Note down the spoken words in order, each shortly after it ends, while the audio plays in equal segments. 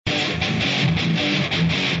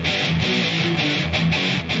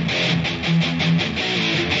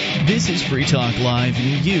This is Free Talk Live.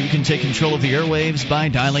 You can take control of the airwaves by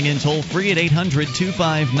dialing in toll-free at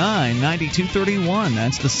 800-259-9231.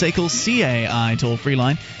 That's the SACL CAI toll-free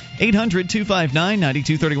line.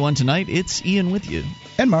 800-259-9231. Tonight, it's Ian with you.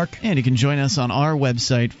 And Mark. And you can join us on our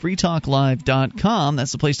website, freetalklive.com.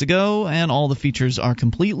 That's the place to go, and all the features are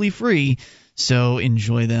completely free. So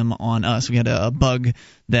enjoy them on us. We had a bug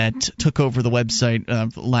that took over the website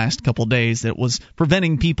the last couple days that was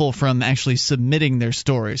preventing people from actually submitting their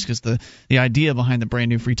stories, because the idea behind the brand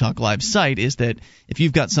new Free Talk Live site is that if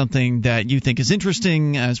you've got something that you think is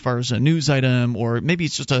interesting as far as a news item, or maybe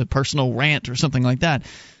it's just a personal rant or something like that,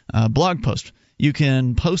 blog post, you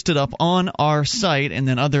can post it up on our site, and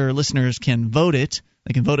then other listeners can vote it.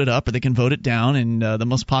 They can vote it up or they can vote it down, and the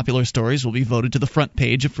most popular stories will be voted to the front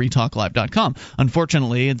page of freetalklive.com.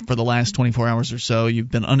 Unfortunately, for the last 24 hours or so, you've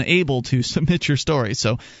been unable to submit your story,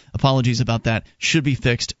 so apologies about that. Should be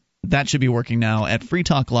fixed. That should be working now at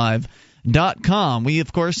freetalklive.com. We,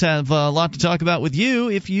 of course, have a lot to talk about with you.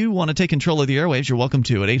 If you want to take control of the airwaves, you're welcome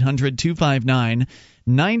to at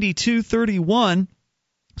 800-259-9231.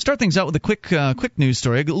 Start things out with a quick news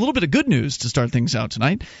story, a little bit of good news to start things out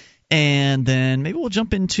tonight. And then maybe we'll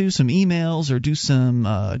jump into some emails or do some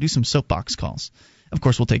soapbox calls. Of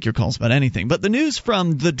course, we'll take your calls about anything. But the news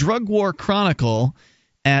from the Drug War Chronicle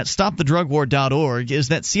at stopthedrugwar.org is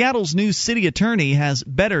that Seattle's new city attorney has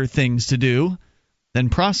better things to do than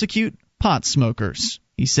prosecute pot smokers.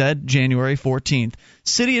 He said January 14th.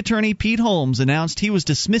 City Attorney Pete Holmes announced he was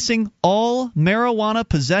dismissing all marijuana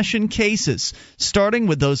possession cases, starting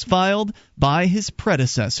with those filed by his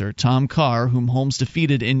predecessor, Tom Carr, whom Holmes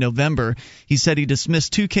defeated in November. He said he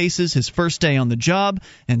dismissed 2 cases his first day on the job,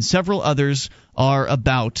 and several others are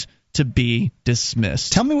about to be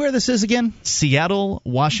dismissed. Tell me where this is again. Seattle,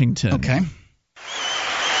 Washington. Okay.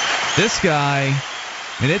 This guy,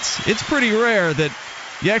 and it's pretty rare that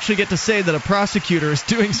you actually get to say that a prosecutor is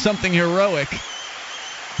doing something heroic.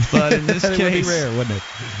 But in this case, it would be rare, wouldn't it?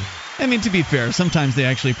 I mean, to be fair, sometimes they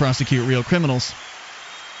actually prosecute real criminals.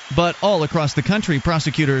 But all across the country,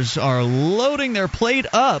 prosecutors are loading their plate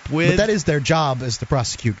up with... But that is their job, is to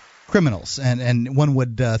prosecute criminals. And one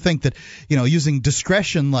would think that, using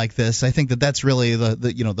discretion like this, I think that's really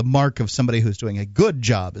the mark of somebody who's doing a good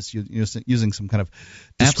job, is using some kind of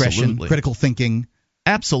discretion, Absolutely. Critical thinking.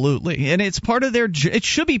 Absolutely. And it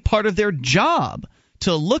should be part of their job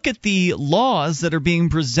to look at the laws that are being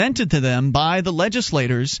presented to them by the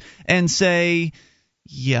legislators and say,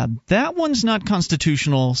 yeah, that one's not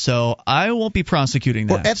constitutional, so I won't be prosecuting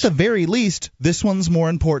that. Or at the very least, this one's more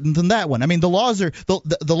important than that one. I mean, the laws are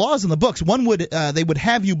the laws in the books. One would they would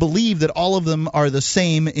have you believe that all of them are the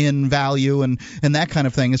same in value and that kind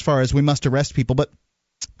of thing, as far as we must arrest people, but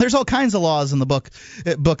there's all kinds of laws in the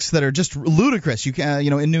books that are just ludicrous. You can,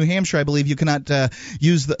 in New Hampshire, I believe you cannot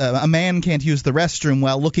use a man can't use the restroom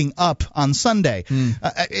while looking up on Sunday.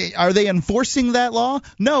 Are they enforcing that law?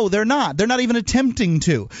 No, they're not. They're not even attempting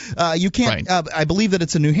to. You can't. Right. I believe that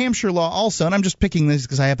it's a New Hampshire law also, and I'm just picking this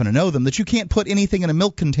because I happen to know them. That you can't put anything in a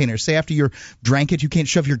milk container. Say after you drank it, you can't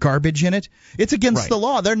shove your garbage in it. It's against the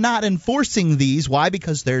law. They're not enforcing these. Why?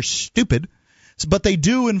 Because they're stupid. But they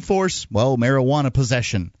do enforce, marijuana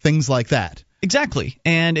possession, things like that. Exactly.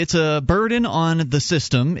 And it's a burden on the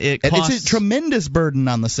system. It's a tremendous burden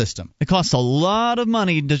on the system. It costs a lot of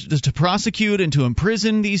money to prosecute and to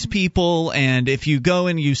imprison these people. And if you go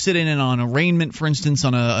and you sit in on arraignment, for instance,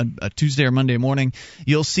 on a Tuesday or Monday morning,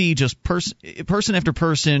 you'll see just person after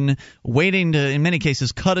person waiting to, in many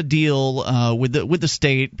cases, cut a deal with the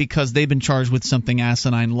state because they've been charged with something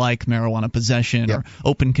asinine like marijuana possession or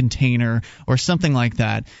open container or something like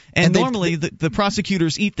that. And normally the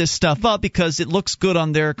prosecutors eat this stuff up because it looks good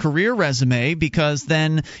on their career resume, because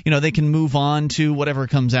then they can move on to whatever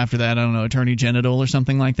comes after that. I don't know, attorney general or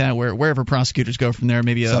something like that, wherever prosecutors go from there.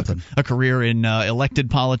 Maybe a career in elected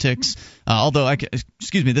politics. Although,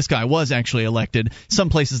 this guy was actually elected. Some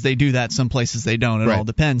places they do that, some places they don't. It all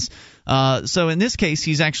depends. So in this case,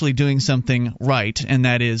 he's actually doing something right, and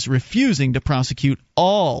that is refusing to prosecute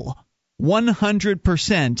all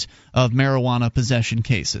 100% of marijuana possession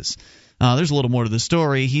cases. There's a little more to the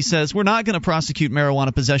story. He says, "We're not going to prosecute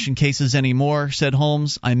marijuana possession cases anymore," said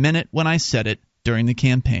Holmes. "I meant it when I said it during the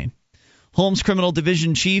campaign." Holmes Criminal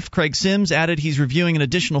Division Chief Craig Sims added he's reviewing an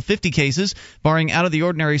additional 50 cases, barring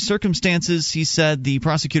out-of-the-ordinary circumstances. He said the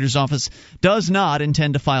prosecutor's office does not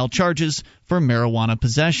intend to file charges for marijuana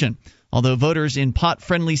possession. Although voters in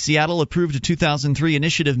pot-friendly Seattle approved a 2003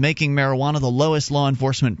 initiative making marijuana the lowest law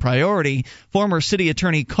enforcement priority, former city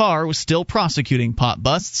attorney Carr was still prosecuting pot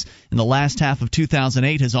busts. In the last half of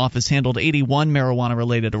 2008, his office handled 81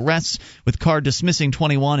 marijuana-related arrests, with Carr dismissing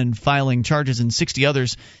 21 and filing charges in 60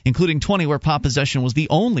 others, including 20 where pot possession was the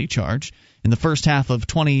only charge. In the first half of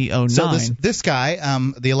 2009... So this guy,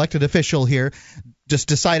 the elected official here, just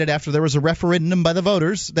decided after there was a referendum by the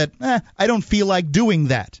voters that I don't feel like doing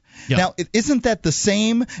that. Yep. Now, isn't that the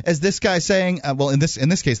same as this guy saying, well, in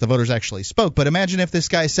this case, the voters actually spoke, but imagine if this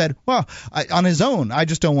guy said, well, on his own, I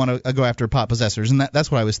just don't want to go after pot possessors, and that's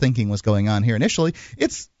what I was thinking was going on here initially.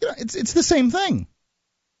 It's the same thing.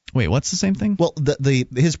 Wait, what's the same thing? Well,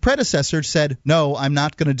 his predecessor said, no, I'm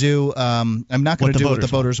not going to do what the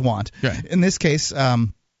voters want. Right. In this case,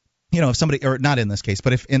 if somebody, or not in this case,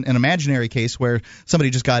 but if in an imaginary case where somebody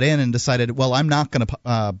just got in and decided, well, I'm not going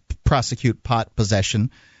to prosecute pot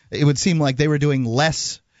possession, it would seem like they were doing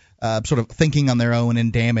less sort of thinking on their own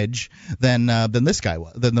and damage than this guy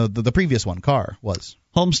was, than the previous one, Carr, was.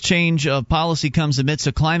 Holmes' change of policy comes amidst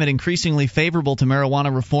a climate increasingly favorable to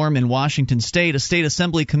marijuana reform in Washington state. A state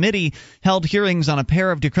assembly committee held hearings on a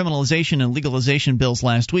pair of decriminalization and legalization bills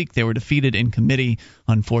last week. They were defeated in committee,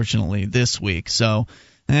 unfortunately, this week. So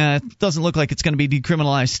it doesn't look like it's going to be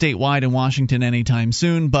decriminalized statewide in Washington anytime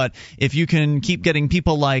soon. But if you can keep getting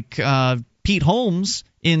people like Pete Holmes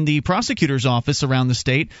in the prosecutor's office around the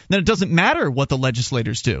state, then it doesn't matter what the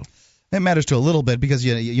legislators do. It matters to a little bit because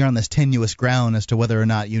you're on this tenuous ground as to whether or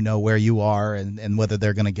not you know where you are and whether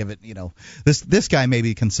they're going to give it. This guy may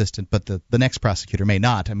be consistent, but the next prosecutor may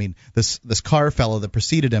not. I mean, this Carr fellow that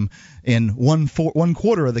preceded him, in one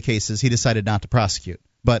quarter of the cases he decided not to prosecute,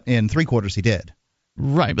 but in 3/4 he did.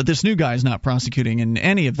 Right, but this new guy is not prosecuting in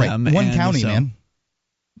any of them. Right. One county, man.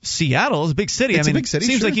 Seattle is a big city. It's a big city.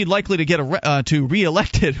 Seems like he'd likely to get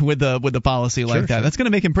reelected with a policy like that. That's going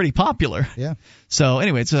to make him pretty popular. Yeah. So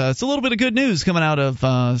anyway, it's a little bit of good news coming out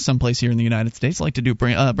of someplace here in the United States. I'd like to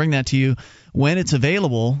bring that to you when it's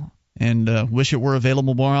available, and wish it were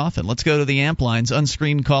available more often. Let's go to the amp lines.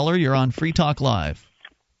 Unscreened caller, you're on Free Talk Live.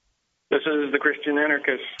 This is the Christian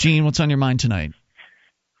Anarchist. Gene, what's on your mind tonight?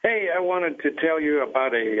 Hey, I wanted to tell you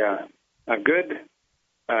about a good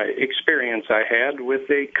experience I had with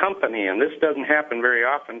a company, and this doesn't happen very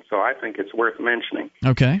often, so I think it's worth mentioning.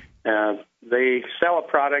 Okay. They sell a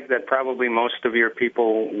product that probably most of your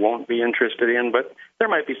people won't be interested in, but there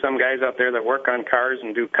might be some guys out there that work on cars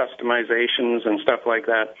and do customizations and stuff like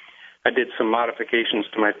that. I did some modifications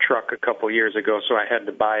to my truck a couple years ago, so I had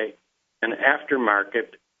to buy an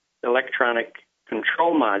aftermarket electronic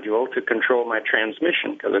control module to control my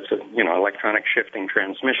transmission because it's a electronic shifting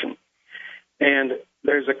transmission. And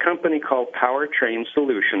there's a company called Powertrain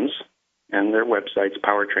Solutions, and their website's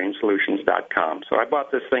powertrainsolutions.com. So I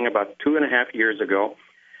bought this thing about 2.5 years ago.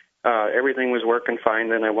 Everything was working fine.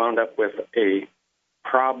 Then I wound up with a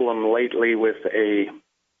problem lately with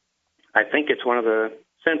I think it's one of the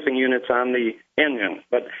sensing units on the engine.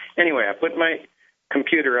 But anyway, I put my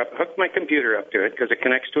hooked my computer up to it because it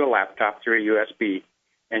connects to a laptop through a USB,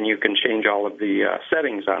 and you can change all of the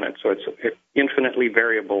settings on it. So it's infinitely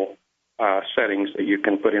variable settings that you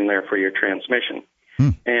can put in there for your transmission.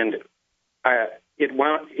 And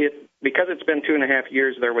because it's been 2.5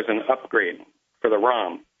 years, there was an upgrade for the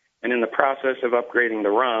ROM. And in the process of upgrading the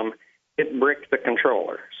ROM, it bricked the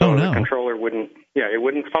controller. So the controller wouldn't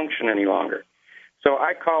function any longer. So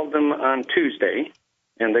I called them on Tuesday,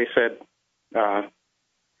 and they said,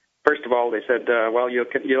 first of all, they said, well, you'll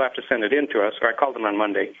have to send it in to us. So I called them on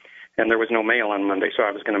Monday, and there was no mail on Monday, so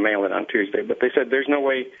I was going to mail it on Tuesday. But they said there's no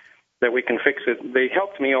way that we can fix it. They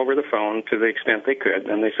helped me over the phone to the extent they could,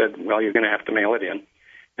 and they said, well, you're going to have to mail it in.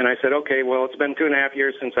 And I said, okay, well, it's been 2.5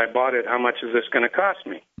 years since I bought it. How much is this going to cost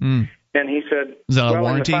me? And he said, is that a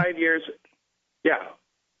warranty? In the 5 years, yeah.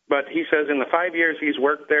 But he says in the 5 years he's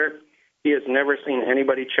worked there, he has never seen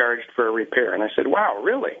anybody charged for a repair. And I said, wow,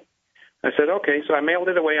 really? I said, okay. So I mailed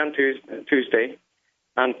it away on Tuesday.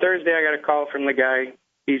 On Thursday, I got a call from the guy.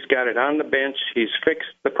 He's got it on the bench. He's fixed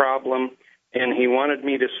the problem, and he wanted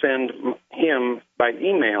me to send him by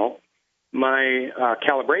email my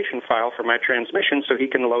calibration file for my transmission so he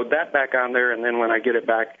can load that back on there, and then when I get it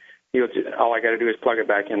back, all I got to do is plug it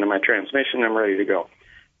back into my transmission. I'm ready to go.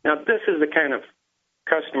 Now, this is the kind of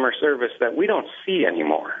customer service that we don't see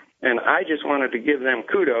anymore, and I just wanted to give them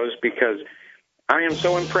kudos because I am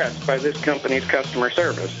so impressed by this company's customer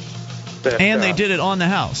service. And they did it on the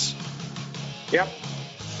house. Yep.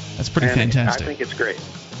 That's pretty fantastic. I think it's great.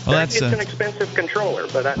 Well, it's an expensive controller,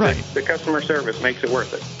 but the customer service makes it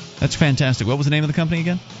worth it. That's fantastic. What was the name of the company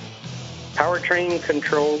again? Powertrain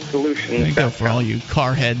Control Solutions. There you go for all you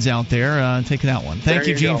car heads out there. Take that one. Thank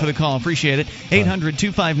you, Gene, for the call. Appreciate it.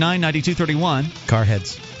 800-259-9231. Car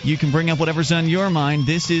heads. You can bring up whatever's on your mind.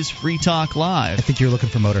 This is Free Talk Live. I think you're looking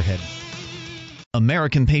for Motorhead.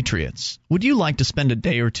 American patriots, would you like to spend a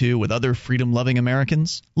day or two with other freedom-loving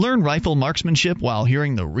Americans? Learn rifle marksmanship while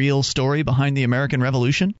hearing the real story behind the American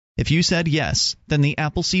Revolution? If you said yes, then the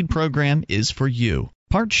Appleseed program is for you.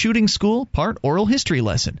 Part shooting school, part oral history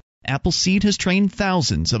lesson. Appleseed has trained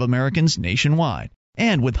thousands of Americans nationwide.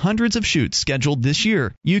 And with hundreds of shoots scheduled this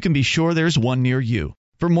year, you can be sure there's one near you.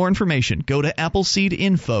 For more information, go to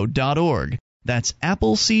appleseedinfo.org. That's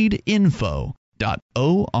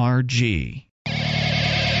appleseedinfo.org.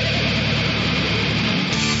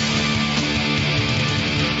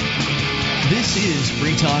 This is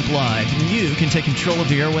Free Talk Live, and you can take control of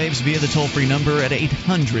the airwaves via the toll-free number at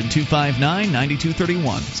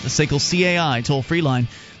 800-259-9231. It's the SACL CAI toll-free line,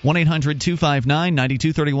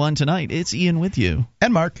 1-800-259-9231. Tonight, it's Ian with you.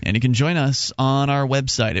 And Mark. And you can join us on our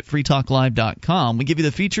website at freetalklive.com. We give you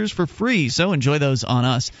the features for free, so enjoy those on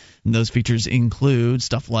us. And those features include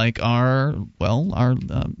stuff like our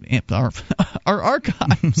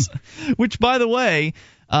archives, which, by the way,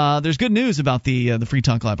 there's good news about the Free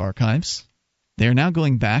Talk Live archives. They're now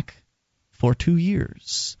going back for 2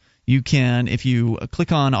 years. You can, if you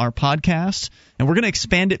click on our podcast, and we're going to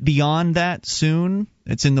expand it beyond that soon.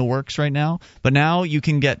 It's in the works right now. But now you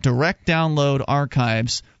can get direct download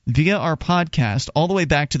archives via our podcast all the way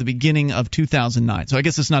back to the beginning of 2009. So I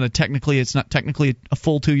guess it's not technically a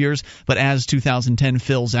full 2 years, but as 2010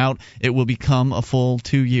 fills out, it will become a full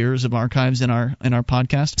 2 years of archives in our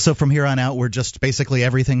podcast. So from here on out, we're just basically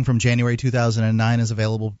everything from January 2009 is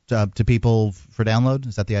available to people for download.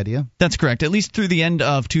 Is that the idea? That's correct. At least through the end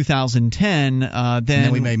of 2010.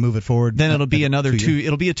 Then we may move it forward. Then it'll be another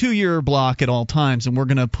it'll be a 2 year block at all times, and we're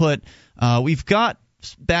going to put. We've got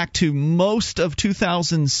back to most of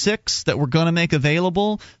 2006 that we're going to make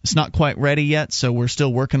available. It's not quite ready yet, so we're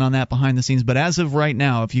still working on that behind the scenes. But as of right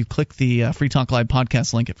now, if you click the Free Talk Live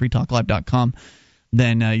podcast link at freetalklive.com,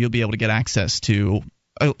 then you'll be able to get access to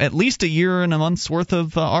at least a year and a month's worth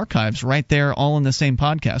of archives right there, all in the same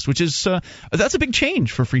podcast, which is that's a big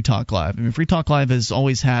change for Free Talk Live. I mean, Free Talk Live has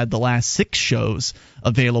always had the last 6 shows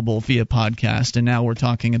available via podcast, and now we're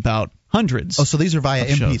talking about hundreds. Oh, so these are via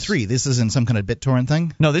MP3. Shows. This isn't some kind of BitTorrent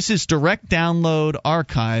thing? No, this is direct download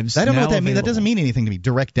archives. I don't know what that means. That doesn't mean anything to me.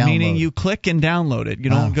 Direct download. Meaning you click and download it. You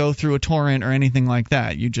don't go through a torrent or anything like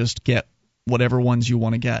that. You just get whatever ones you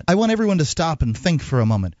want to get. I want everyone to stop and think for a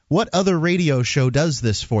moment. What other radio show does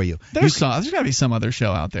this for you? There's got to be some other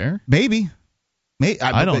show out there. Maybe.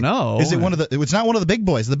 I don't know. Is it one of the? It's not one of the big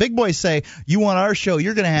boys. The big boys say, you want our show,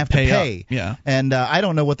 you're going to have to pay. Yeah. And I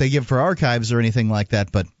don't know what they give for archives or anything like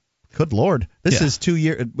that, but good Lord. This is 2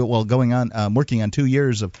 years, working on 2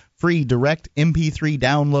 years of free direct MP3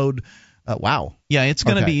 download. Wow. Yeah, it's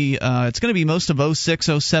going to be most of 06,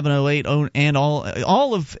 07, 08, and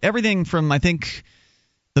all of everything from I think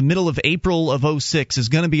the middle of April of 06 is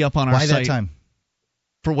going to be up on our site. Why that time?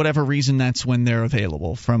 For whatever reason, that's when they're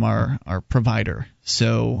available from our provider.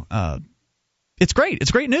 So it's great.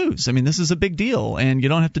 It's great news. I mean, this is a big deal, and you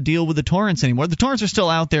don't have to deal with the torrents anymore. The torrents are still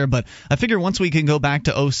out there, but I figure once we can go back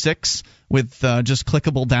to 06 with just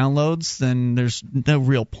clickable downloads, then there's no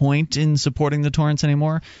real point in supporting the torrents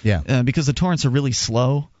anymore. Yeah. Because the torrents are really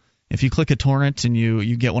slow. If you click a torrent and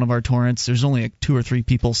you get one of our torrents, there's only 2 or 3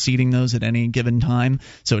 people seeding those at any given time,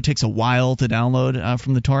 so it takes a while to download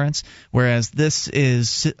from the torrents. Whereas this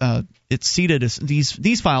is it's seeded.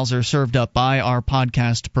 These files are served up by our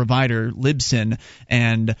podcast provider, Libsyn,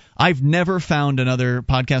 and I've never found another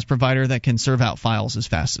podcast provider that can serve out files as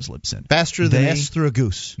fast as Libsyn. Faster than S through a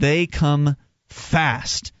goose. They come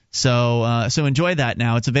fast. So enjoy that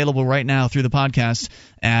now. It's available right now through the podcast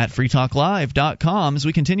at freetalklive.com. As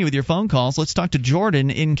we continue with your phone calls, let's talk to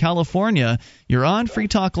Jordan in California. You're on Free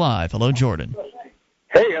Talk Live. Hello, Jordan.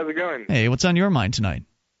 Hey, how's it going? Hey, what's on your mind tonight?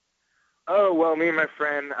 Oh, well, me and my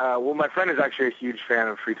friend, my friend is actually a huge fan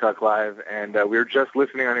of Free Talk Live, and we were just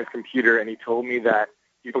listening on his computer, and he told me that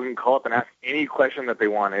people can call up and ask any question that they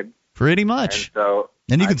wanted. Pretty much.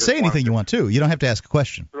 And you can say anything you want, too. You don't have to ask a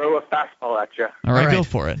question. Throw a fastball at you. All right, go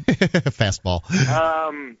for it. Fastball.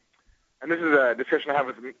 And this is a discussion I have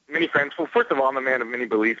with many friends. Well, first of all, I'm a man of many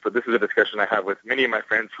beliefs, but this is a discussion I have with many of my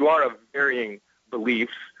friends who are of varying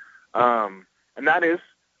beliefs. And that is,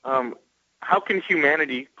 how can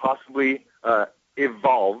humanity possibly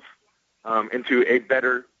evolve into a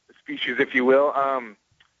better species, if you will?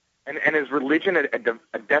 And is religion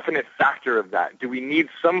a definite factor of that? Do we need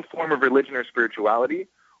some form of religion or spirituality,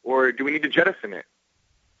 or do we need to jettison it?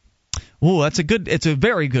 Oh, it's a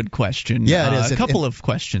very good question. Yeah, it is. A couple of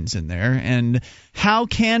questions in there. And how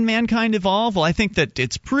can mankind evolve? Well, I think that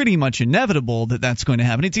it's pretty much inevitable that that's going to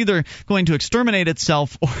happen. It's either going to exterminate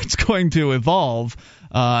itself or it's going to evolve.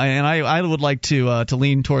 And I would like to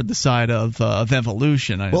lean toward the side of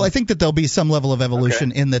evolution. I think that there'll be some level of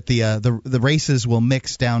evolution in that the races will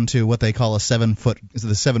mix down to what they call the 7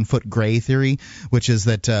 foot gray theory, which is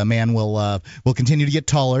that man will continue to get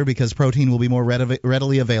taller because protein will be more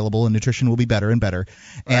readily available and nutrition will be better and better.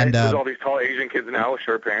 Right, and there's all these tall Asian kids now with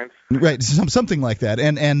short pants. Right, something like that.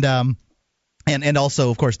 And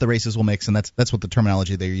also, of course, the races will mix, and that's what the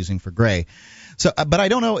terminology they're using for gray. So, but I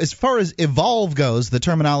don't know. As far as evolve goes, the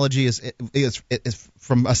terminology is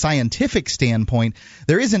from a scientific standpoint.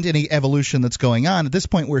 There isn't any evolution that's going on at this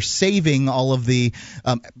point. We're saving all of the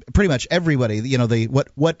pretty much everybody. You know,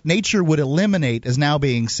 what nature would eliminate is now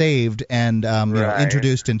being saved and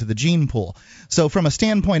introduced into the gene pool. So, from a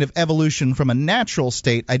standpoint of evolution, from a natural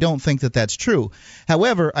state, I don't think that that's true.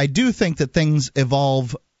 However, I do think that things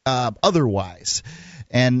evolve otherwise.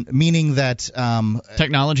 And meaning that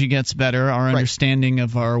technology gets better, our understanding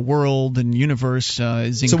of our world and universe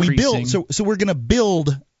is increasing. So we're going to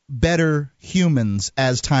build better humans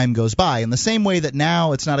as time goes by. In the same way that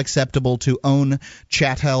now it's not acceptable to own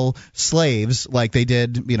chattel slaves like they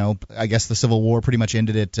did. You know, I guess the Civil War pretty much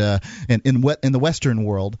ended it in the Western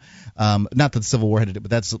world. Not that the Civil War ended it,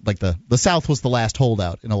 but that's like the South was the last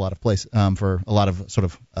holdout in a lot of places for a lot of sort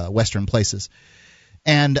of Western places.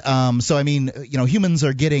 And so, I mean, you know, humans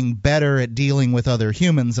are getting better at dealing with other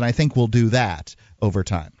humans, and I think we'll do that over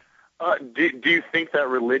time. Do you think that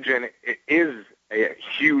religion is a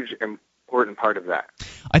huge, important part of that?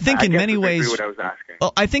 I think in many ways. What I was asking.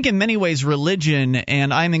 Well, I think in many ways religion,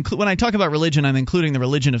 and when I talk about religion, I'm including the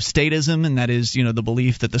religion of statism, and that is, you know, the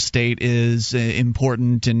belief that the state is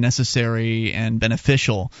important and necessary and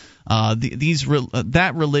beneficial.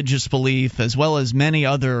 That religious belief, as well as many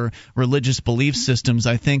other religious belief systems,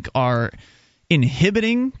 I think are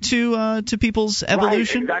inhibiting to people's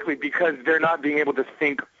evolution. Right, exactly, because they're not being able to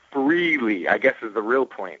think freely, I guess, is the real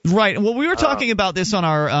point. Right. Well, we were talking about this on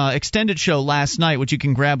our extended show last night, which you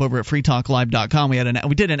can grab over at freetalklive.com.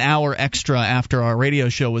 We did an hour extra after our radio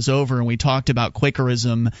show was over, and we talked about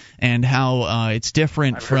Quakerism and how it's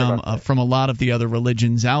different from a lot of the other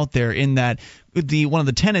religions out there, in that one of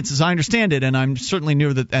the tenets, as I understand it, and I'm certainly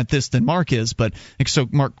newer at this than Mark is, but so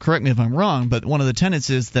Mark, correct me if I'm wrong, but one of the tenets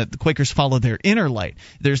is that the Quakers follow their inner light.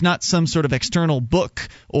 There's not some sort of external book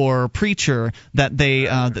or preacher that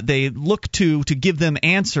they look to give them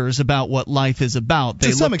answers about what life is about.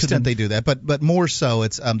 To some extent, they do that, but more so,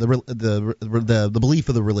 it's the belief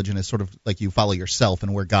of the religion is sort of like you follow yourself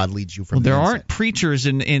and where God leads you from. Well, there aren't preachers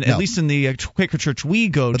at least in the Quaker church we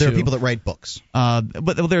go to. But there are people that write books.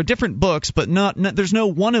 But there are different books, but there's no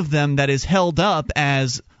one of them that is held up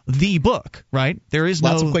as the book, right? There is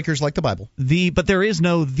lots of Quakers like the Bible. But there is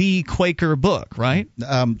no the Quaker book, right?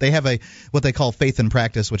 They have what they call Faith and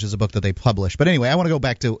Practice, which is a book that they publish. But anyway, I want to go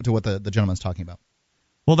back to what the gentleman's talking about.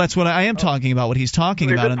 Well, that's what I am talking about. What he's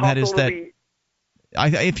talking about, and that is that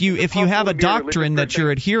if you have a doctrine that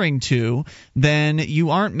you're adhering to, then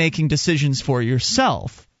you aren't making decisions for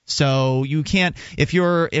yourself. So you can't, if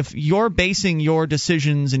you're basing your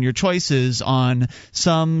decisions and your choices on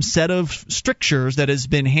some set of strictures that has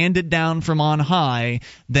been handed down from on high,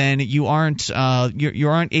 then you aren't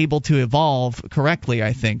able to evolve correctly,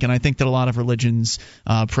 I think. And I think that a lot of religions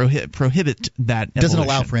prohibit that evolution. Doesn't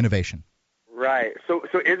allow for innovation. Right. So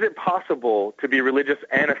is it possible to be religious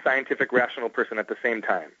and a scientific, rational person at the same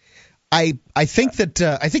time? I think that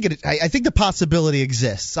I think the possibility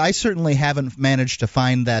exists. I certainly haven't managed to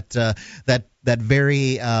find that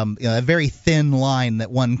very thin line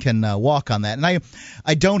that one can walk on that. And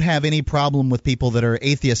I don't have any problem with people that are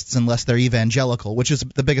atheists unless they're evangelical, which is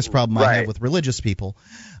the biggest problem I have with religious people.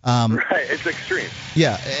 Right, it's extreme.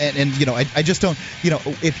 Yeah, and you know, I just don't, you know,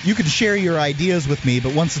 if you can share your ideas with me,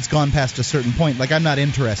 but once it's gone past a certain point, like I'm not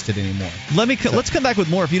interested anymore. Let's come back with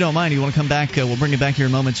more if you don't mind. You want to come back? We'll bring it back here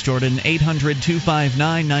in moments, Jordan.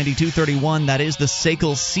 800-259-9231. That is the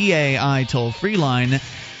SACL CAI toll-free line.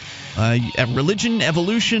 Religion,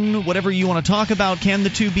 evolution, whatever you want to talk about, can the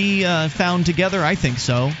two be found together? I think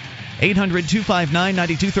so.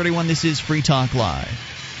 800-259-9231. This is Free Talk Live.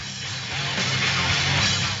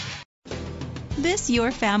 This Your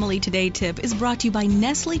Family Today tip is brought to you by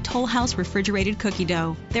Nestle Toll House Refrigerated Cookie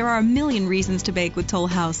Dough. There are a million reasons to bake with Toll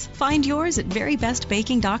House. Find yours at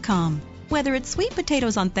verybestbaking.com. Whether it's sweet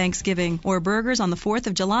potatoes on Thanksgiving or burgers on the 4th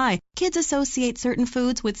of July, Kids associate certain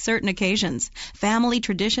foods with certain occasions. Family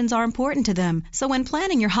traditions are important to them, so when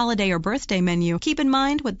planning your holiday or birthday menu, keep in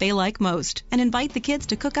mind what they like most and invite the kids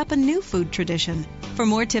to cook up a new food tradition. For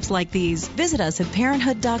more tips like these, visit us at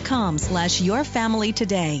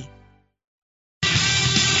parenthood.com/yourfamilytoday.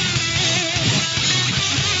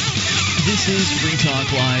 This is Free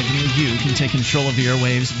Talk Live, and you can take control of the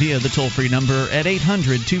airwaves via the toll-free number at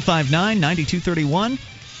 800-259-9231.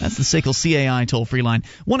 That's the SACL CAI toll-free line,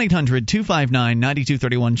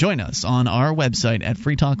 1-800-259-9231. Join us on our website at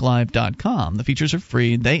freetalklive.com. The features are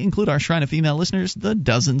free. They include our Shrine of Female listeners, the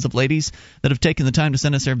dozens of ladies that have taken the time to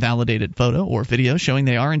send us their validated photo or video showing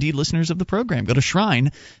they are indeed listeners of the program. Go to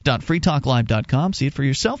shrine.freetalklive.com, see it for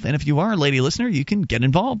yourself, and if you are a lady listener, you can get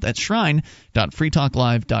involved. That's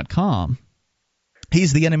shrine.freetalklive.com.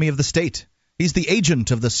 He's the enemy of the state. He's the agent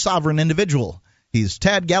of the sovereign individual. He's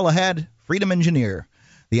Tad Galahad, freedom engineer.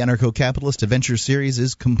 The Anarcho-Capitalist Adventure Series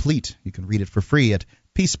is complete. You can read it for free at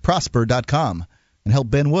peaceprosper.com. And help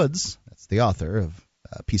Ben Woods, that's the author of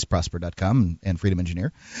peaceprosper.com and Freedom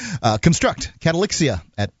Engineer, construct Catalixia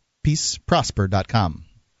at peaceprosper.com.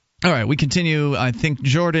 All right, we continue. I think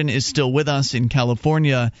Jordan is still with us in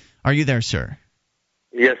California. Are you there, sir?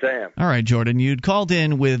 Yes, I am. All right, Jordan, you'd called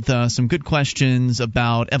in with some good questions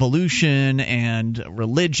about evolution and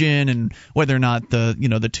religion and whether or not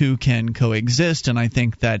the two can coexist. And I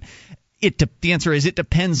think that the answer is it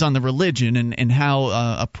depends on the religion and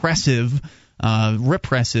how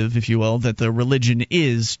repressive, if you will, that the religion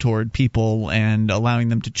is toward people and allowing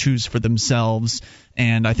them to choose for themselves.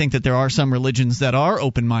 And I think that there are some religions that are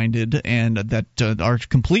open-minded and that are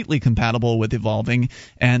completely compatible with evolving,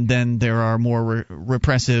 and then there are more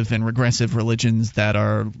repressive and regressive religions that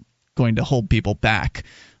are going to hold people back.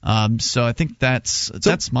 So I think that's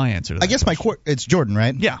my answer to that. I guess it's Jordan,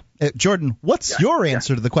 right? Yeah. Jordan, what's your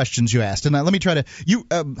answer to the questions you asked? And let me try to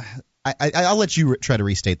I'll let you try to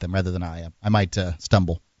restate them rather than I might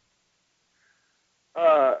stumble.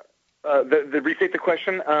 Restate the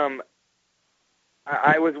question.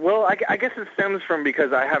 I guess it stems from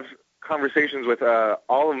because I have conversations with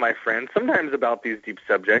all of my friends, sometimes about these deep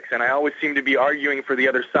subjects, and I always seem to be arguing for the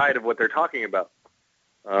other side of what they're talking about.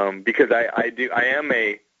 Because I am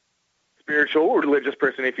a spiritual or religious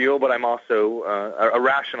person, if you will, but I'm also a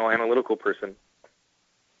rational, analytical person.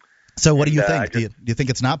 So what do you think? Do you think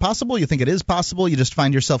it's not possible? You think it is possible? You just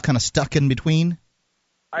find yourself kind of stuck in between?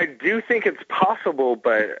 I do think it's possible,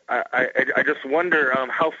 but I just wonder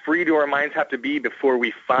how free do our minds have to be before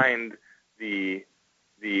we find the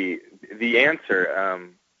answer.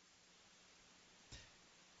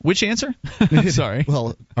 Which answer? I'm sorry.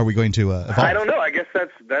 Well, are we going to evolve? I don't know. I guess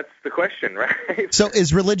that's the question, right? So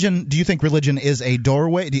is religion – do you think religion is a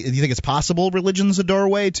doorway? Do you think it's possible religion's a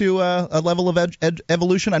doorway to a level of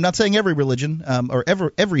evolution? I'm not saying every religion or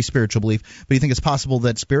every spiritual belief, but do you think it's possible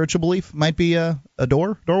that spiritual belief might be a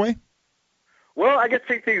doorway? Well, I guess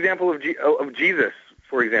take the example of Jesus,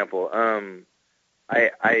 for example.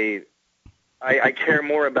 I care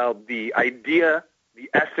more about the idea, the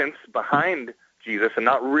essence behind Jesus, and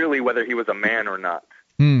not really whether he was a man or not.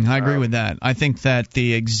 I agree with that. I think that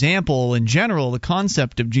the example in general, the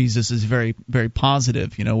concept of Jesus is very, very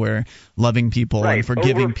positive, where loving people and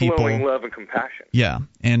forgiving people. Overflowing love and compassion. Yeah,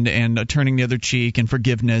 and turning the other cheek and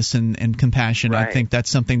forgiveness and compassion. Right. I think that's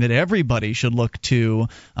something that everybody should look to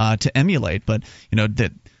emulate. But,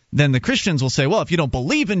 then the Christians will say, well, if you don't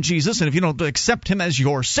believe in Jesus and if you don't accept him as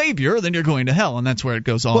your savior, then you're going to hell, and that's where it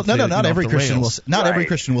goes off. Well, not every Christian will. Every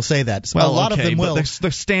Christian will say that. Well, a lot of them will.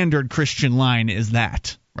 The standard Christian line is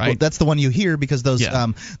that, right? Well, that's the one you hear because those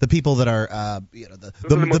the people that are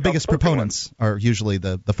the biggest proponents are usually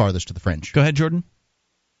the farthest to the fringe. Go ahead, Jordan.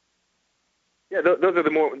 Yeah, those are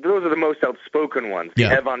the most outspoken ones.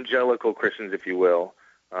 The evangelical Christians, if you will,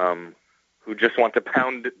 who just want to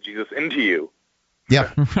pound Jesus into you.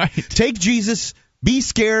 Yeah. Right. Take Jesus, be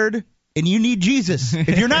scared, and you need Jesus.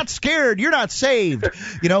 If you're not scared, you're not saved.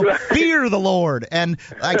 Fear the Lord. And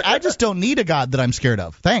I just don't need a God that I'm scared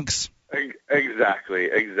of. Thanks. Exactly.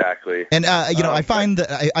 And I find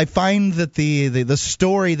that the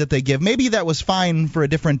story that they give, maybe that was fine for a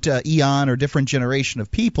different eon or different generation of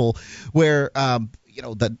people, where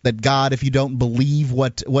that God, if you don't believe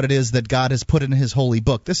what it is that God has put in his holy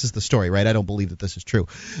book, this is the story, right? I don't believe that this is true.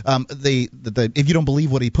 If you don't believe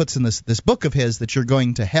what he puts in this book of his, that you're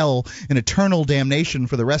going to hell in eternal damnation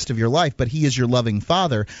for the rest of your life, but he is your loving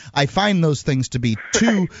father. I find those things to be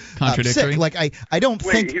too contradictory. Sick. I don't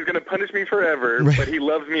think he's going to punish me forever, right. But he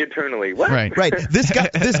loves me eternally. What? Right. This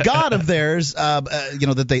God of theirs, that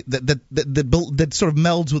sort of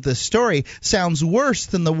melds with this story, sounds worse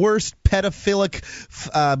than the worst pedophilic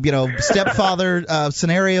stepfather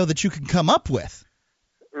scenario that you can come up with.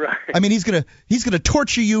 Right. I mean, he's gonna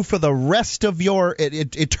torture you for the rest of your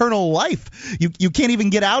eternal life. You can't even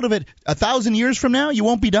get out of it. 1,000 years from now, you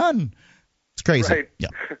won't be done. It's crazy. Right. Yeah.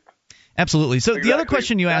 Absolutely. So the other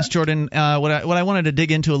question you asked, Jordan, what I wanted to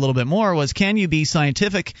dig into a little bit more was, can you be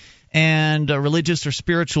scientific and religious or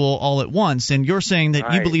spiritual all at once? And you're saying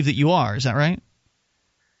that you believe that you are. Is that right?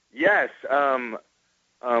 Yes. And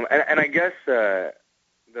I guess the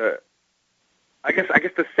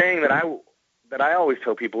saying that I always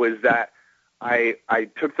tell people is that I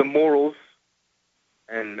took the morals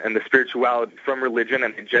and the spirituality from religion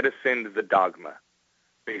and jettisoned the dogma.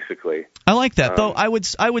 Basically, I like that. Though I would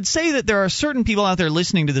say that there are certain people out there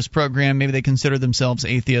listening to this program, maybe they consider themselves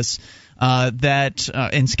atheists,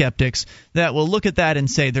 and skeptics, that will look at that and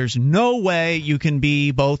say, "There's no way you can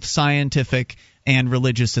be both scientific and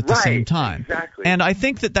religious at the same time." Exactly. And I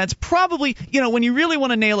think that that's probably, when you really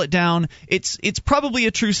want to nail it down, it's probably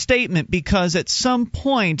a true statement, because at some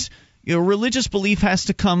point, religious belief has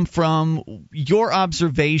to come from your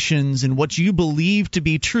observations and what you believe to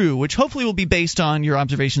be true, which hopefully will be based on your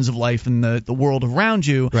observations of life and the world around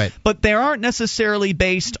you. Right. But they aren't necessarily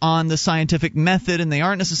based on the scientific method, and they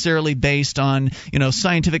aren't necessarily based on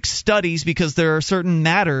scientific studies, because there are certain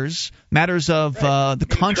matters of the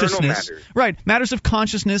consciousness, matters of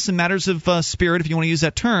consciousness and matters of spirit, if you want to use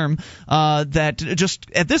that term, that just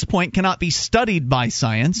at this point cannot be studied by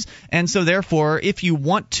science. And so therefore, if you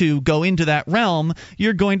want to go into that realm,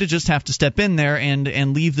 you're going to just have to step in there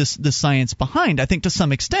and leave the science behind, I think, to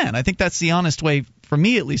some extent. I think that's the honest way, for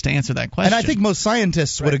me at least, to answer that question. And I think most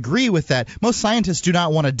scientists would agree with that. Most scientists do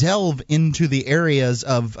not want to delve into the areas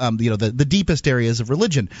of the deepest areas of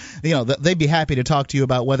religion. They'd be happy to talk to you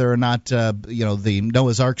about whether or not the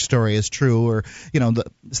Noah's Ark story is true, or the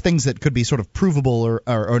things that could be sort of provable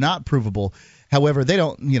or not provable. However, they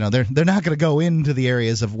don't, they're not going to go into the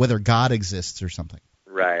areas of whether God exists or something.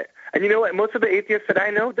 Right. And you know what? Most of the atheists that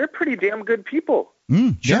I know, they're pretty damn good people.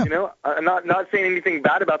 Yeah. I'm not saying anything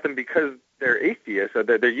bad about them because they're atheists.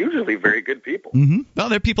 They're usually very good people. Mm-hmm. Well,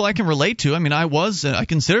 they're people I can relate to. I mean, I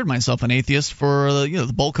considered myself an atheist for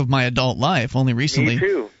the bulk of my adult life. Only recently. Me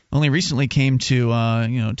too. Only recently came to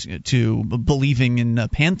to believing in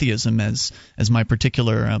pantheism as my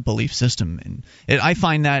particular belief system, and I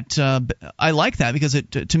find that I like that, because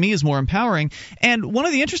it to me is more empowering. And one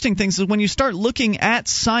of the interesting things is when you start looking at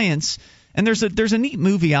science. And there's a neat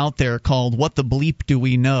movie out there called What the Bleep Do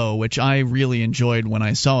We Know, which I really enjoyed when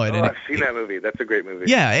I saw it. Oh, I've seen that movie. That's a great movie.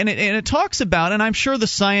 Yeah, and it talks about, and I'm sure the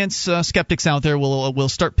science skeptics out there will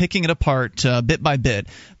start picking it apart bit by bit.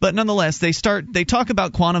 But nonetheless, they talk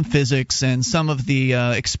about quantum physics and some of the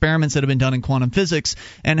experiments that have been done in quantum physics,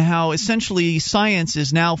 and how essentially science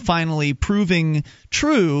is now finally proving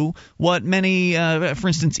true what many, for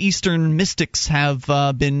instance, Eastern mystics have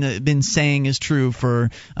been saying is true for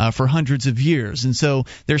hundreds of years. And so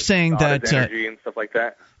they're saying that energy and stuff like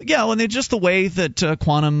that. Yeah, well, and just the way that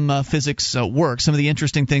quantum physics works. Some of the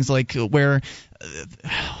interesting things, like where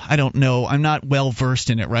I don't know, I'm not well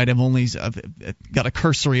versed in it, right? I've got a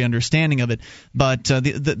cursory understanding of it, but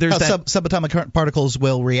there's that subatomic particles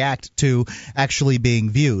will react to actually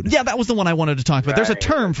being viewed. Yeah, that was the one I wanted to talk about. There's a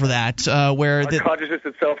term for that where consciousness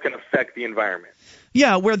itself can affect the environment.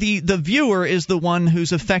 Yeah, where the viewer is the one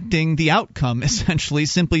who's affecting the outcome, essentially,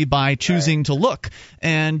 simply by choosing to look.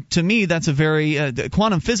 And to me, that's a very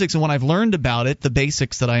quantum physics, and when I've learned about it, the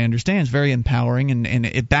basics that I understand, is very empowering, and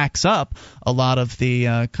it backs up a lot of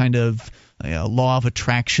the kind of law of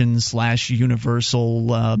attraction /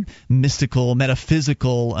 universal, mystical,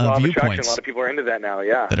 metaphysical law viewpoints. Of attraction, a lot of people are into that now,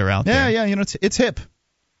 yeah. That are out there. Yeah, it's hip.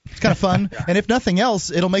 It's kind of fun, and if nothing else,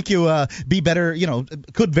 it'll make you be better.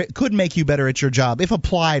 Could make you better at your job if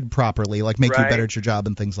applied properly, like make you better at your job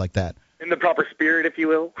and things like that. In the proper spirit, if you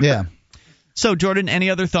will. Yeah. So, Jordan, any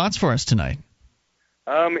other thoughts for us tonight?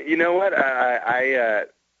 You know what?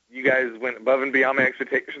 You guys went above and beyond my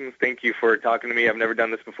expectations. Thank you for talking to me. I've never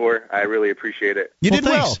done this before. I really appreciate it. You did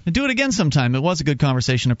well. Do it again sometime. It was a good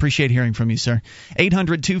conversation. Appreciate hearing from you, sir.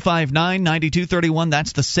 800-259-9231.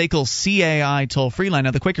 That's the SACL CAI toll-free line.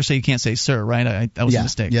 Now, the quicker say you can't say sir, right? That was a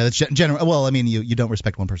mistake. Yeah, that's general. Well, I mean, you don't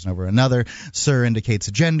respect one person over another. Sir indicates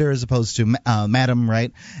a gender as opposed to madam,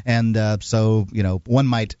 right? And so, one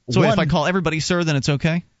might... So if I call everybody sir, then it's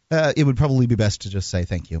okay? It would probably be best to just say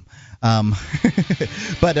thank you.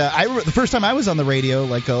 But I remember the first time I was on the radio,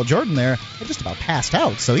 like Jordan there, I just about passed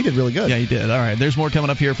out, so he did really good. Yeah, he did. All right, there's more coming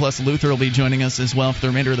up here, plus Luther will be joining us as well for the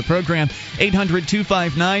remainder of the program.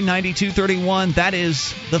 800-259-9231, that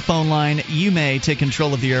is the phone line. You may take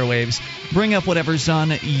control of the airwaves. Bring up whatever's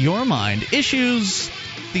on your mind. Issues,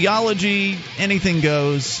 theology, anything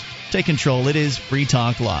goes. Take control. It is Free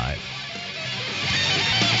Talk Live.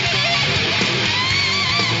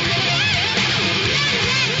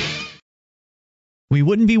 We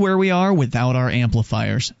wouldn't be where we are without our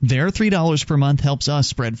amplifiers. Their $3 per month helps us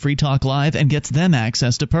spread Free Talk Live and gets them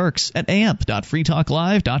access to perks at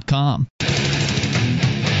amp.freetalklive.com.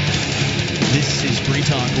 This is Free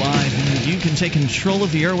Talk Live, and you can take control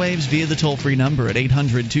of the airwaves via the toll-free number at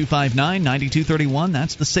 800-259-9231.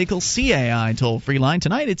 That's the SACL CAI toll-free line.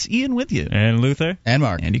 Tonight, it's Ian with you. And Luther. And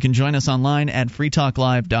Mark. And you can join us online at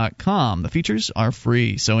freetalklive.com. The features are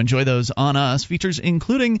free, so enjoy those on us. Features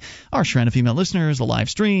including our Shrine of Female Listeners, the live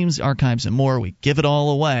streams, archives, and more. We give it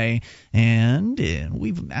all away. And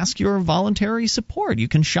we ask your voluntary support. You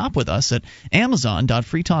can shop with us at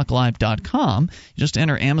amazon.freetalklive.com. You just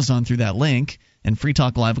enter Amazon through that link, and Free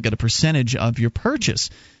Talk Live will get a percentage of your purchase.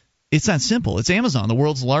 It's that simple. It's Amazon, the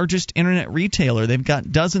world's largest internet retailer. They've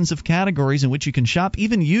got dozens of categories in which you can shop,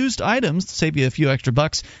 even used items to save you a few extra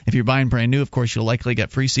bucks. If you're buying brand new, of course, you'll likely get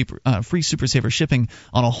free Super Saver shipping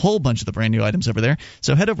on a whole bunch of the brand new items over there.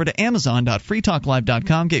 So head over to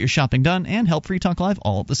amazon.freetalklive.com, get your shopping done, and help Free Talk Live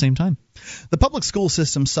all at the same time. The public school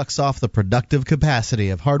system sucks off the productive capacity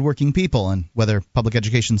of hardworking people, and whether public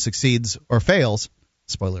education succeeds or fails,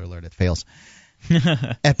 spoiler alert, it fails,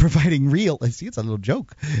 at providing real, see, it's a little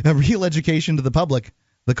joke, a real education to the public,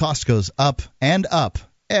 the cost goes up and up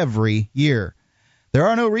every year. There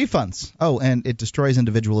are no refunds. Oh, and it destroys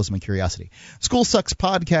individualism and curiosity. School Sucks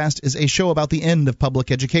Podcast is a show about the end of public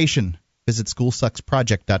education. Visit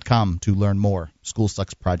schoolsucksproject.com to learn more.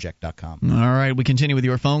 Schoolsucksproject.com. All right, we continue with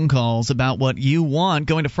your phone calls about what you want.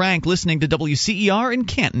 Going to Frank, listening to WCER in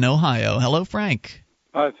Canton, Ohio. Hello, Frank.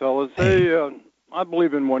 Hi, fellas. Hey, I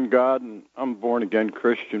believe in one God, and I'm a born-again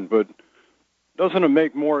Christian, but doesn't it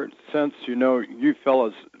make more sense, you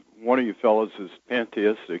fellas, one of you fellas is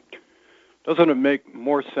pantheistic, doesn't it make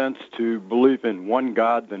more sense to believe in one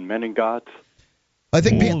God than many gods? I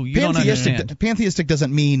think pantheistic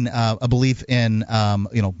doesn't mean a belief in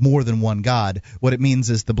more than one God. What it means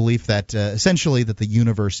is the belief that essentially that the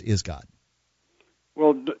universe is God.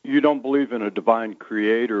 Well, you don't believe in a divine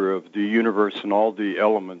creator of the universe and all the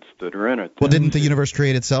elements that are in it. Well, didn't the universe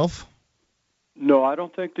create itself? No, I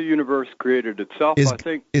don't think the universe created itself.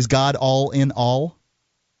 Is God all in all?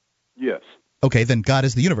 Yes. Okay, then God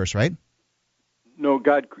is the universe, right? No,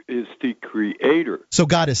 God is the creator. So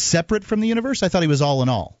God is separate from the universe? I thought he was all in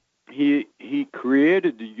all. He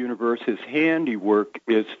created the universe. His handiwork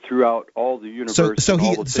is throughout all the universe. So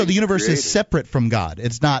the universe is separate from God.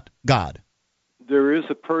 It's not God. There is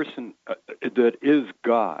a person that is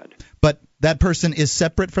God. But that person is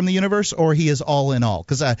separate from the universe, or he is all in all?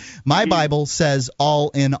 Because my Bible says all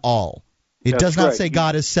in all. It does not say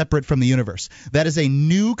God is separate from the universe. That is a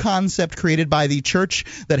new concept created by the church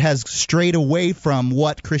that has strayed away from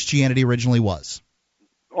what Christianity originally was.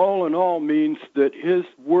 All in all means that his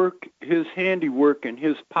work, his handiwork, and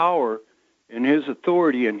his power, and his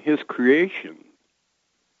authority, and his creation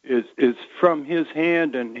is from his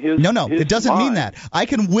hand and his No, his it doesn't mind. mean that. I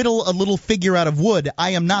can whittle a little figure out of wood.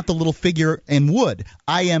 I am not the little figure in wood.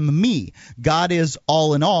 I am me. God is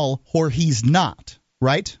all in all, or he's not,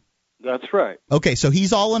 right? That's right. Okay, so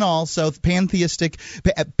he's all in all, so pantheistic.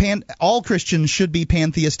 All Christians should be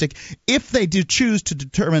pantheistic if they do choose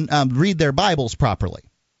to read their Bibles properly.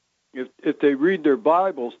 If they read their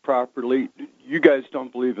Bibles properly, you guys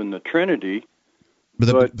don't believe in the Trinity.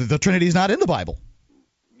 But the Trinity is not in the Bible.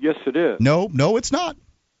 Yes, it is. No, it's not.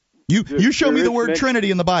 You show me the word Trinity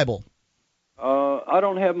in the Bible. I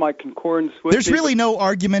don't have my concordance with There's really no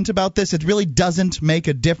argument about this. It really doesn't make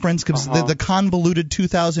a difference because the convoluted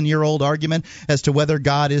 2,000-year-old argument as to whether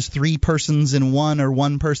God is three persons in one or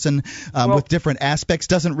one person with different aspects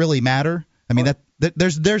doesn't really matter. I mean,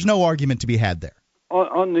 there's no argument to be had there.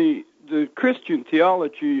 On the Christian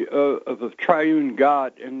theology of a triune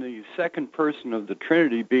God and the second person of the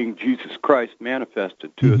Trinity being Jesus Christ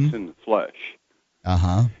manifested to us in the flesh.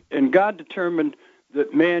 Uh-huh. And God determined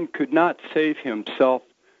that man could not save himself,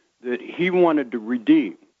 that he wanted to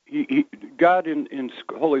redeem. God in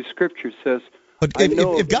Holy Scripture says, but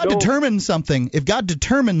if God determines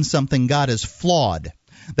something, God is flawed.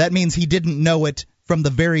 That means he didn't know it from the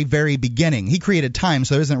very, very beginning. He created time,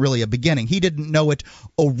 so there isn't really a beginning. He didn't know it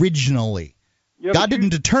originally. Yeah, God didn't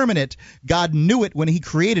determine it. God knew it when he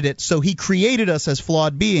created it, so he created us as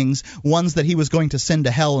flawed beings, ones that he was going to send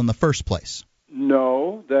to hell in the first place.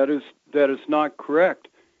 No, that is not correct.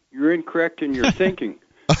 You're incorrect in your thinking.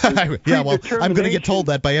 Yeah, well, I'm going to get told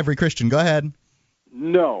that by every Christian. Go ahead.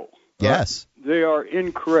 No. Yes. They are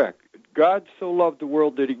incorrect. God so loved the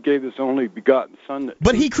world that he gave his only begotten Son.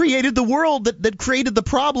 But he created the world that created the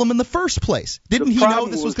problem in the first place. Didn't he know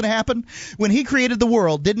this was going to happen? When he created the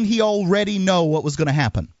world, didn't he already know what was going to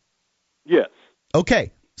happen? Yes.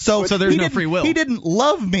 Okay. So there's no free will. He didn't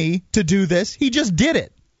love me to do this. He just did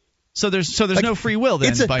it. So there's no free will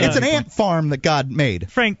then. It's an ant farm that God made.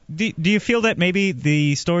 Frank, do you feel that maybe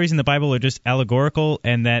the stories in the Bible are just allegorical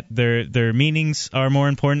and that their meanings are more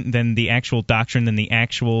important than the actual doctrine, than the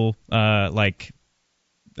actual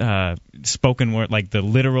spoken word, like the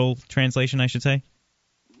literal translation, I should say?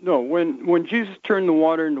 No, when Jesus turned the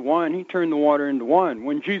water into wine, he turned the water into wine.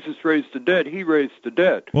 When Jesus raised the dead, he raised the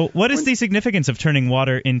dead. Well, what is the significance of turning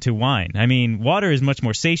water into wine? I mean, water is much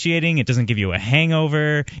more satiating. It doesn't give you a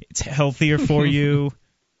hangover. It's healthier for you.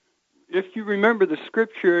 If you remember the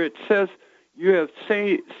scripture, it says you have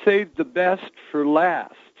saved the best for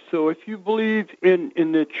last. So if you believe in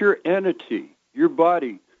that your entity, your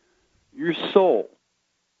body, your soul,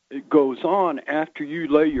 it goes on after you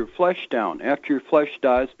lay your flesh down, after your flesh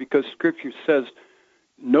dies, because Scripture says,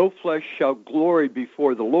 no flesh shall glory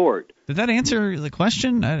before the Lord. Did that answer the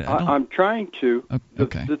question? I'm trying to.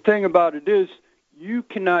 Okay. The thing about it is, you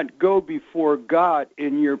cannot go before God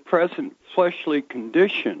in your present fleshly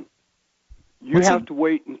condition. You have to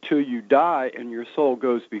wait until you die and your soul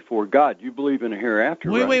goes before God. You believe in a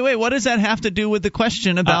hereafter, right? Wait. What does that have to do with the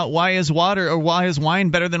question about why is water or why is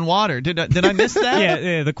wine better than water? Did I miss that?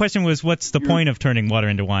 Yeah, the question was, what's the point of turning water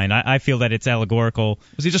into wine? I feel that it's allegorical.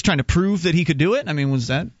 Was he just trying to prove that he could do it? I mean, was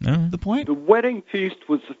that the point? The wedding feast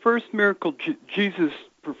was the first miracle Jesus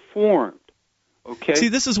performed. Okay. See,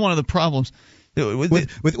 this is one of the problems.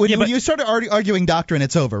 When you start arguing doctrine,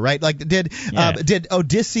 it's over, right? Like, did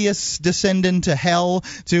Odysseus descend into hell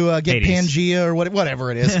to get Hades. Pangea or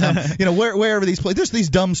whatever it is? Wherever these places, there's these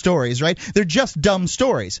dumb stories, right? They're just dumb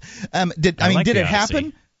stories. Did it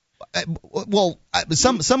happen?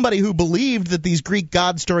 Somebody who believed that these Greek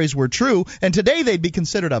god stories were true, and today they'd be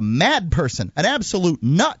considered a mad person, an absolute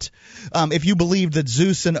nut, if you believed that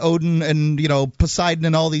Zeus and Odin and Poseidon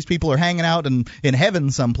and all these people are hanging out in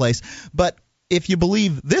heaven someplace. But if you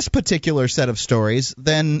believe this particular set of stories,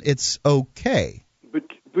 then it's okay. But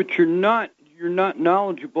you're not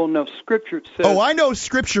knowledgeable enough. Scripture says. Oh, I know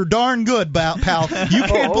Scripture darn good, pal. You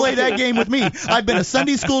can't play that game with me. I've been a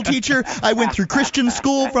Sunday school teacher. I went through Christian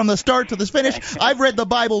school from the start to the finish. I've read the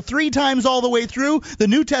Bible 3 times all the way through. The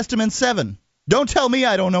New Testament 7. Don't tell me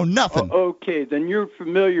I don't know nothing. Okay, then you're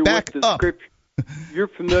familiar with the Scripture. You're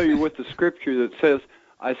familiar with the Scripture that says,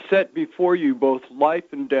 "I set before you both life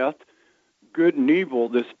and death, good and evil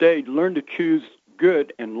this day. Learn to choose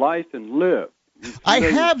good and life and live." I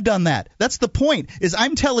have done that. That's the point, is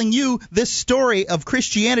I'm telling you this story of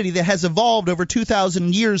Christianity that has evolved over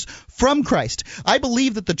 2,000 years from Christ. I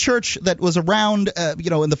believe that the church that was around,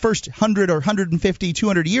 in the first 100 or 150,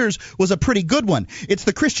 200 years was a pretty good one. It's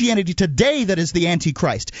the Christianity today that is the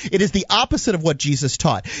Antichrist. It is the opposite of what Jesus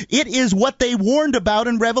taught. It is what they warned about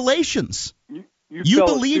in Revelations. You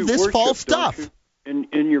believe this false stuff.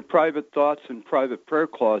 In your private thoughts and private prayer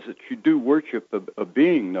closets, you do worship a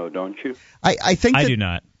being, though, don't you? I do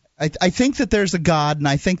not. I think that there's a God, and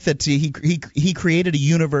I think that he created a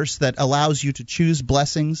universe that allows you to choose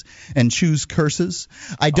blessings and choose curses.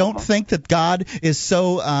 I don't think that God is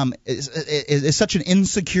is such an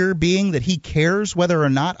insecure being that he cares whether or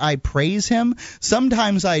not I praise him.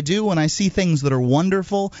 Sometimes I do when I see things that are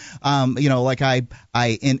wonderful, like I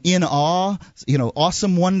in awe,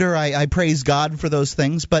 awesome wonder. I praise God for those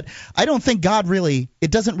things, but I don't think God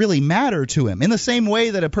it doesn't really matter to him. In the same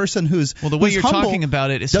way that a person who's the way you're humble talking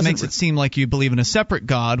about it makes it seem like you believe in a separate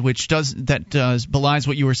God, which belies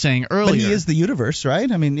what you were saying earlier. But he is the universe,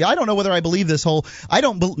 right? I mean, I don't know whether I believe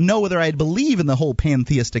know whether I believe in the whole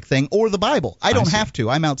pantheistic thing or the Bible. I don't have to.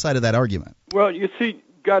 I'm outside of that argument. Well, you see,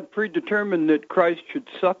 God predetermined that Christ should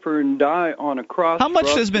suffer and die on a cross. How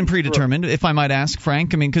much has been predetermined, if I might ask,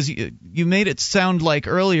 Frank? I mean, because you made it sound like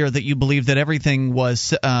earlier that you believe that everything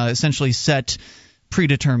was essentially set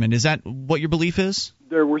predetermined. Is that what your belief is?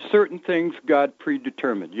 There were certain things God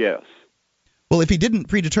predetermined, yes. Well, if he didn't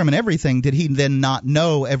predetermine everything, did he then not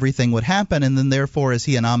know everything would happen, and then therefore is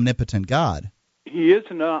he an omnipotent God? He is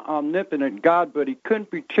an omnipotent God, but he couldn't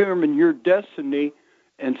predetermine your destiny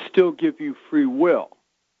and still give you free will.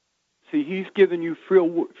 See, he's given you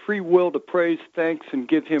free will to praise, thanks, and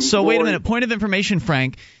give him glory. Wait a minute. Point of information,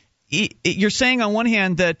 Frank. you're saying on one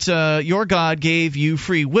hand that your God gave you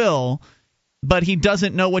free will, but he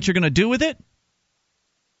doesn't know what you're going to do with it?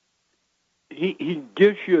 He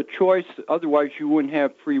gives you a choice, otherwise you wouldn't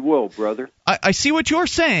have free will, brother. I see what you're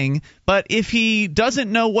saying, but if he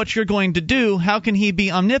doesn't know what you're going to do, how can he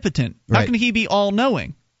be omnipotent? Right. How can he be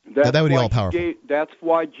all-knowing? That would be all-powerful. That's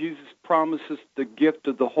why Jesus promises the gift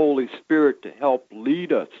of the Holy Spirit to help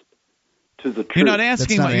lead us to the truth. You're not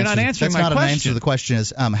answering my question. That's not an answer to the question.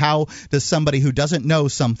 Is how does somebody who doesn't know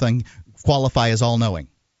something qualify as all-knowing?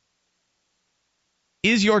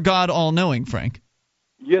 Is your God all-knowing, Frank?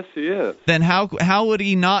 Yes, he is. Then how would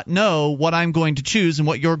he not know what I'm going to choose and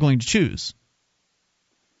what you're going to choose?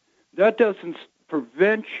 That doesn't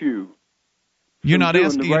prevent you. You're not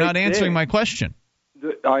answering my question.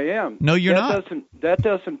 I am. No, you're not. That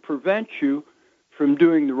doesn't prevent you from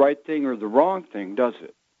doing the right thing or the wrong thing, does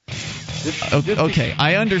it? Okay,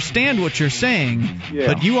 I understand what you're saying,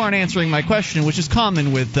 but you aren't answering my question, which is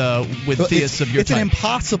common with theists of your type. It's an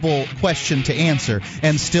impossible question to answer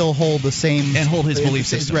and still hold the same and hold his belief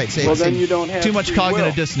system. Right. Well, then you don't have too much cognitive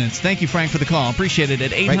will. dissonance. Thank you, Frank, for the call. Appreciate it.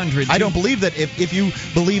 At 800. I don't believe that if you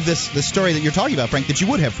believe this story that you're talking about, Frank, that you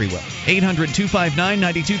would have free will.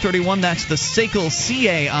 800-259-9231. That's the SACL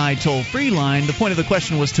CAI toll-free line. The point of the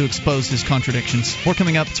question was to expose his contradictions. More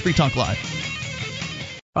coming up. It's Free Talk Live.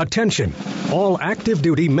 Attention, all active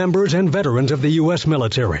duty members and veterans of the U.S.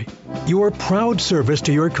 military. Your proud service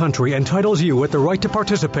to your country entitles you with the right to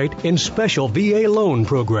participate in special VA loan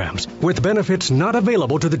programs with benefits not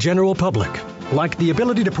available to the general public, like the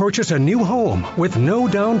ability to purchase a new home with no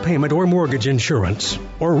down payment or mortgage insurance,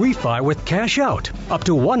 or refi with cash out, up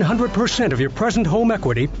to 100% of your present home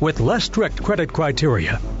equity with less strict credit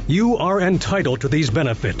criteria. You are entitled to these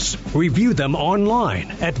benefits. Review them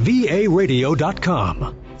online at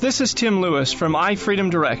varadio.com. This is Tim Lewis from iFreedom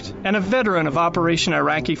Direct and a veteran of Operation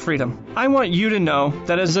Iraqi Freedom. I want you to know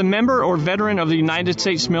that as a member or veteran of the United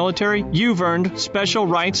States military, you've earned special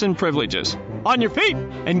rights and privileges. On your feet!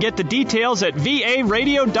 And get the details at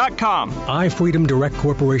varadio.com. iFreedom Direct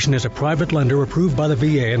Corporation is a private lender approved by the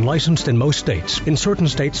VA and licensed in most states. In certain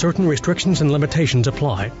states, certain restrictions and limitations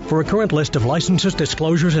apply. For a current list of licenses,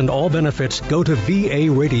 disclosures, and all benefits, go to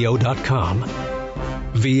varadio.com.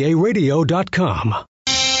 varadio.com.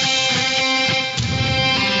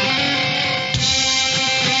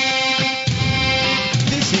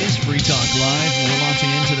 Free Talk Live. We're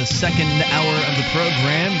launching into the second hour of the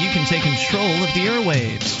program. You can take control of the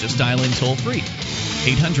airwaves. Just dial in toll-free.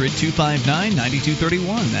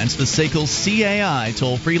 800-259-9231. That's the SACL CAI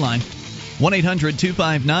toll-free line.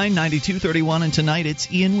 1-800-259-9231. And tonight it's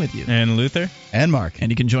Ian with you. And Luther. And Mark. And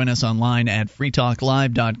you can join us online at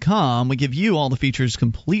freetalklive.com. We give you all the features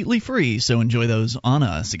completely free, so enjoy those on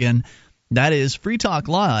us. Again, that is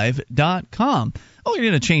freetalklive.com. Oh, you're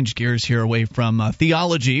going to change gears here away from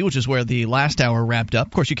theology, which is where the last hour wrapped up.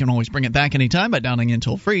 Of course, you can always bring it back anytime by dialing in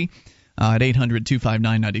toll-free at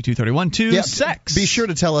 800-259-9231 to sex. Be sure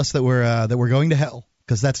to tell us that we're going to hell,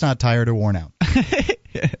 because that's not tired or worn out.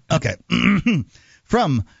 Okay.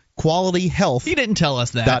 From qualityhealth. He didn't tell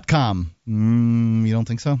us that. .com. You don't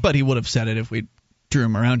think so? But he would have said it if we drew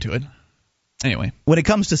him around to it. Anyway. When it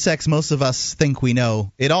comes to sex, most of us think we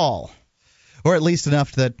know it all. Or at least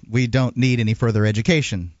enough that we don't need any further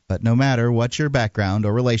education. But no matter what your background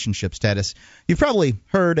or relationship status, you've probably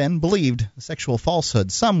heard and believed a sexual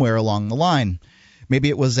falsehood somewhere along the line. Maybe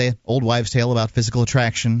it was an old wives' tale about physical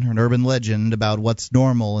attraction or an urban legend about what's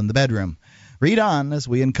normal in the bedroom. Read on as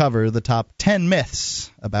we uncover the top 10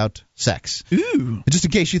 myths about sex. Ooh. Just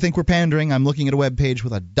in case you think we're pandering, I'm looking at a web page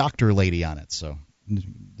with a doctor lady on it, so...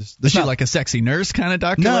 Is she like a sexy nurse kind of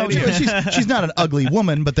doctor? No, lady? she's not an ugly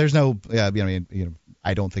woman, but there's no.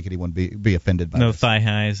 I don't think anyone be offended by no this. Thigh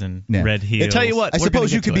highs and red heels. I tell you what, I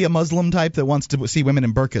suppose you could be a Muslim type that wants to see women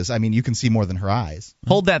in burqas. I mean, you can see more than her eyes.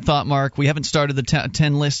 Hold that thought, Mark. We haven't started the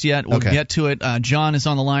 10 list yet. We'll get to it. John is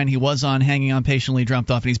on the line. He was on, hanging on patiently, dropped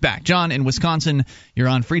off, and he's back. John in Wisconsin, you're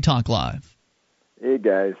on Free Talk Live. Hey,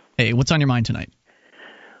 guys. Hey, what's on your mind tonight?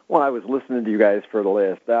 Well, I was listening to you guys for the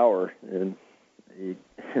last hour, and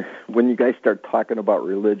when you guys start talking about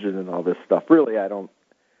religion and all this stuff, really, I'm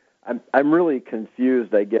really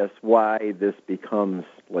confused, I guess, why this becomes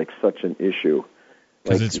like such an issue.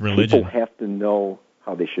 Because it's religion. People have to know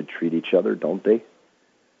how they should treat each other, don't they?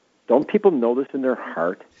 Don't people know this in their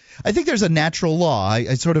heart? I think there's a natural law.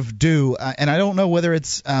 I sort of do, and I don't know whether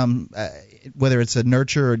it's a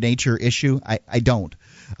nurture or nature issue. I don't.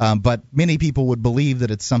 But many people would believe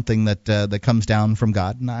that it's something that comes down from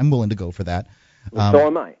God, and I'm willing to go for that. Well, so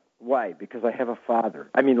am I. Why? Because I have a father.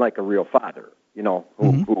 I mean, like a real father,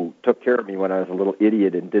 who took care of me when I was a little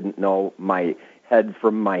idiot and didn't know my head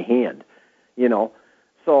from my hand,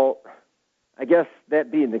 So I guess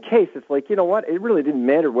that being the case, it's like, you know what? It really didn't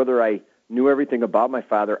matter whether I knew everything about my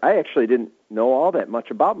father. I actually didn't know all that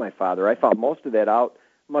much about my father. I found most of that out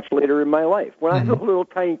much later in my life. When I was a little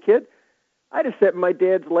tiny kid, I'd have sat in my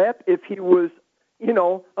dad's lap if he was,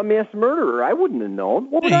 a mass murderer. I wouldn't have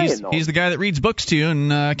known. What would I have known? He's the guy that reads books to you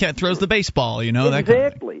and throws the baseball, Exactly, that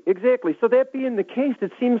kind of thing. Exactly. So that being the case,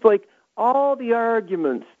 it seems like all the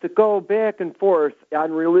arguments that go back and forth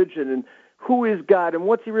on religion and who is God and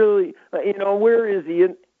what's he really, where is he,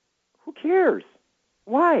 and who cares?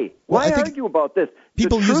 Why? Why argue about this?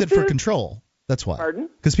 People use it for control. That's why. Pardon?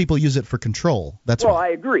 Because people use it for control. That's why. Well, I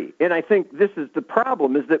agree. And I think this is the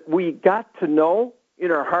problem, is that we got to know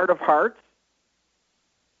in our heart of hearts,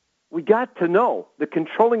 we got to know that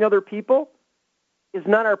controlling other people is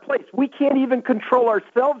not our place. We can't even control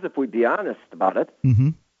ourselves if we be honest about it. Mm-hmm.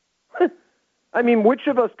 I mean, which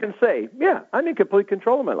of us can say, yeah, I'm in complete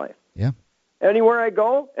control of my life? Yeah. Anywhere I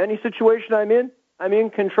go, any situation I'm in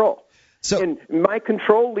control. And my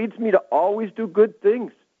control leads me to always do good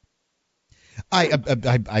things. I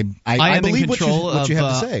believe what you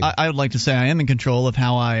have to say. I would like to say I am in control of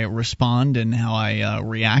how I respond and how I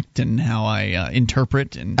react and how I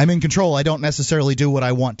interpret. And I'm in control. I don't necessarily do what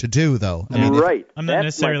I want to do, though. Right. I'm not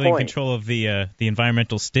necessarily in control of the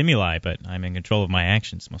environmental stimuli, but I'm in control of my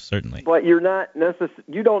actions, most certainly. But you're not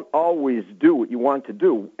you don't always do what you want to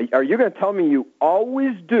do. Are you going to tell me you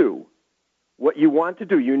always do what you want to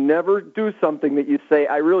do? You never do something that you say,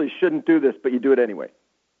 I really shouldn't do this, but you do it anyway.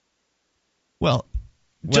 Well,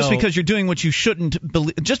 just because you're doing what you shouldn't,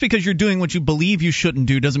 just because you're doing what you believe you shouldn't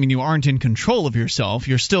do, doesn't mean you aren't in control of yourself.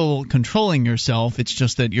 You're still controlling yourself. It's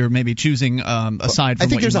just that you're maybe choosing aside from. I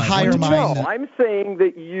think what there's you a higher mind. No, I'm saying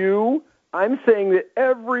that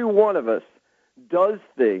every one of us does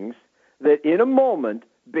things that in a moment,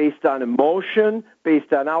 based on emotion,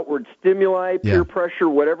 based on outward stimuli, peer pressure,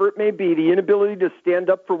 whatever it may be, the inability to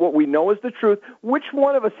stand up for what we know is the truth. Which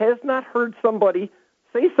one of us has not heard somebody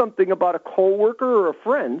say something about a coworker or a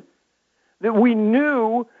friend that we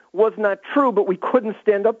knew was not true, but we couldn't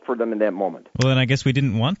stand up for them in that moment? Well, then I guess we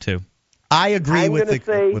didn't want to. I agree with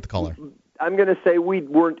the caller. I'm going to say we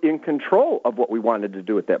weren't in control of what we wanted to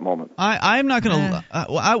do at that moment. I'm not going to.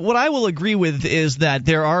 What I will agree with is that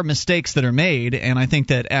there are mistakes that are made, and I think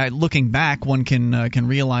that looking back, one can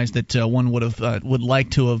realize that one would like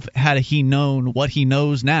to have, had he known what he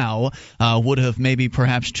knows now, would have maybe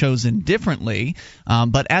perhaps chosen differently.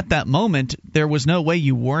 But at that moment, there was no way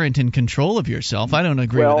you weren't in control of yourself. I don't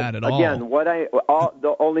agree with that at all. Again,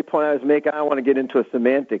 the only point I was making, I don't want to get into a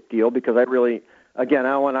semantic deal because I really. Again, I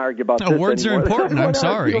don't want to argue about this words anymore. are important. I'm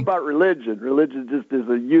sorry. About religion. Religion just is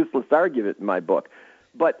a useless argument in my book.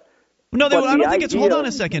 But I don't think it's. Hold on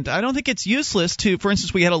a second. I don't think it's useless to. For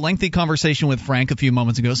instance, we had a lengthy conversation with Frank a few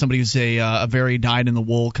moments ago. Somebody who's a very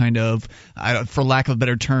dyed-in-the-wool kind of, for lack of a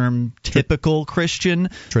better term, typical Christian.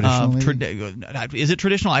 Traditionally, is it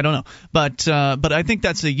traditional? I don't know. But I think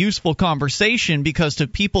that's a useful conversation because to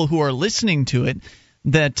people who are listening to it,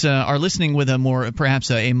 that are listening with a more, perhaps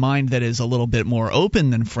a mind that is a little bit more open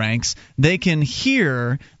than Frank's, they can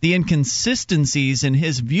hear the inconsistencies in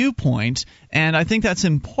his viewpoint, and I think that's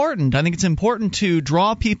important. I think it's important to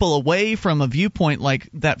draw people away from a viewpoint like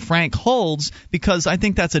that Frank holds, because I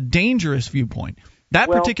think that's a dangerous viewpoint. That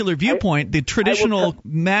particular viewpoint, the traditional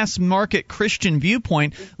mass market Christian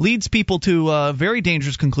viewpoint, leads people to very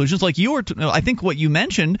dangerous conclusions. Like I think what you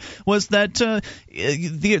mentioned was that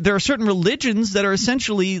there are certain religions that are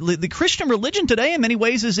essentially the Christian religion today. In many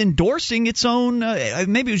ways, is endorsing its own.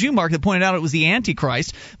 Maybe it was you, Mark, that pointed out it was the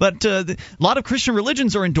Antichrist. But a lot of Christian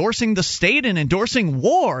religions are endorsing the state and endorsing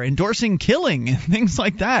war, endorsing killing, and things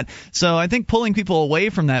like that. So I think pulling people away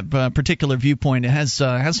from that particular viewpoint has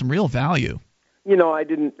some real value. I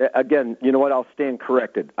didn't, again, you know what, I'll stand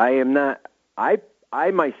corrected. I am not, I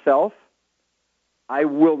myself, I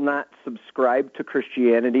will not subscribe to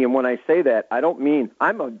Christianity. And when I say that, I don't mean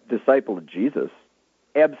I'm a disciple of Jesus.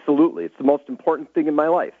 Absolutely. It's the most important thing in my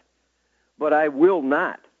life. But I will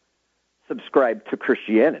not subscribe to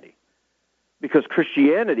Christianity because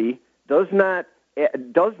Christianity does not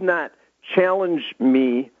challenge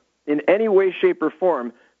me in any way, shape, or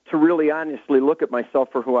form to really honestly look at myself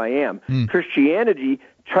for who I am. Christianity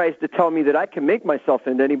tries to tell me that I can make myself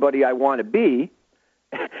into anybody I want to be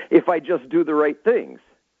if I just do the right things.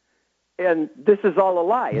 And this is all a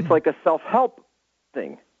lie. It's like a self-help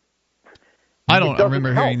thing. I don't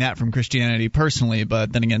remember hearing that from Christianity personally,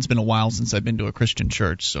 but then again, it's been a while since I've been to a Christian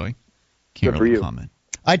church, so I can't really comment.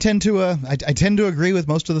 I tend to agree with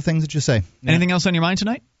most of the things that you say. Anything else on your mind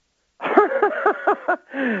tonight?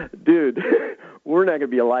 Dude, we're not going to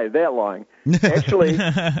be alive that long. Actually,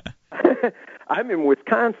 I'm in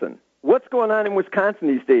Wisconsin. What's going on in Wisconsin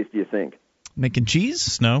these days, do you think? Making cheese?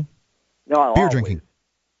 Snow? No, Beer drinking.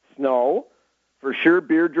 Snow, for sure,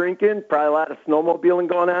 beer drinking, probably a lot of snowmobiling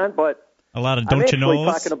going on, but a lot of I'm don't you knows?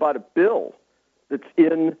 actually talking about a bill that's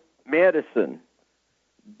in Madison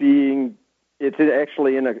it's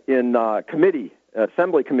actually in committee,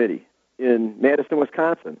 assembly committee in Madison,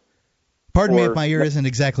 Wisconsin. Pardon me if my ear isn't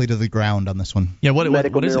exactly to the ground on this one. Yeah, what is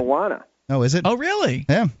marijuana. it? Oh, is it? Oh, really?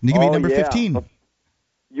 Yeah, you can be number 15.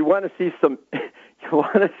 You want to see some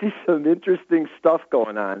interesting stuff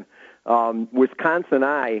going on. Wisconsin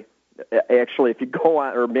actually, if you go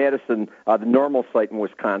on, or Madison, the normal site in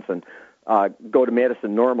Wisconsin, go to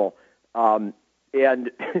Madison Normal, and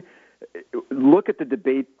look at the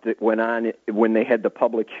debate that went on when they had the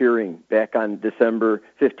public hearing back on December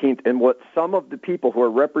 15th, and what some of the people who are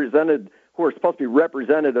supposed to be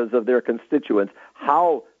representatives of their constituents,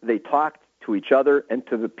 how they talked to each other and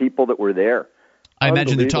to the people that were there. I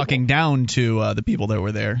imagine they're talking down to the people that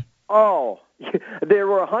were there. Oh, there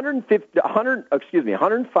were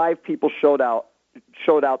 105 people showed out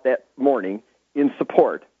that morning in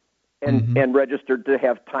support and registered to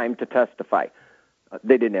have time to testify.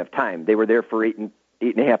 They didn't have time. They were there for eight and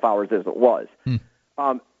a half hours as it was.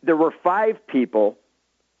 There were 5 people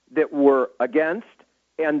that were against,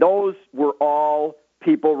 and those were all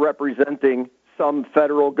people representing some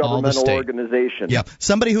federal governmental organization. Yeah,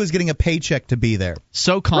 somebody who is getting a paycheck to be there.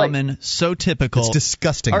 So common, so typical. It's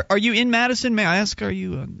disgusting. Are you in Madison? May I ask? Are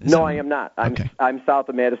you? No, I am not. I'm south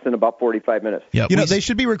of Madison, about 45 minutes. Yeah, they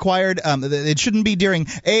should be required. It shouldn't be during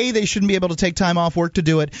A. They shouldn't be able to take time off work to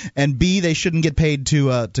do it, and B. They shouldn't get paid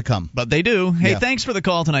to come. But they do. Hey, thanks for the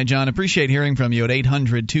call tonight, John. Appreciate hearing from you at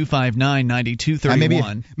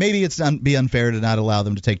 800-259-9231. Maybe it's be unfair to not allow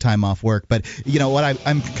them to take time off work, but what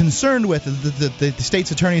I'm concerned with is that the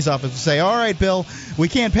state's attorney's office will say, all right, Bill, we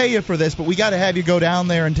can't pay you for this, but we got to have you go down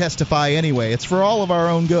there and testify anyway. It's for all of our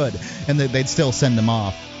own good. And they'd still send them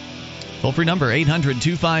off. Toll-free number,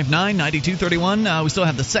 800-259-9231. We still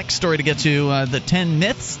have the sex story to get to, the 10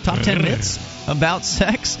 myths, top 10 myths about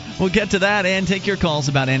sex. We'll get to that and take your calls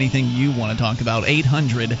about anything you want to talk about.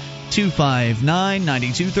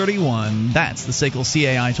 800-259-9231. That's the SACL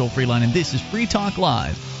CAI toll-free line, and this is Free Talk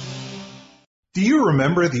Live. Do you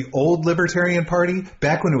remember the old Libertarian Party,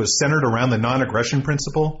 back when it was centered around the non-aggression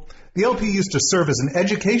principle? The LP used to serve as an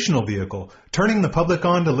educational vehicle, turning the public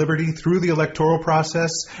on to liberty through the electoral process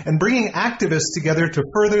and bringing activists together to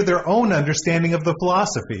further their own understanding of the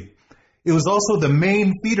philosophy. It was also the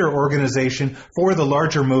main feeder organization for the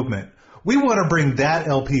larger movement. We want to bring that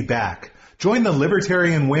LP back. Join the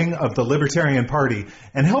Libertarian wing of the Libertarian Party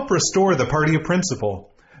and help restore the party of principle.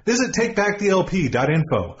 Visit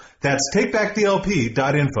TakeBackTheLP.info. That's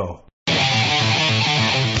TakeBackTheLP.info.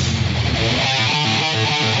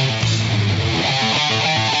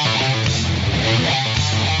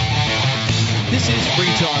 This is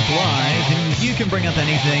Free Talk Live, and you can bring up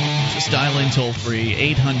anything. Just dial in toll-free,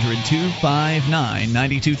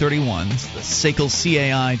 800-259-9231. It's the SACL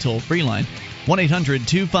CAI toll-free line.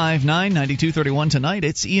 1-800-259-9231. Tonight,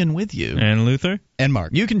 it's Ian with you. And Luther. And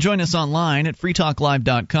Mark. You can join us online at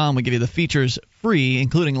freetalklive.com. We give you the features free,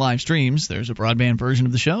 including live streams. There's a broadband version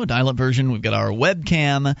of the show, a dial-up version. We've got our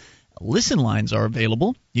webcam. Listen lines are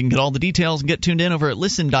available. You can get all the details and get tuned in over at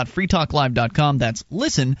listen.freetalklive.com. That's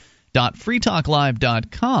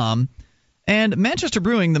listen.freetalklive.com. And Manchester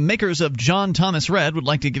Brewing, the makers of John Thomas Red, would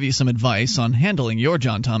like to give you some advice on handling your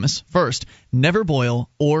John Thomas. First, never boil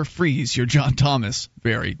or freeze your John Thomas.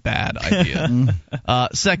 Very bad idea.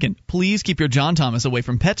 Second, please keep your John Thomas away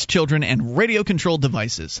from pets, children, and radio-controlled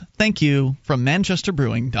devices. Thank you from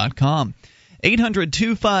manchesterbrewing.com.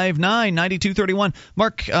 800-259-9231.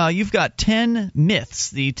 Mark, you've got 10 myths,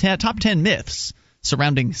 the top 10 myths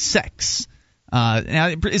surrounding sex.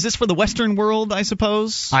 Now, is this for the Western world, I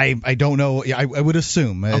suppose? I don't know. I would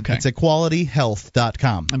assume. Okay. It's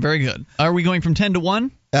equalityhealth.com. Very good. Are we going from 10 to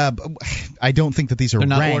 1? I don't think that these are They're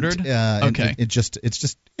not ranked. ordered? Okay. It's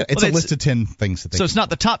a list of 10 things that they. So it's not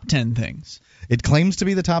the top 10 things. It claims to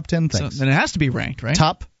be the top 10 things. So then it has to be ranked, right?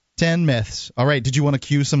 Top 10 myths. All right. Did you want to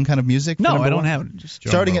cue some kind of music? No, I don't one? have it. Just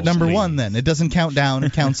starting at number 1, then. It doesn't count down.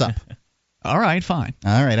 It counts up. All right, fine.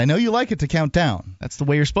 All right. I know you like it to count down. That's the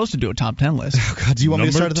way you're supposed to do a top 10 list. Oh, God. Do you want me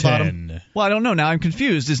to start at the bottom? Well, I don't know. Now I'm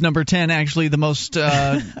confused. Is number 10 actually the most,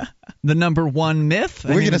 the number 1 myth?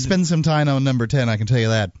 We're going to spend some time on number 10, I can tell you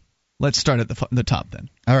that. Let's start at the top then.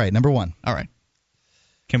 All right. Number 1. All right.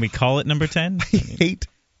 Can we call it number 10? I hate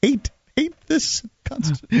this.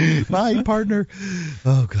 My partner.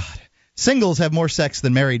 Oh, God. Singles have more sex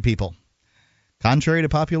than married people. Contrary to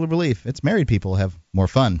popular belief, it's married people have more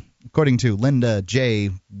fun. According to Linda J.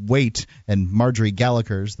 Waite and Marjorie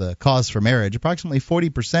Gallagher's The Cause for Marriage, approximately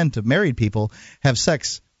 40% of married people have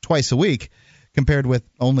sex twice a week, compared with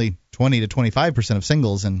only 20 to 25% of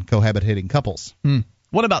singles and cohabitating couples.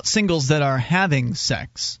 What about singles that are having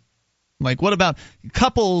sex? Like, what about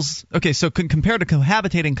couples? Okay, so compared to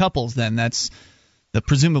cohabitating couples, then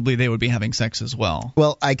presumably they would be having sex as well.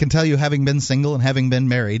 Well, I can tell you, having been single and having been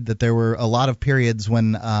married, that there were a lot of periods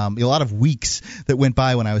when, a lot of weeks that went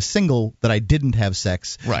by when I was single that I didn't have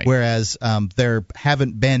sex. Right. Whereas there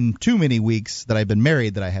haven't been too many weeks that I've been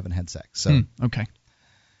married that I haven't had sex. So. Okay.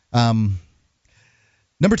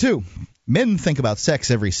 Number 2, men think about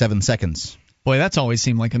sex every 7 seconds. Boy, that's always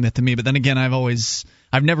seemed like a myth to me. But then again,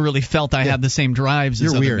 I've never really felt I had the same drives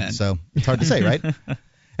as other men. You're weird, men. so it's hard to say, right?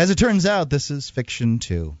 As it turns out, this is fiction,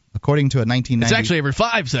 too. According to a 1990... It's actually every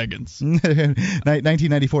 5 seconds.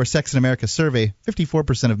 1994 Sex in America survey,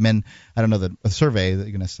 54% of men... I don't know the survey that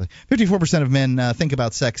you're going to say. 54% of men think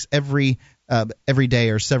about sex every day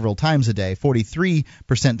or several times a day.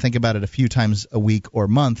 43% think about it a few times a week or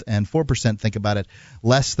month, and 4% think about it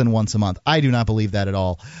less than once a month. I do not believe that at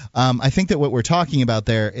all. I think that what we're talking about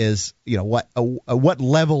there is, what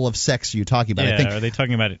level of sex are you talking about? Yeah, I think, are they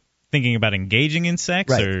talking about it? Thinking about engaging in sex,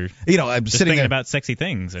 right. Or I'm just sitting thinking there about sexy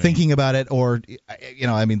things, thinking about it, or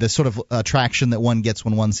the sort of attraction that one gets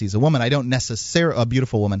when one sees a woman. A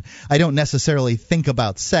beautiful woman. I don't necessarily think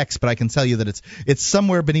about sex, but I can tell you that it's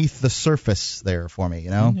somewhere beneath the surface there for me.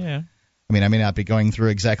 Yeah. I mean, I may not be going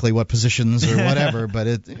through exactly what positions or whatever,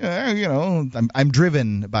 but I'm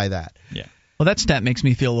driven by that. Yeah. Well, that stat makes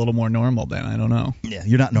me feel a little more normal. Then I don't know. Yeah,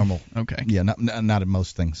 you're not normal. Okay. Yeah, not in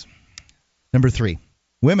most things. Number 3.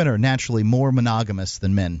 Women are naturally more monogamous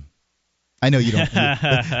than men. I know you don't.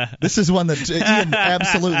 This is one that Ian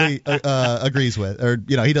absolutely agrees with, or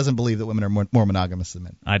he doesn't believe that women are more monogamous than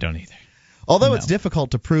men. I don't either. Although it's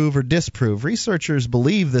difficult to prove or disprove, researchers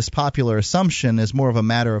believe this popular assumption is more of a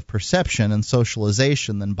matter of perception and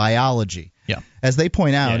socialization than biology. Yeah. As they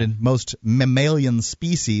point out, in most mammalian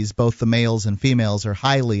species, both the males and females are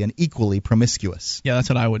highly and equally promiscuous. Yeah, that's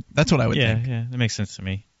what I would think. Yeah, that makes sense to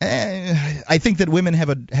me. I think that women have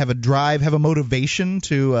a drive, have a motivation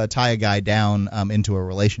to tie a guy down into a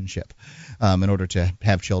relationship in order to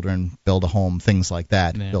have children, build a home, things like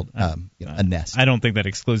that, build a nest. I don't think that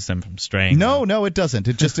excludes them from straying. No, it doesn't.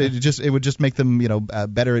 It would just make them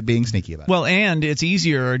better at being sneaky about it. Well, and it's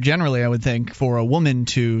easier generally, I would think, for a woman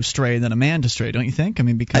to stray than a man to stray, don't you think? I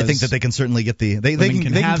mean, because I think that they can certainly get they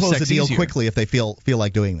can close the deal easier. quickly if they feel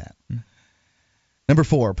like doing that. Number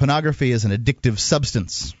 4, pornography is an addictive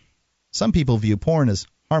substance. Some people view porn as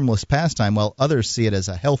harmless pastime, while others see it as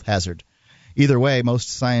a health hazard. Either way, most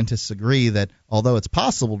scientists agree that although it's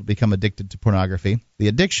possible to become addicted to pornography, the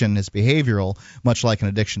addiction is behavioral, much like an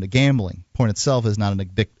addiction to gambling. Porn itself is not an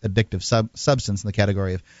addictive substance in the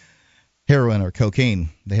category of heroin or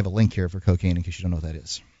cocaine. They have a link here for cocaine in case you don't know what that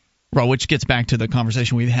is. Well, which gets back to the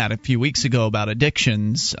conversation we had a few weeks ago about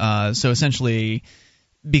addictions. So essentially,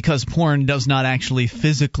 because porn does not actually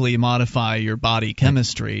physically modify your body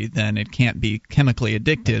chemistry, then it can't be chemically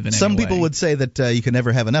addictive in Some any way. people would say that you can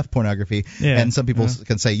never have enough pornography, and some people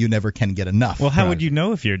can say you never can get enough. Well, how would you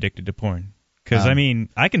know if you're addicted to porn? Because,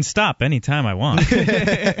 I can stop anytime I want.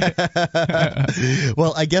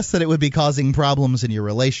 Well, I guess that it would be causing problems in your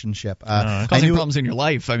relationship. Causing problems in your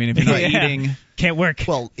life. I mean, if you're not eating... Can't work.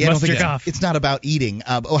 Well, must jerk off. It's not about eating.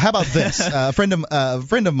 How about this? A friend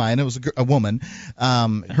of mine, it was a woman,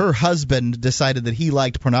 her husband decided that he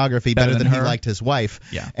liked pornography better than he liked his wife.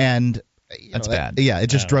 Yeah. And that's bad. Yeah, it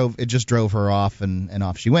just drove her off, and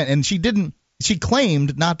off she went. And she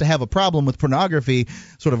claimed not to have a problem with pornography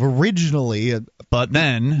sort of originally. But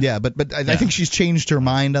then... Yeah, but I think she's changed her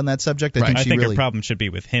mind on that subject. I think her problem should be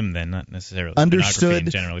with him then, not necessarily understood, pornography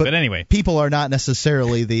in general. But anyway. People are not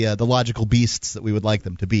necessarily the logical beasts that we would like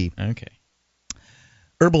them to be. Okay.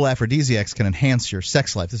 Herbal aphrodisiacs can enhance your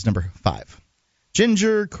sex life. This is number 5.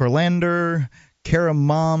 Ginger, coriander,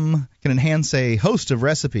 cardamom can enhance a host of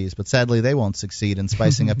recipes, but sadly they won't succeed in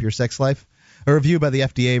spicing up your sex life. A review by the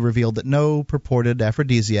FDA revealed that no purported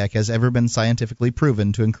aphrodisiac has ever been scientifically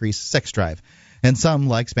proven to increase sex drive, and some,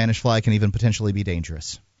 like Spanish fly, can even potentially be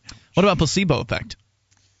dangerous. What about placebo effect?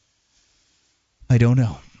 I don't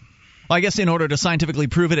know. Well, I guess in order to scientifically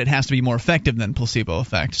prove it, it has to be more effective than placebo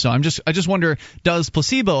effect. So I just wonder, does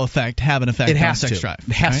placebo effect have an effect on sex drive?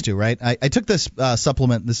 It has to, right? I took this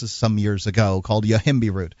supplement, this is some years ago, called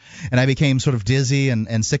Yohimbe root, and I became sort of dizzy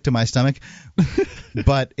and sick to my stomach,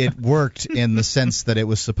 but it worked in the sense that it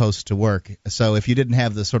was supposed to work. So if you didn't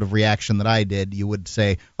have the sort of reaction that I did, you would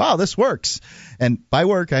say, oh, this works. And by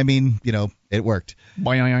work, I mean, It worked.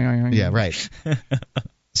 Yeah, right.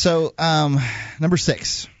 So, number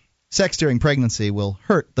 6. Sex during pregnancy will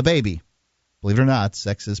hurt the baby. Believe it or not,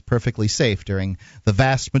 sex is perfectly safe during the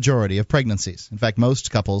vast majority of pregnancies. In fact,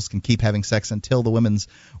 most couples can keep having sex until the woman's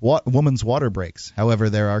water breaks.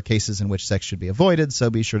 However, there are cases in which sex should be avoided,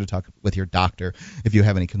 so be sure to talk with your doctor if you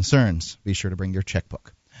have any concerns. Be sure to bring your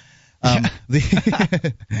checkbook. Right.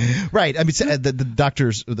 I mean,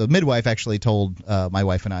 the midwife actually told my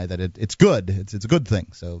wife and I that it's good. It's a good thing.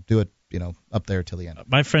 So do it, up there till the end.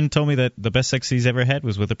 My friend told me that the best sex he's ever had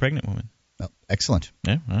was with a pregnant woman. Oh, excellent.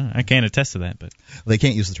 Yeah, I can't attest to that, but they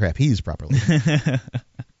can't use the trapeze properly.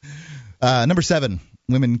 Number 7,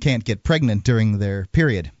 women can't get pregnant during their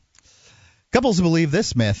period. Couples who believe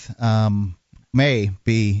this myth may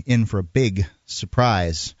be in for a big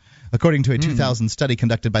surprise. According to a 2000 study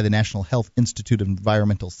conducted by the National Health Institute of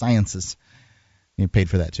Environmental Sciences. You paid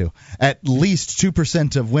for that, too. At least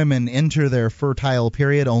 2% of women enter their fertile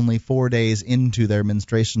period only 4 days into their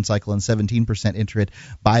menstruation cycle, and 17% enter it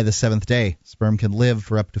by the 7th day. Sperm can live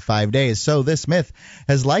for up to 5 days. So this myth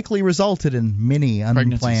has likely resulted in many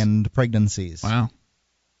unplanned pregnancies. Wow.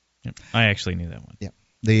 Yep. I actually knew that one. Yep.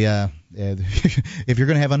 If you're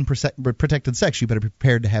going to have unprotected sex, you better be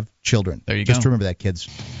prepared to have children. There you go. Just remember that, kids.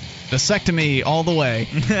 Vasectomy all the way.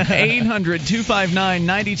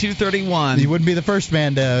 800-259-9231. You wouldn't be the first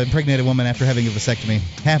man to impregnate a woman after having a vasectomy.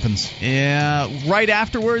 Happens. Yeah, right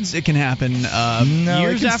afterwards it can happen.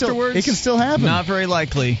 Years afterwards, it can still happen. Not very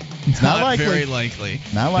likely. It's not likely. Very likely.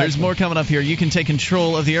 Not likely. There's more coming up here. You can take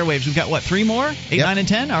control of the airwaves. We've got, 3 more? 8, 9, and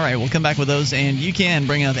 10? All right, we'll come back with those, and you can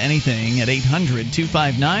bring up anything at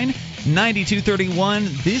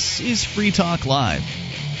 800-259-9231. This is Free Talk Live.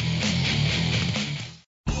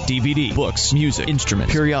 DVD, books, music,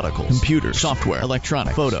 instruments, periodicals, computers, software,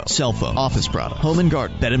 electronic, photo, cell phone, office product, home and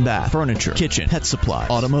garden, bed and bath, furniture, kitchen, pet supply,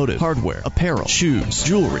 automotive, hardware, apparel, shoes,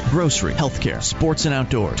 jewelry, grocery, healthcare, sports and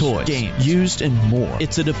outdoors, toys, games, used, and more.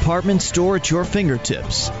 It's a department store at your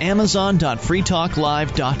fingertips.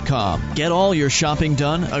 Amazon.freetalklive.com. Get all your shopping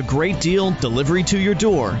done, a great deal, delivery to your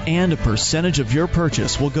door, and a percentage of your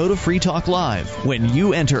purchase will go to Free Talk Live when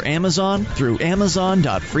you enter Amazon through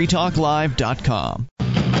Amazon.freetalklive.com.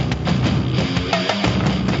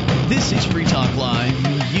 This is Free Talk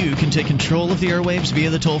Live. You can take control of the airwaves via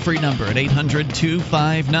the toll-free number at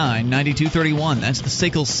 800-259-9231. That's the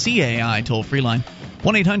SACL CAI toll-free line.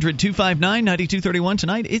 1-800-259-9231.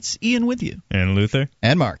 Tonight, it's Ian with you. And Luther.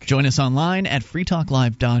 And Mark. Join us online at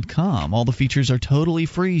freetalklive.com. All the features are totally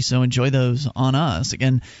free, so enjoy those on us.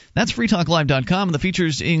 Again, that's freetalklive.com, and the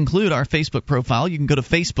features include our Facebook profile. You can go to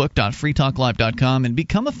facebook.freetalklive.com and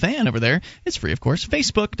become a fan over there. It's free, of course.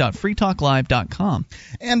 facebook.freetalklive.com.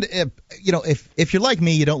 And, if you're like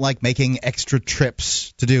me, you don't like making extra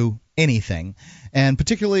trips to do anything. And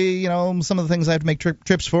particularly, some of the things I have to make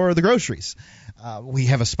trips for are the groceries. We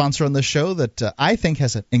have a sponsor on this show that I think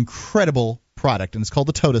has an incredible product, and it's called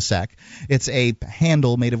the Tota Sack. It's a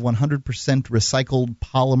handle made of 100% recycled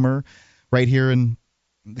polymer right here in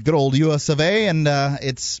the good old U.S. of A., and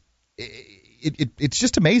it's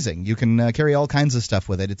just amazing. You can carry all kinds of stuff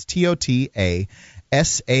with it. It's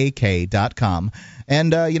TOTASAK.com.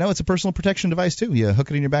 And, it's a personal protection device, too. You hook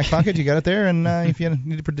it in your back pocket, you got it there, and if you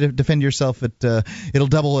need to defend yourself, it'll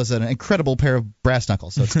double as an incredible pair of brass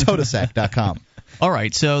knuckles. So it's TOTASAK.com. All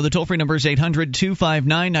right, so the toll-free number is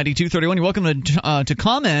 800-259-9231. You're welcome to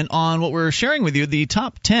comment on what we're sharing with you, the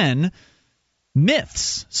top 10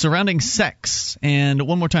 myths surrounding sex. And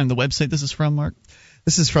one more time, the website this is from, Mark?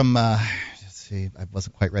 This is from... I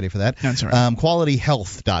wasn't quite ready for that. That's all right.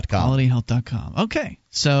 QualityHealth.com. QualityHealth.com. Okay.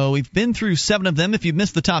 So we've been through 7 of them. If you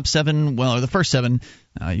missed the top 7, or the first 7,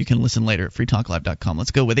 you can listen later at freetalklive.com.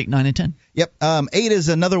 Let's go with 8, 9, and 10. Yep. 8 is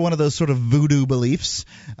another one of those sort of voodoo beliefs.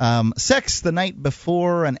 Sex the night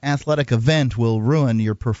before an athletic event will ruin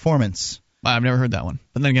your performance. I've never heard that one.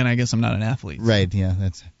 But then again, I guess I'm not an athlete. Right. Yeah.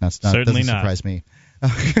 That's not certainly doesn't surprise me.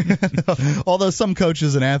 Although some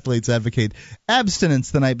coaches and athletes advocate abstinence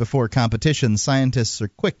the night before competition, scientists are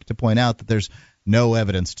quick to point out that there's no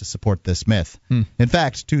evidence to support this myth. In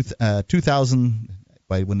fact, 2000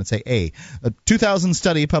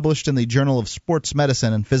 study published in the Journal of Sports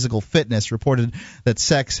Medicine and Physical Fitness reported that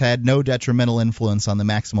sex had no detrimental influence on the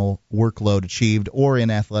maximal workload achieved or in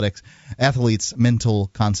athletes' mental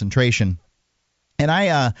concentration. And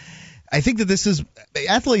I think that this is –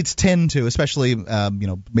 athletes tend to, especially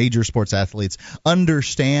major sports athletes,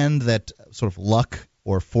 understand that sort of luck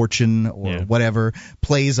or fortune or whatever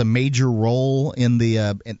plays a major role in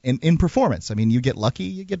the in performance. I mean, you get lucky,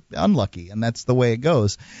 you get unlucky, and that's the way it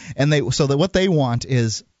goes. And what they want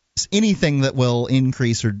is anything that will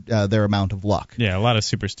increase their amount of luck. Yeah, a lot of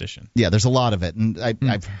superstition. Yeah, there's a lot of it, and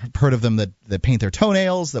I've heard of them that paint their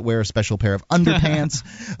toenails, that wear a special pair of underpants,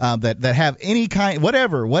 that have any kind,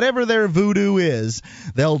 whatever their voodoo is,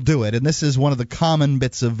 they'll do it. And this is one of the common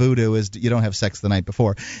bits of voodoo is you don't have sex the night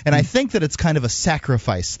before. And I think that it's kind of a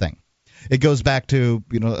sacrifice thing. It goes back to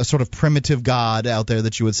a sort of primitive god out there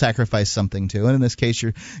that you would sacrifice something to, and in this case,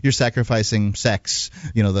 you're sacrificing sex,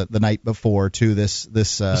 the night before to this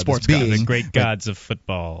sports being, god, the great gods of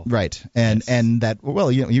football, right? And yes. and that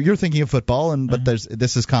you're thinking of football, but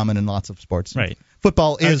this is common in lots of sports, right?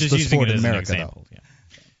 Football is the sport in America, though. Yeah.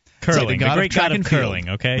 Curling, the great god of curling,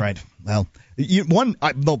 okay? Right. Well, I'm going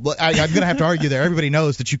to have to argue there. Everybody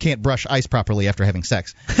knows that you can't brush ice properly after having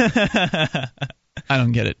sex. I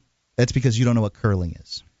don't get it. That's because you don't know what curling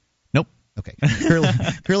is. Nope. Okay.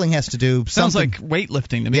 Curling has to do sounds something. like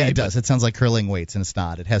weightlifting to me. Yeah, it does. It sounds like curling weights, and it's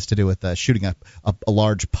not. It has to do with shooting a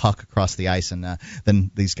large puck across the ice, and then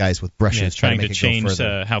these guys with brushes trying to make to it change go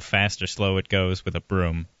further. How fast or slow it goes with a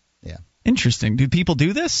broom. Yeah. Interesting. Do people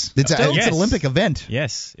do this? It's an Olympic event.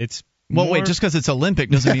 Yes, it's. Wait, just because it's Olympic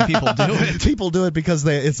doesn't mean people do it. People do it because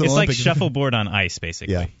it's an Olympic. It's like shuffleboard on ice,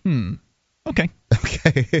 basically. Yeah. Okay.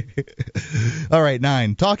 All right,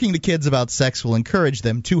 9. Talking to kids about sex will encourage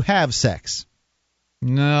them to have sex.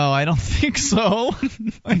 No, I don't think so.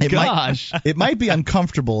 Gosh. It might be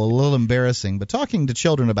uncomfortable, a little embarrassing, but talking to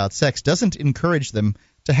children about sex doesn't encourage them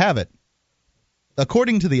to have it.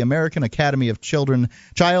 According to the American Academy of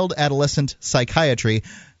Child Adolescent Psychiatry,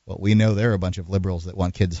 well, we know there are a bunch of liberals that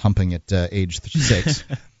want kids humping at age 6.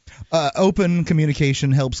 Open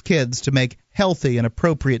communication helps kids to make healthy and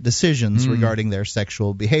appropriate decisions regarding their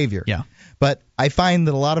sexual behavior. Yeah. But I find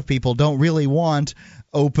that a lot of people don't really want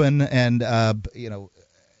open and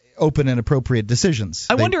appropriate decisions.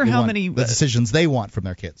 I wonder how many the decisions they want from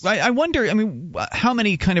their kids. I wonder. I mean, how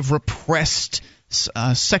many kind of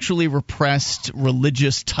sexually repressed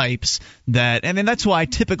religious types that, and that's why I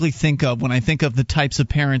typically think of when I think of the types of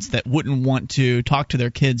parents that wouldn't want to talk to their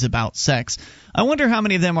kids about sex. I wonder how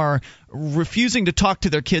many of them are refusing to talk to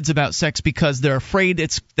their kids about sex because they're afraid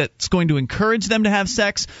that's going to encourage them to have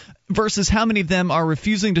sex, versus how many of them are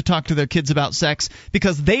refusing to talk to their kids about sex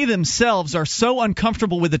because they themselves are so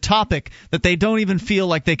uncomfortable with the topic that they don't even feel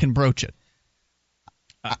like they can broach it.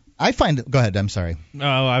 I find – go ahead. I'm sorry. Oh,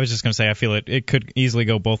 I was just going to say I feel it could easily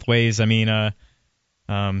go both ways. I mean, I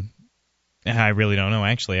really don't know,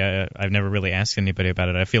 actually. I've never really asked anybody about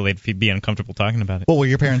it. I feel they'd be uncomfortable talking about it. Well, were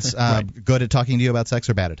your parents good at talking to you about sex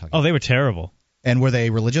or bad at talking? Oh, they were terrible. And were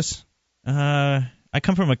they religious? I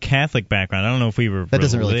come from a Catholic background. I don't know if we were that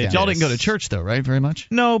doesn't really count. Y'all didn't go to church, though, right, very much?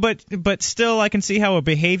 No, but still I can see how a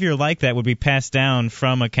behavior like that would be passed down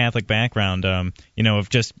from a Catholic background, of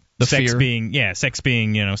just the sex fear.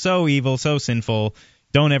 being so evil, so sinful.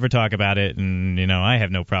 Don't ever talk about it, and I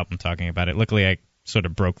have no problem talking about it. Luckily, I sort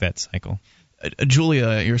of broke that cycle.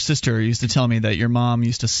 Julia, your sister, used to tell me that your mom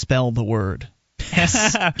used to spell the word.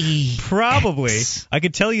 Probably. I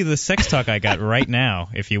could tell you the sex talk I got right now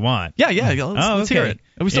if you want. Yeah. Let's hear it.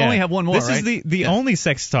 We still only have one more. This is the only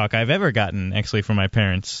sex talk I've ever gotten, actually, from my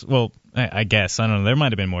parents. Well, I guess. I don't know. There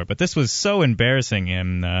might have been more, but this was so embarrassing.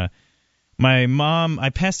 And my mom, I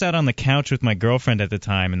passed out on the couch with my girlfriend at the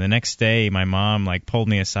time, and the next day my mom pulled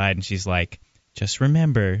me aside and she's like, "Just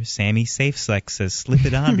remember, Sammy Safe Sex says slip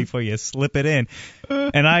it on before you slip it in."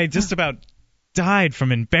 And I just about died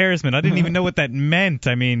from embarrassment. I didn't even know what that meant.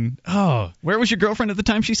 I mean, Where was your girlfriend at the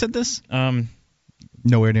time she said this?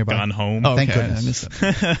 Nowhere nearby. Gone home. Oh, thank goodness.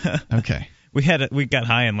 Okay. We got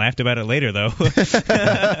high and laughed about it later, though.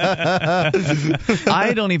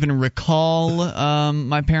 I don't even recall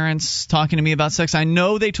my parents talking to me about sex. I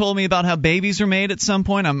know they told me about how babies are made at some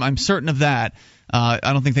point. I'm certain of that. I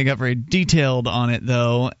don't think they got very detailed on it,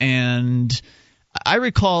 though. And I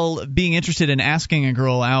recall being interested in asking a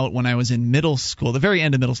girl out when I was in middle school, the very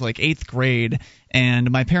end of middle school, like 8th grade,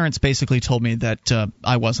 and my parents basically told me that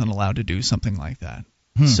I wasn't allowed to do something like that.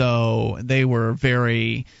 So they were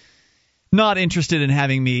very not interested in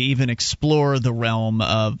having me even explore the realm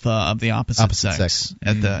of the opposite sex.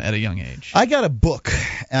 At a young age. I got a book,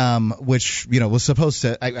 which was supposed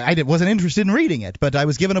to. I wasn't interested in reading it, but I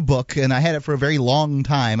was given a book, and I had it for a very long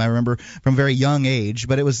time. I remember from a very young age,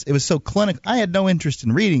 but it was so clinical. I had no interest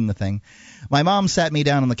in reading the thing. My mom sat me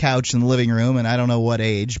down on the couch in the living room, and I don't know what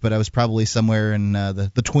age, but I was probably somewhere in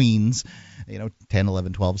the tweens, 10,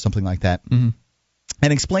 11, 12, something like that. Mm-hmm.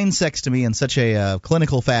 And explained sex to me in such a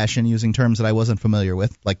clinical fashion, using terms that I wasn't familiar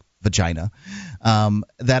with, like vagina,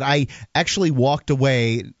 that I actually walked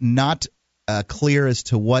away not clear as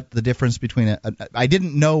to what the difference between I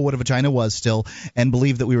didn't know what a vagina was still, and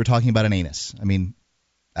believed that we were talking about an anus. I mean,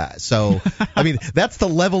 So, I mean, that's the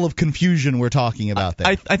level of confusion we're talking about there.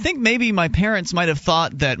 I think maybe my parents might have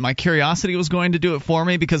thought that my curiosity was going to do it for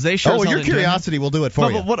me because they sure. Oh, your curiosity will do it for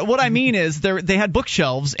you. But what I mean is they had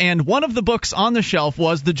bookshelves, and one of the books on the shelf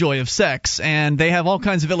was The Joy of Sex, and they have all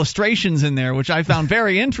kinds of illustrations in there, which I found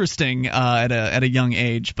very interesting at a young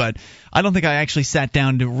age. But I don't think I actually sat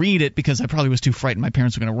down to read it because I probably was too frightened my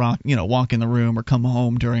parents were going to walk in the room or come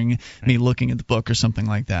home during me looking at the book or something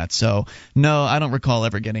like that. So no, I don't recall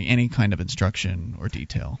ever getting any kind of instruction or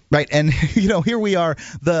detail. Right, and here we are,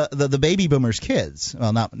 the baby boomers kids.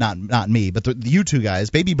 Well, not me, but you two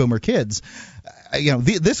guys, baby boomer kids.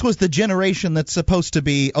 This was the generation that's supposed to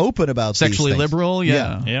be open about sexually these things. liberal.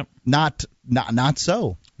 Yeah. Yep. Not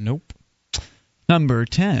so. Nope. Number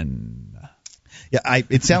 10. Yeah,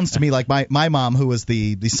 it sounds to me like my mom, who was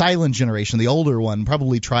the silent generation, the older one,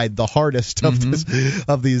 probably tried the hardest of these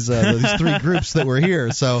three groups that were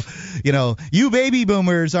here. So, you baby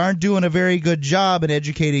boomers aren't doing a very good job in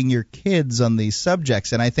educating your kids on these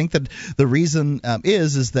subjects. And I think that the reason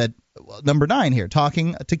is that number 9 here,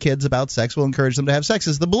 talking to kids about sex will encourage them to have sex,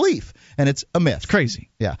 is the belief, and it's a myth. It's crazy.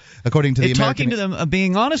 Yeah, according to the American. Talking to them,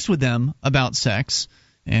 being honest with them about sex,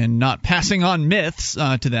 and not passing on myths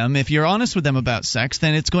to them. If you're honest with them about sex,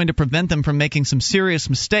 then it's going to prevent them from making some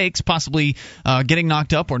serious mistakes, possibly getting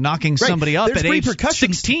knocked up or knocking somebody up at age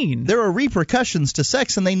 16. There are repercussions to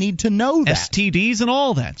sex, and they need to know that. STDs and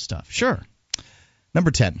all that stuff. Sure.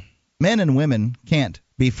 Number 10. Men and women can't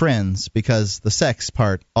be friends because the sex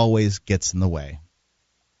part always gets in the way.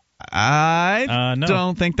 I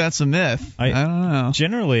don't think that's a myth. I don't know.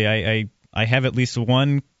 Generally, I have at least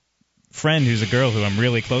one friend who's a girl who I'm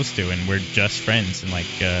really close to, and we're just friends. And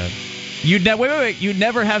you'd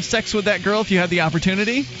never have sex with that girl if you had the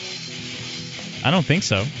opportunity? I don't think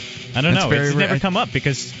so. I don't know. It's never come up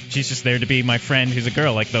because she's just there to be my friend who's a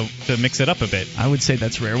girl, to mix it up a bit. I would say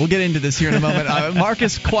that's rare. We'll get into this here in a moment. Mark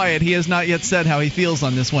is quiet. He has not yet said how he feels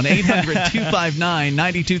on this one.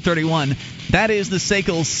 800-259-9231. That is the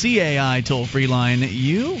SACL CAI toll-free line.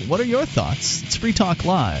 What are your thoughts? It's Free Talk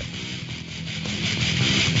Live.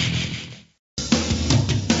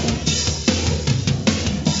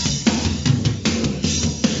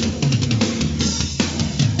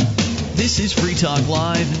 This is Free Talk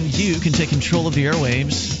Live, and you can take control of the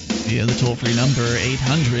airwaves via the toll-free number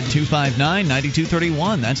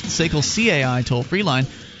 800-259-9231. That's the SACL CAI toll-free line,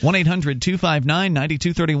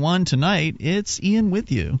 1-800-259-9231. Tonight, it's Ian with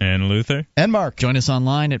you. And Luther. And Mark. Join us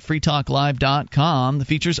online at freetalklive.com. The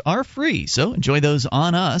features are free, so enjoy those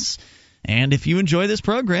on us. And if you enjoy this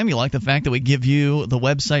program, you like the fact that we give you the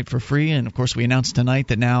website for free, and of course we announced tonight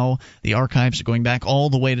that now the archives are going back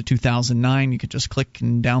all the way to 2009. You can just click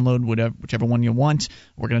and download whichever one you want.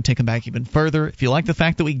 We're going to take them back even further. If you like the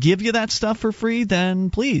fact that we give you that stuff for free,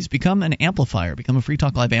 then please become an amplifier. Become a Free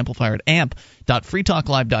Talk Live amplifier at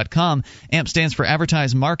amp.freetalklive.com. AMP stands for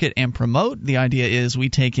Advertise, Market, and Promote. The idea is we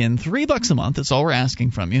take in $3 a month. That's all we're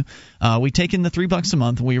asking from you. We take in the $3 a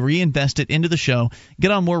month, we reinvest it into the show,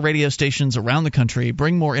 get on more radio stations around the country,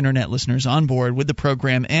 bring more internet listeners on board with the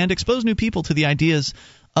program, and expose new people to the ideas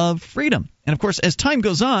of freedom. And of course, as time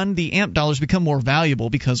goes on, the AMP dollars become more valuable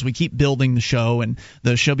because we keep building the show, and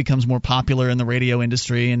the show becomes more popular in the radio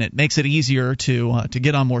industry, and it makes it easier to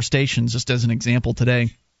get on more stations. Just as an example today,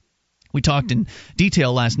 we talked in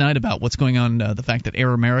detail last night about what's going on, the fact that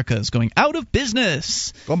Air America is going out of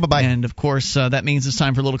business. Bye-bye. And, of course, that means it's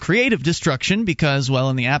time for a little creative destruction because, well,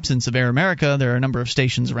 in the absence of Air America, there are a number of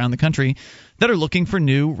stations around the country that are looking for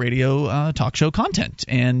new radio talk show content.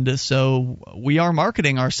 And so we are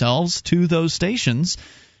marketing ourselves to those stations.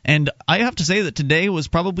 And I have to say that today was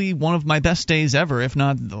probably one of my best days ever, if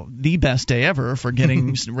not the best day ever, for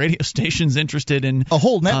getting radio stations interested in a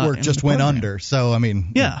whole network just went under. So, I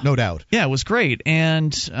mean, no doubt. Yeah, it was great.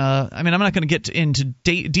 And, I'm not going to get into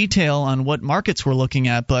detail on what markets we're looking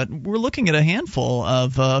at, but we're looking at a handful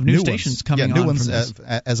of new stations coming on. New ones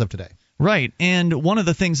as of today. Right. And one of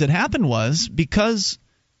the things that happened was because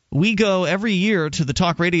we go every year to the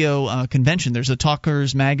talk radio convention. There's a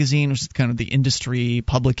Talkers magazine, which is kind of the industry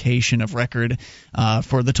publication of record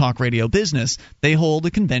for the talk radio business. They hold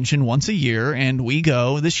a convention once a year, and we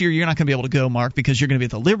go. This year, you're not going to be able to go, Mark, because you're going to be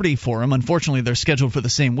at the Liberty Forum. Unfortunately, they're scheduled for the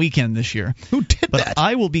same weekend this year. Who did that? But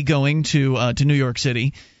I will be going to New York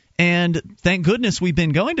City, and thank goodness we've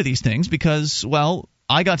been going to these things because, well,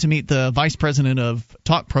 I got to meet the vice president of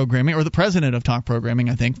talk programming, or the president of talk programming,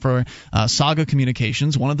 I think, for Saga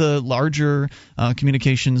Communications, one of the larger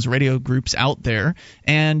communications radio groups out there.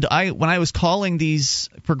 And when I was calling these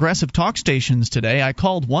progressive talk stations today, I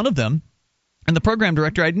called one of them, and the program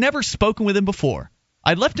director, I'd never spoken with him before.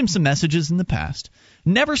 I'd left him some messages in the past.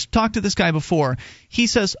 Never talked to this guy before. He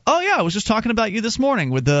says, "Oh yeah, I was just talking about you this morning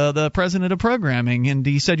with the president of programming, and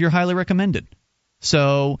he said you're highly recommended."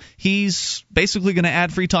 So he's basically going to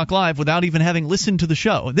add Free Talk Live without even having listened to the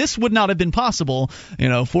show. This would not have been possible,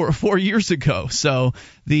 4 years ago. So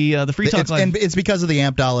the Free Talk Live, and it's because of the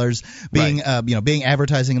AMP dollars being being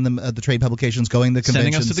advertising in the trade publications, going to conventions,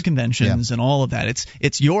 sending us to the conventions, and all of that.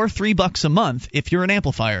 It's your $3 a month if you're an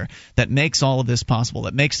amplifier that makes all of this possible,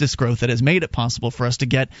 that makes this growth, that has made it possible for us to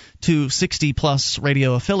get to 60 plus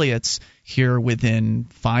radio affiliates here within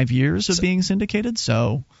 5 years of being syndicated.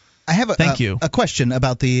 So. I have a question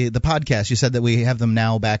about the podcast. You said that we have them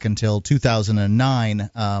now back until 2009,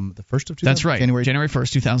 the first of 2000? That's right, January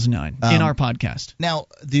 1st, 2009, in our podcast. Now,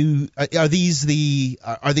 are these the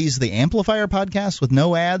amplifier podcasts with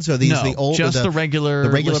no ads? Or are these the old just the regular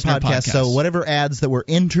podcasts? So whatever ads that were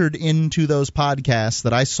entered into those podcasts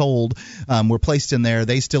that I sold were placed in there.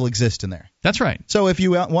 They still exist in there. That's right. So if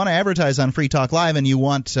you want to advertise on Free Talk Live and you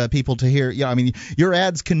want people to hear, your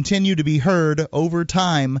ads continue to be heard over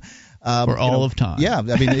time. For all of time. Yeah, I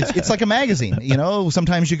mean, it's like a magazine.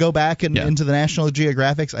 Sometimes you go back into the National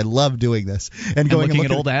Geographics. I love doing this and looking at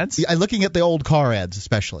old ads. Looking at the old car ads,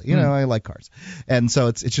 especially. I like cars, and so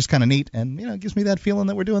it's just kind of neat, and it gives me that feeling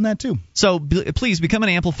that we're doing that too. So please become an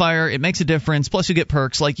amplifier. It makes a difference. Plus, you get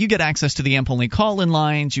perks like you get access to the AMP Only call-in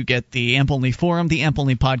lines. You get the AMP Only forum, the AMP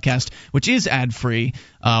Only podcast, which is ad-free.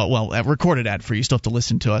 Recorded ad-free. You still have to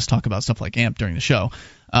listen to us talk about stuff like AMP during the show.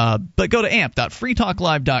 But go to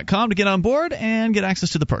amp.freetalklive.com to get on board and get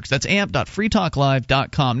access to the perks. That's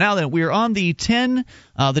amp.freetalklive.com. Now that we're on the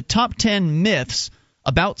top 10 myths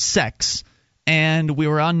about sex, and we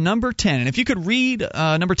were on number 10. And if you could read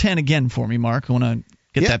number 10 again for me, Mark, I want to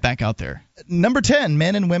get that back out there. Number 10,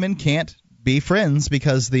 men and women can't be friends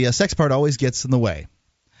because the sex part always gets in the way.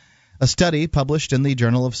 A study published in the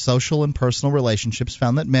Journal of Social and Personal Relationships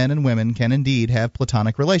found that men and women can indeed have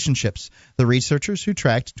platonic relationships. The researchers who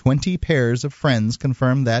tracked 20 pairs of friends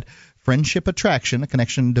confirmed that friendship attraction, a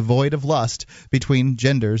connection devoid of lust between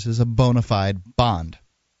genders, is a bona fide bond.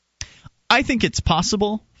 I think it's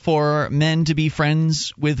possible for men to be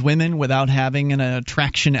friends with women without having an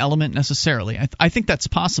attraction element necessarily. I think that's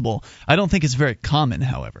possible. I don't think it's very common,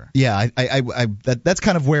 however. Yeah, that's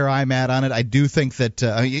kind of where I'm at on it. I do think that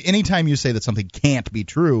anytime you say that something can't be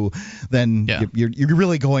true, then you're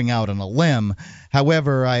really going out on a limb.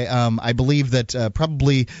 However, I believe that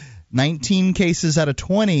probably 19 cases out of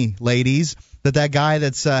 20, ladies, that guy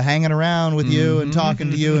that's hanging around with you and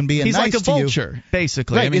talking to you and being nice to you. He's like a vulture,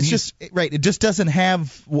 basically. Right, it just doesn't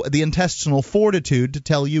have the intestinal fortitude to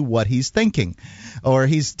tell you what he's thinking. Or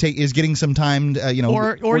he's getting some time,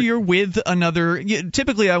 Or you're with another.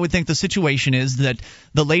 Typically, I would think the situation is that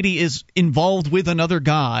the lady is involved with another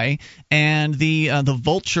guy, and the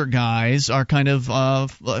vulture guys are kind of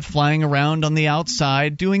flying around on the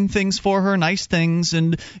outside, doing things for her, nice things,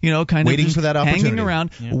 and kind waiting of for that opportunity. Hanging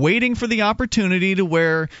around, waiting for the opportunity to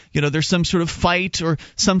where there's some sort of fight or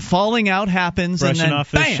some falling out happens, brushing and then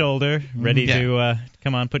off his shoulder, ready to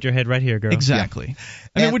come on, put your head right here, girl. Exactly. Yeah.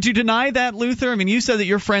 I mean, would you deny that, Luther? I mean, you said that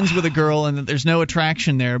you're friends with a girl and that there's no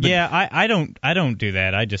attraction there. But I don't do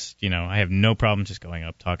that. I just I have no problem just going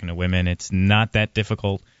up talking to women. It's not that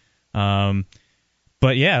difficult.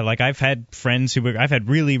 But yeah, like I've had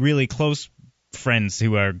really, really close friends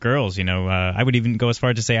who are girls, I would even go as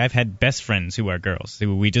far as to say I've had best friends who are girls.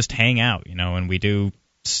 We just hang out, and we do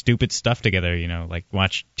stupid stuff together, like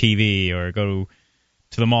watch TV or go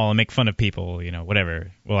to the mall and make fun of people,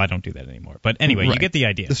 whatever. Well, I don't do that anymore. But anyway, You get the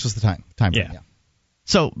idea. This was the time frame, yeah.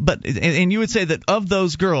 So, and you would say that of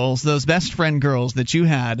those girls, those best friend girls that you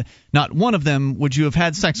had, not one of them would you have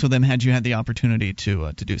had sex with them had you had the opportunity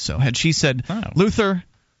to do so. Had she said, Luther,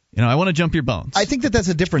 I want to jump your bones. I think that's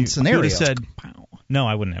a different scenario. You would have said, no,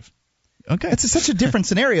 I wouldn't have. Okay. It's such a different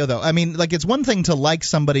scenario, though. I mean, like, it's one thing to like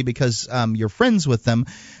somebody because you're friends with them,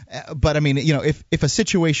 but I mean, if a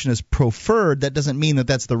situation is preferred, that doesn't mean that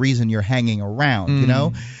that's the reason you're hanging around.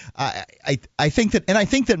 I think that, and I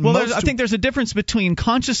think that I think there's a difference between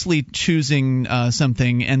consciously choosing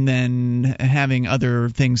something and then having other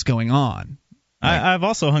things going on. I've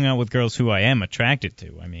also hung out with girls who I am attracted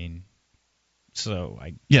to. I mean. So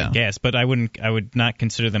I guess, but I would not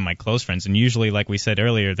consider them my close friends. And usually, like we said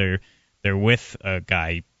earlier, they're with a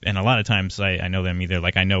guy, and a lot of times I know them either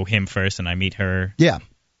like I know him first and I meet her. Yeah,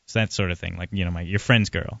 it's that sort of thing, like your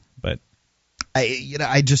friend's girl. But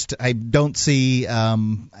I don't see.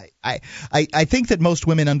 I think that most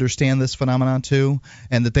women understand this phenomenon too,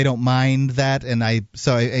 and that they don't mind that. And I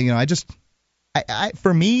just.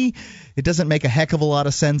 for me, it doesn't make a heck of a lot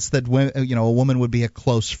of sense that a woman would be a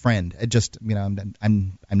close friend. It just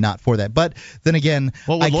I'm not for that. But then again,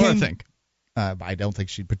 what would Laura think? I don't think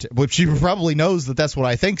she'd. Well, she probably knows that that's what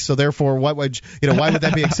I think. So therefore, why would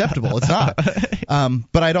that be acceptable? It's not.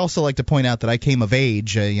 But I'd also like to point out that I came of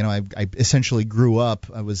age. I essentially grew up.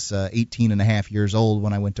 I was 18 and a half years old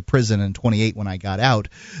when I went to prison and 28 when I got out.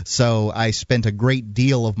 So I spent a great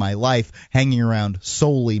deal of my life hanging around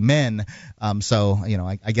solely men. I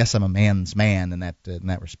guess I'm a man's man in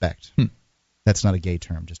that respect. That's not a gay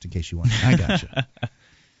term, just in case you wonder. I gotcha.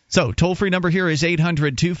 So, toll-free number here is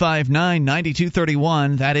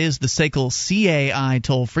 800-259-9231. That is the SACL CAI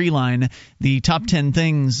toll-free line. The top 10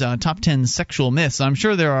 things, top 10 sexual myths. I'm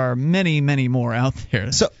sure there are many, many more out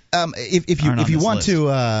there. So, if you want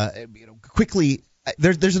to quickly,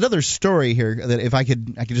 there's another story here that if I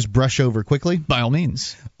could just brush over quickly. By all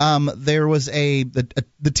means. There was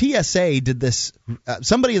the TSA did this.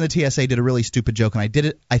 Somebody in the TSA did a really stupid joke,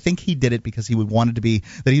 and I think he did it because he wanted to be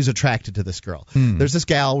that he was attracted to this girl. There's this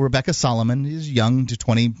gal, Rebecca Solomon. She's a young to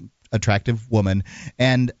 20 attractive woman,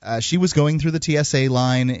 and she was going through the TSA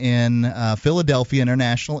line in Philadelphia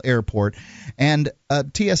International Airport, and a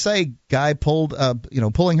TSA guy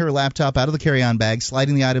pulling her laptop out of the carry-on bag,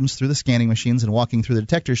 sliding the items through the scanning machines and walking through the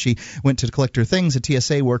detector. She went to collect her things. A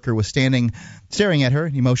TSA worker was staring at her.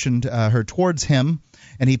 He motioned her towards him,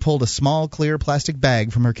 and he pulled a small clear plastic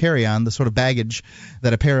bag from her carry-on, the sort of baggage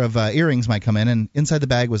that a pair of earrings might come in, and inside the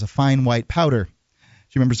bag was a fine white powder.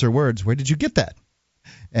 She remembers her words, "Where did you get that?"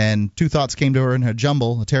 And two thoughts came to her in her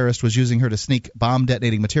jumble. A terrorist was using her to sneak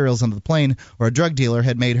bomb-detonating materials onto the plane, or a drug dealer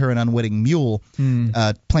had made her an unwitting mule,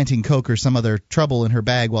 planting coke or some other trouble in her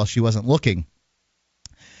bag while she wasn't looking.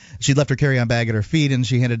 She'd left her carry-on bag at her feet, and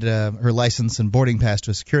she handed her license and boarding pass to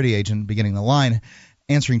a security agent beginning the line.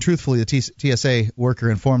 Answering truthfully, the TSA worker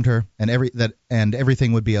informed her and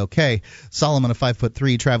everything would be okay. Solomon, a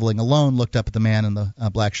 5'3", traveling alone, looked up at the man in the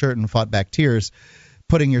black shirt and fought back tears.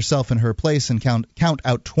 Putting yourself in her place and count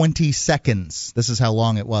out 20 seconds. This is how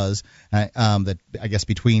long it was. That I guess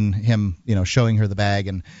between him, showing her the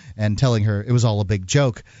bag and telling her it was all a big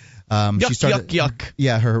joke. Yuck.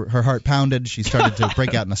 Yeah, her heart pounded. She started to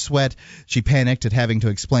break out in a sweat. She panicked at having to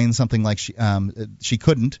explain something like she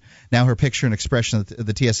couldn't. Now her picture and expression of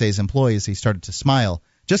the TSA's employees, he started to smile.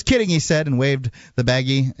 "Just kidding," he said, and waved the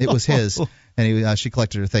baggie. It was his. And she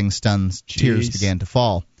collected her things, stunned. Tears began to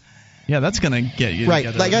fall. Yeah, that's going to get you right.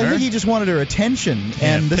 Together Like, with I her. think he just wanted her attention,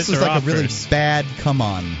 and this was like a really bad come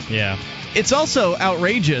on. Yeah. It's also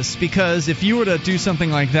outrageous because if you were to do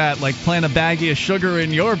something like that, like plant a baggie of sugar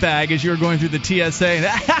in your bag as you were going through the TSA, and,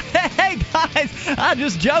 hey guys, I'm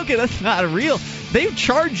just joking, that's not real. They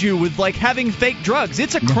charge you with like having fake drugs.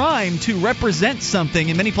 It's a crime to represent something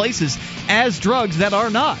in many places as drugs that are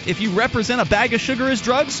not. If you represent a bag of sugar as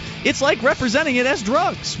drugs, it's like representing it as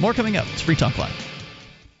drugs. More coming up. It's Free Talk Live.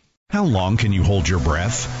 How long can you hold your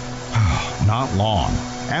breath? Not long.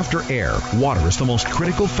 After air, water is the most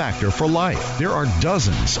critical factor for life. There are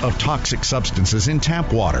dozens of toxic substances in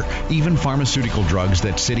tap water, even pharmaceutical drugs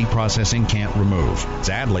that city processing can't remove.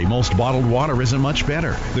 Sadly, most bottled water isn't much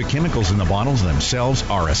better. The chemicals in the bottles themselves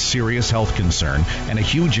are a serious health concern and a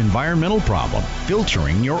huge environmental problem.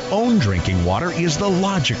 Filtering your own drinking water is the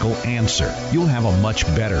logical answer. You'll have a much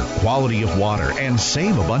better quality of water and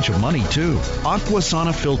save a bunch of money too.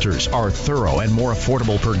 Aquasana filters are thorough and more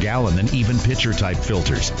affordable per gallon than even pitcher-type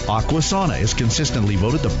filters. Aquasana is consistently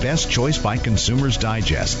voted the best choice by Consumers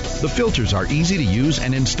Digest. The filters are easy to use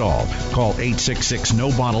and install. Call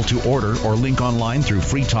 866-NO-BOTTLE to order or link online through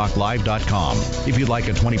freetalklive.com. If you'd like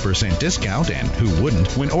a 20% discount, and who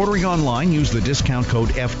wouldn't, when ordering online, use the discount code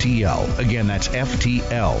FTL. Again, that's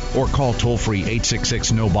FTL. Or call toll-free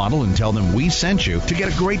 866-NO-BOTTLE and tell them we sent you to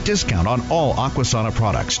get a great discount on all Aquasana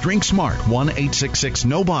products. Drink smart.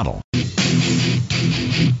 1-866-NO-BOTTLE.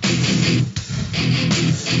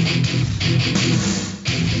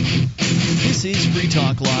 This is Free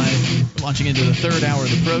Talk Live. We're launching into the third hour of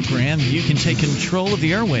the program. You can take control of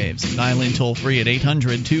the airwaves. Dial in toll-free at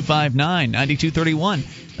 800-259-9231.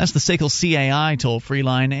 That's the SACL CAI toll-free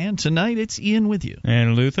line. And tonight, it's Ian with you.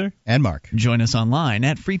 And Luther. And Mark. Join us online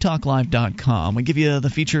at freetalklive.com. We give you the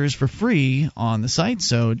features for free on the site,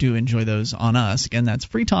 so do enjoy those on us. Again, that's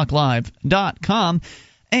freetalklive.com.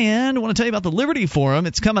 And I want to tell you about the Liberty Forum.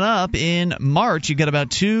 It's coming up in March. You've got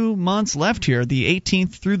about 2 months left here, the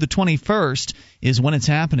 18th through the 21st. is when it's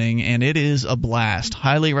happening, and it is a blast.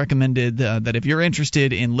 Highly recommended that if you're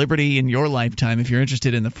interested in liberty in your lifetime, if you're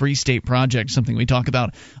interested in the Free State Project, something we talk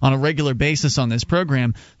about on a regular basis on this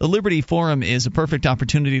program, the Liberty Forum is a perfect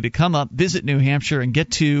opportunity to come up, visit New Hampshire, and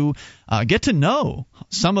get to know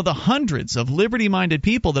some of the hundreds of liberty-minded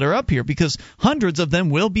people that are up here, because hundreds of them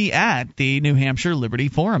will be at the New Hampshire Liberty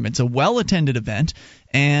Forum. It's a well-attended event,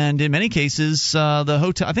 and in many cases,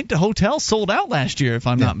 I think the hotel sold out last year, if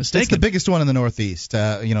I'm not mistaken. It's the biggest one in the Northeast.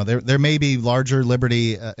 There may be larger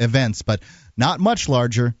Liberty events, but not much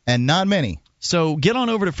larger and not many. So get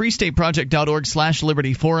on over to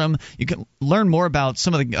freestateproject.org/Liberty Forum. You can learn more about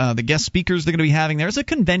some of the guest speakers they're going to be having. There's a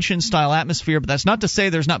convention-style atmosphere, but that's not to say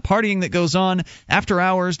there's not partying that goes on after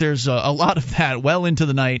hours. There's a lot of that well into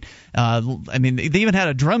the night. They even had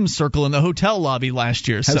a drum circle in the hotel lobby last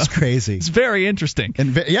year. So that's crazy. It's very interesting.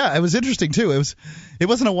 And it was interesting too. It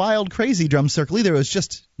wasn't a wild, crazy drum circle either. It was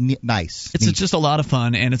just nice. It's just a lot of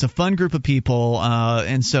fun, and it's a fun group of people,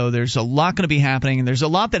 and so there's a lot going to be happening, and there's a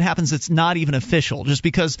lot that happens that's not even official, just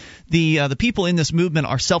because the people in this movement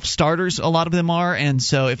are self-starters, a lot of them are, and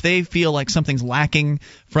so if they feel like something's lacking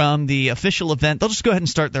from the official event, they'll just go ahead and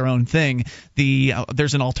start their own thing.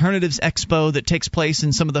 There's an alternatives expo that takes place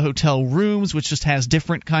in some of the hotel rooms, which just has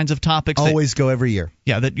different kinds of topics. Always go every year.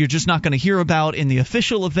 Yeah, that you're just not going to hear about in the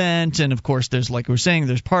official event, and of course there's, like we were saying,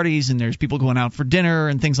 there's parties and there's people going out for dinner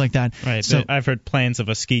and things like that. Right. So I've heard plans of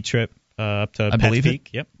a ski trip up to Pat's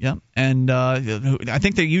Peak. Yep. And I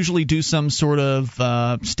think they usually do some sort of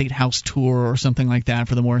state house tour or something like that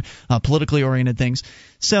for the more politically oriented things.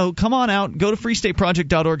 So come on out, go to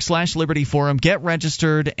freestateproject.org/Liberty Forum, get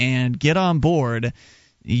registered, and get on board.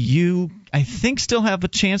 You, I think, still have a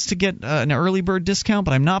chance to get an early bird discount,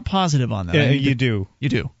 but I'm not positive on that. You do. You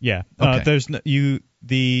do? Yeah. Okay.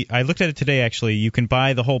 I looked at it today, actually. You can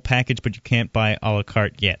buy the whole package, but you can't buy a la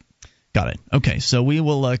carte yet. Got it. Okay, so we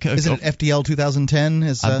will... Is it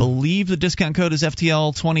FTL2010? I believe the discount code is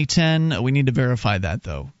FTL2010. We need to verify that,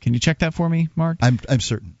 though. Can you check that for me, Mark? I'm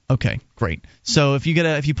certain. Okay, great. So if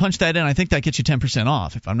you punch that in, I think that gets you 10%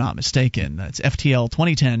 off, if I'm not mistaken. That's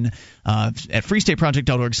FTL2010 at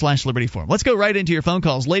freestateproject.org/Liberty Forum. Let's go right into your phone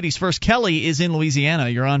calls. Ladies first. Kelly is in Louisiana.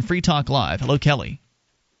 You're on Free Talk Live. Hello, Kelly.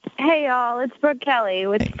 Hey, y'all. It's Brooke Kelly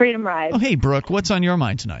with Freedom Ride. Oh, hey, Brooke. What's on your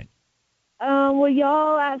mind tonight? Well,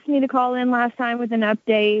 y'all asked me to call in last time with an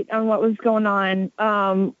update on what was going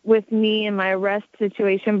on with me and my arrest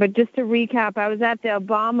situation. But just to recap, I was at the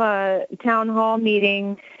Obama town hall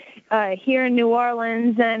meeting here in New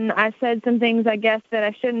Orleans, and I said some things, I guess, that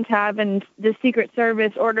I shouldn't have, and the Secret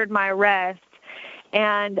Service ordered my arrest.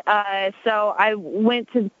 And so I went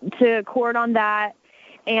to court on that,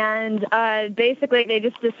 and basically they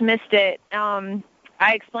just dismissed it.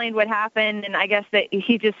 I explained what happened, and I guess that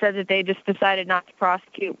he just said that they just decided not to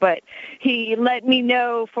prosecute. But he let me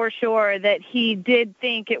know for sure that he did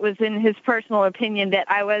think it was in his personal opinion that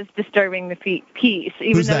I was disturbing the peace,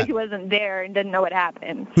 even though he wasn't there and didn't know what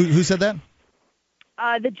happened. Who said that?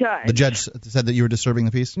 The judge. The judge said that you were disturbing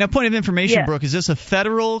the peace? Now, point of information, Brooke, is this a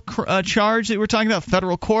federal charge that we're talking about,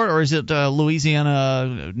 federal court, or is it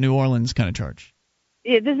Louisiana, New Orleans kind of charge?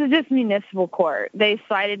 Yeah, this is just municipal court. They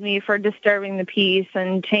cited me for disturbing the peace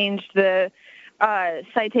and changed the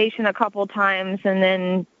citation a couple times and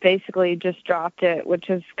then basically just dropped it, which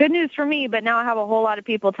is good news for me, but now I have a whole lot of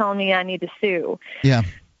people telling me I need to sue. Yeah.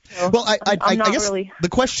 So well, I guess the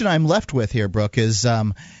question I'm left with here, Brooke, is,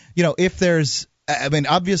 if there's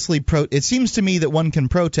obviously, it seems to me that one can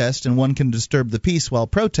protest and one can disturb the peace while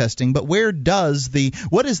protesting, but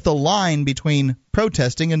what is the line between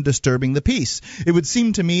protesting and disturbing the peace? It would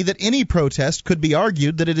seem to me that any protest could be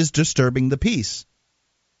argued that it is disturbing the peace.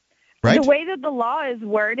 Right? The way that the law is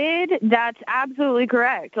worded, that's absolutely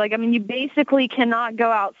correct. You basically cannot go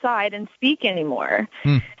outside and speak anymore.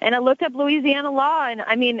 And I looked up Louisiana law, and,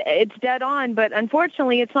 it's dead on, but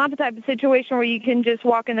unfortunately it's not the type of situation where you can just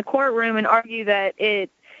walk in the courtroom and argue that it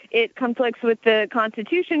conflicts with the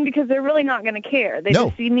Constitution, because they're really not going to care. They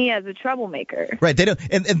just see me as a troublemaker. Right. They don't.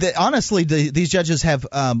 And honestly, these judges have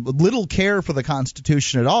little care for the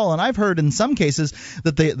Constitution at all. And I've heard in some cases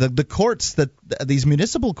that the courts, that these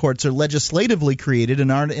municipal courts, are legislatively created and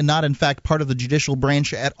not in fact part of the judicial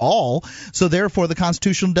branch at all. So therefore, the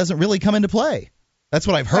Constitution doesn't really come into play. That's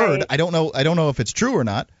what I've heard. Right. I don't know if it's true or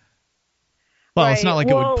not. Well, it's not like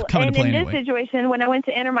it would come into play anyway. And in this situation, when I went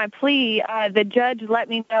to enter my plea, the judge let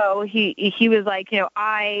me know, he was like,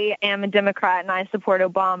 I am a Democrat and I support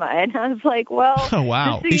Obama. And I was like, well, oh,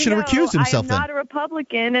 wow. He should have recused himself then. I'm not a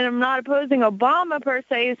Republican, and I'm not opposing Obama per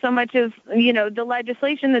se so much as, the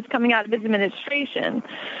legislation that's coming out of his administration.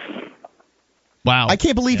 Wow. I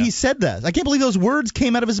can't believe he said that. I can't believe those words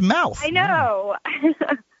came out of his mouth. I know.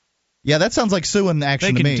 Yeah, that sounds like suing action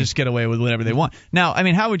to me. They can just get away with whatever they want. Now, I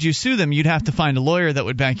mean, how would you sue them? You'd have to find a lawyer that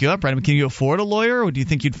would back you up, right? I mean, can you afford a lawyer, or do you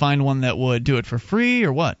think you'd find one that would do it for free,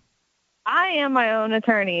 or what? I am my own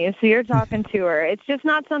attorney, so you're talking to her. It's just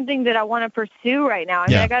not something that I want to pursue right now. I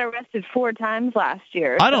mean, I got arrested 4 times last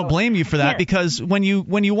year. I don't blame you for that, because when you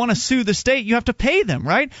want to sue the state, you have to pay them,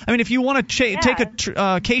 right? I mean, if you want to take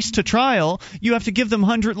a case to trial, you have to give them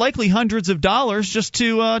likely hundreds of dollars just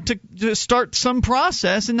to start some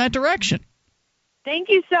process in that direction. Thank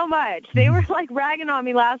you so much. They were like ragging on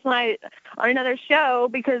me last night on another show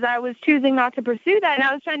because I was choosing not to pursue that, and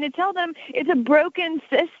I was trying to tell them it's a broken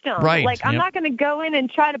system. Right. Like, I'm not going to go in and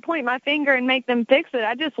try to point my finger and make them fix it.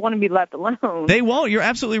 I just want to be left alone. They won't. You're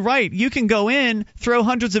absolutely right. You can go in, throw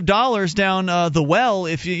hundreds of dollars down the well,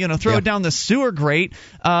 if you throw it down the sewer grate,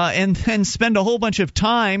 and then spend a whole bunch of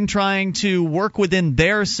time trying to work within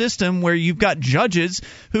their system where you've got judges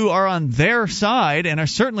who are on their side and are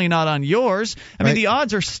certainly not on yours. I mean, the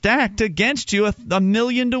odds are stacked against you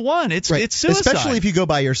 1,000,000 to 1. It's suicide. Especially if you go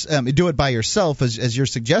by do it by yourself, as you're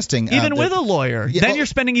suggesting. Even with a lawyer, then you're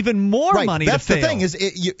spending even more money That's to fail. The thing is,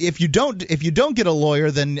 if you don't get a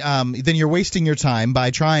lawyer, then you're wasting your time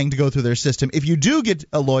by trying to go through their system. If you do get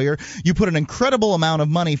a lawyer, you put an incredible amount of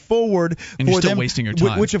money forward and for you're still them, wasting your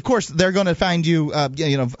time. Which of course they're going to find you.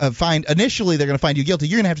 Initially they're going to find you guilty.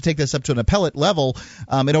 You're going to have to take this up to an appellate level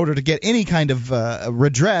in order to get any kind of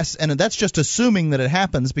redress, and that's just assuming that it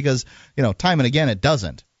happens, because time and again it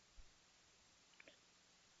doesn't.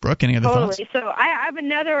 Brooke, any other thoughts? So I have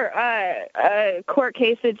another court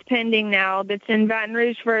case that's pending now that's in Baton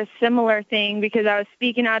Rouge for a similar thing, because I was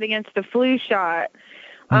speaking out against the flu shot,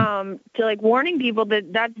 to warning people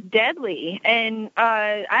that that's deadly. And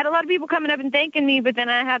I had a lot of people coming up and thanking me, but then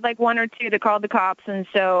I had 1 or 2 that called the cops, and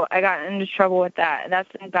so I got into trouble with that. That's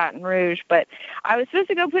in Baton Rouge. But I was supposed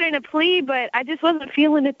to go put in a plea, but I just wasn't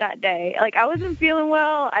feeling it that day. I wasn't feeling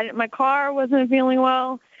well. My car wasn't feeling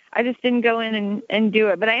well. I just didn't go in and do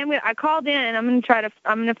it. But I called in, and I'm going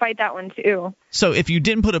to fight that one too. So if you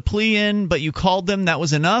didn't put a plea in, but you called them, that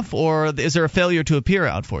was enough, or is there a failure to appear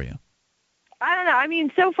out for you? I don't know. I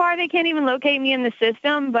mean, so far they can't even locate me in the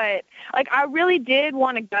system, but I really did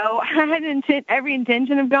want to go. I had every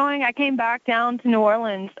intention of going. I came back down to New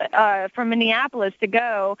Orleans from Minneapolis to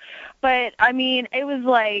go, but I mean, it was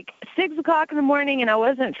 6 o'clock in the morning, and I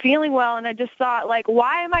wasn't feeling well, and I just thought,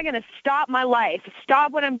 why am I going to stop my life,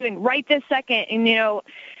 stop what I'm doing right this second, and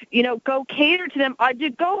go cater to them? I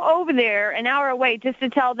did go over there an hour away just to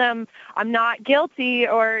tell them I'm not guilty,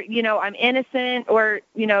 or I'm innocent, or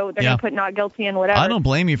they're going to put not guilty and whatever. I don't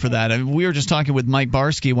blame you for that. I mean, we were just talking with Mike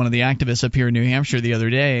Barsky, one of the activists up here in New Hampshire, the other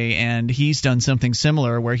day, and he's done something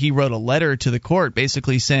similar where he wrote a letter to the court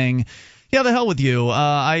basically saying, yeah, the hell with you.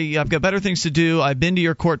 I've got better things to do. I've been to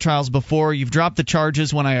your court trials before. You've dropped the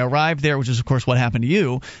charges when I arrived there, which is, of course, what happened to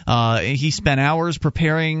you. He spent hours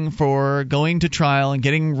preparing for going to trial and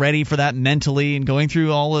getting ready for that mentally and going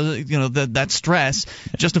through all of that stress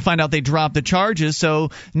just to find out they dropped the charges.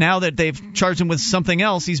 So now that they've charged him with something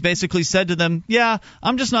else, he's basically said to them, yeah,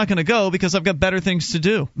 I'm just not going to go because I've got better things to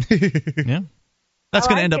do. Yeah. That's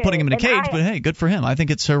going to end up putting him in a cage, but hey, good for him. I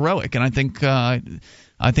think it's heroic, and I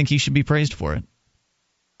think he should be praised for it.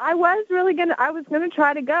 I was going to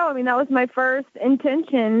try to go. I mean, that was my first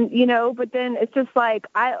intention, but then it's just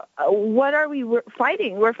what are we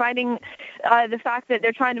fighting? We're fighting the fact that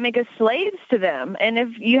they're trying to make us slaves to them. And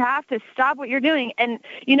if you have to stop what you're doing. And,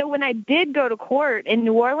 when I did go to court in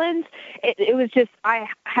New Orleans, it was just, I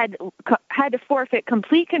had to forfeit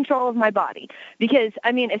complete control of my body because,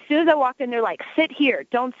 I mean, as soon as I walked in, they're like, sit here,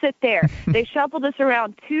 don't sit there. They shuffled us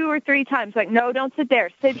around 2 or 3 times, no, don't sit there,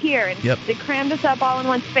 sit here. And they crammed us up all in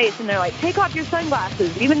one space, and they're like, take off your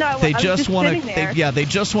sunglasses, even though I was just sitting there. They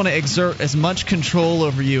just want to exert as much control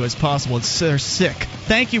over you as possible. They're sick.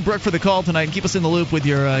 Thank you, Brooke, for the call tonight. Keep us in the loop with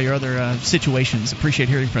your other situations. Appreciate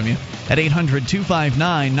hearing from you. At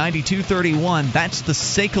 800-259-9231, that's the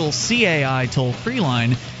SACL CAI toll-free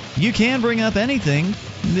line. You can bring up anything.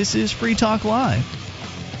 This is Free Talk Live.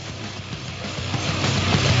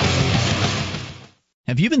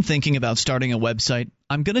 Have you been thinking about starting a website?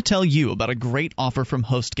 I'm going to tell you about a great offer from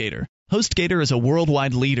HostGator. HostGator is a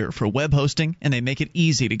worldwide leader for web hosting, and they make it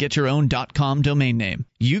easy to get your own .com domain name.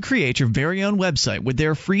 You create your very own website with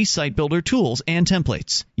their free site builder tools and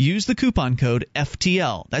templates. Use the coupon code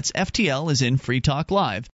FTL, that's FTL as in Free Talk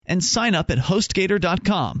Live, and sign up at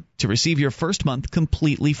HostGator.com to receive your first month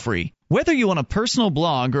completely free. Whether you want a personal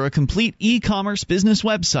blog or a complete e-commerce business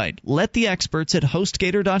website, let the experts at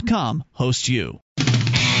HostGator.com host you.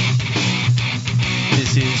 This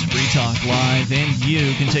This is Free Talk Live, and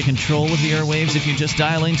you can take control of the airwaves if you just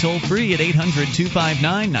dial in toll-free at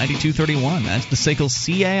 800-259-9231. That's the SACL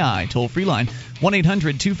CAI toll-free line,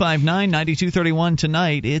 1-800-259-9231.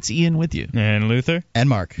 Tonight, it's Ian with you. And Luther. And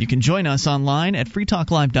Mark. You can join us online at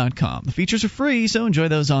freetalklive.com. The features are free, so enjoy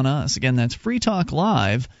those on us. Again, that's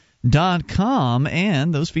freetalklive.com,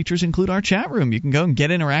 and those features include our chat room. You can go and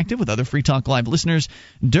get interactive with other Free Talk Live listeners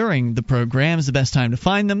during the program. Is the best time to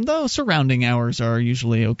find them, though surrounding hours are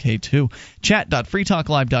usually okay too.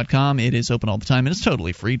 Chat.freetalklive.com. It is open all the time, and it's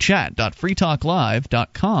totally free.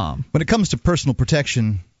 Chat.freetalklive.com. When it comes to personal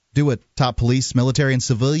protection, do what top police, military, and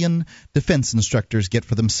civilian defense instructors get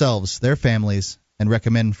for themselves, their families, and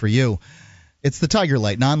recommend for you. It's the Tiger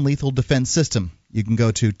Light non-lethal defense system. You can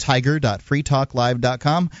go to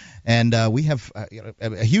tiger.freetalklive.com, and we have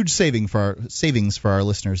a huge savings for our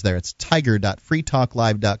listeners there. It's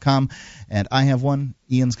tiger.freetalklive.com, and I have one.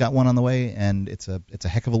 Ian's got one on the way, and it's a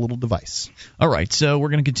heck of a little device. All right, so we're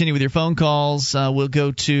going to continue with your phone calls. We'll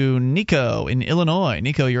go to Nico in Illinois.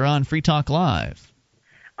 Nico, you're on Free Talk Live.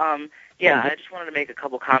 Yeah, I just wanted to make a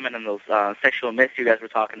couple comments on those sexual myths you guys were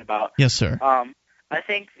talking about. Yes, sir. I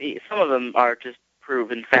think some of them are just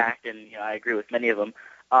proven fact, and I agree with many of them.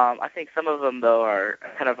 I think some of them, though, are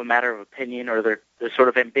kind of a matter of opinion, or they're sort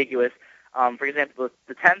of ambiguous. For example,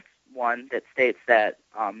 the 10th one that states that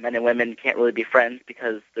men and women can't really be friends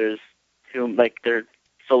because they're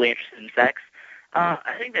solely interested in sex.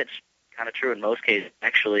 I think that's kind of true in most cases,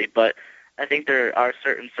 actually, but I think there are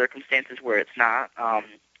certain circumstances where it's not.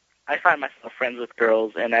 I find myself friends with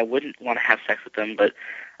girls, and I wouldn't want to have sex with them, but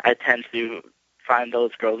I tend to find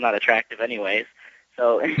those girls not attractive anyways.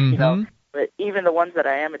 So, but even the ones that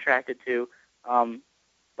I am attracted to,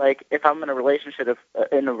 like if I'm in a relationship,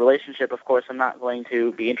 of course, I'm not going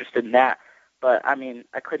to be interested in that. But I mean,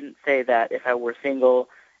 I couldn't say that if I were single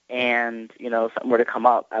and something were to come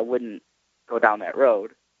up, I wouldn't go down that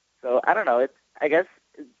road. So I don't know. I guess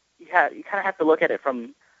you kind of have to look at it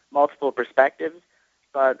from multiple perspectives.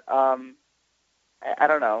 But I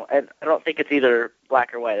don't know. I don't think it's either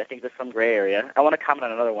black or white. I think there's some gray area. I want to comment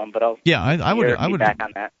on another one, but I'll I would back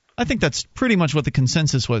on that. I think that's pretty much what the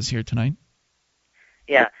consensus was here tonight.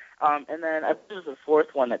 Yeah. And then I believe there was a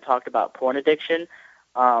fourth one that talked about porn addiction.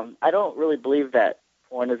 I don't really believe that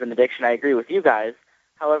porn is an addiction. I agree with you guys.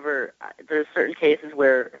 However, there's certain cases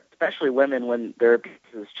where, especially women, when they're abused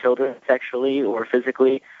as children sexually or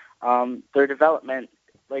physically, their development,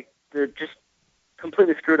 they're just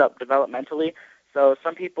completely screwed up developmentally. So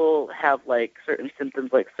some people have certain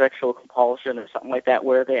symptoms like sexual compulsion or something like that,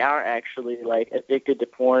 where they are actually addicted to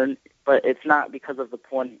porn, but it's not because of the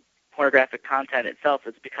pornographic content itself.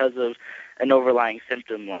 It's because of an overlying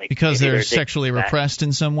symptom, because they're sexually repressed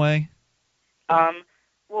in some way.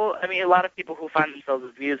 Well, I mean, a lot of people who find themselves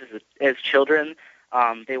abused as children,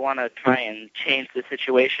 they want to try and change the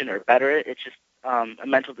situation or better it. It's just a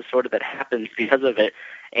mental disorder that happens because of it,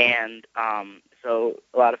 and so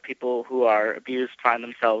a lot of people who are abused find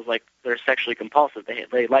themselves they're sexually compulsive.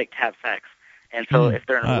 They like to have sex, and so if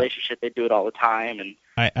they're in a relationship, they do it all the time. And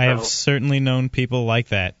I have certainly known people like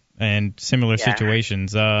that and similar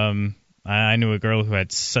situations. I knew a girl who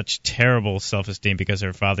had such terrible self-esteem because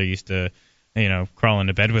her father used to, crawl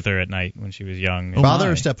into bed with her at night when she was young.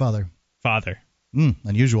 Father or stepfather? Father.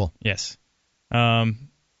 Unusual. Yes.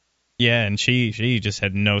 Yeah, and she just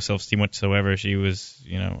had no self-esteem whatsoever. She was,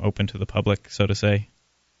 open to the public, so to say.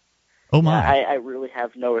 Oh, my. I really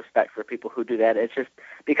have no respect for people who do that. It's just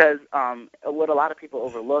because what a lot of people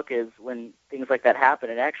overlook is when things like that happen,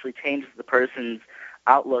 it actually changes the person's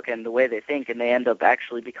outlook and the way they think, and they end up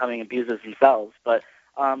actually becoming abusers themselves. But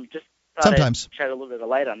just thought sometimes I'd shed a little bit of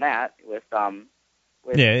light on that with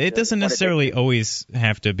it doesn't necessarily always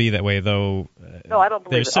have to be that way, though. No, I don't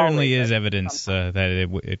believe there certainly is evidence that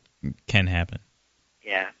it can happen.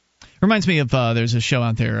 Yeah. Reminds me of there's a show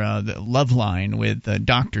out there, the Loveline, with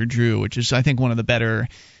Dr. Drew, which is, I think, one of the better,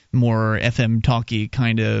 more FM talky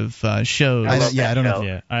kind of shows. I don't know.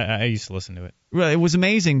 Yeah, I used to listen to it. Well, it was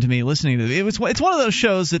amazing to me listening to it. It's one of those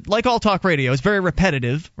shows that, like all talk radio, is very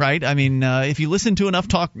repetitive, right? I mean, if you listen to enough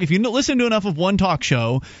of one talk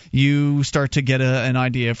show, you start to get an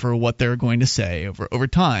idea for what they're going to say over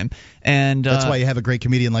time. And that's why you have a great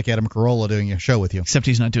comedian like Adam Carolla doing a show with you. Except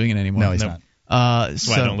he's not doing it anymore. No, he's not. That's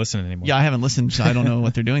why I don't listen anymore. Yeah, I haven't listened, so I don't know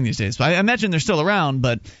what they're doing these days. But I imagine they're still around.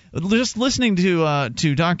 But just listening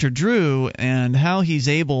to Dr. Drew and how he's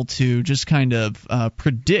able to just kind of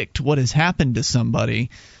predict what has happened to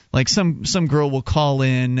somebody Like some girl will call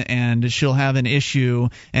in and she'll have an issue,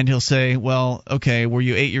 and he'll say, well, okay, were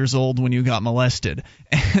you 8 years old when you got molested?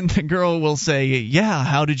 And the girl will say, yeah,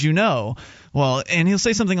 how did you know? Well, and he'll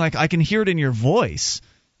say something like, I can hear it in your voice.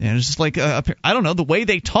 And it's just like, I don't know, the way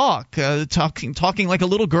they talk, talking like a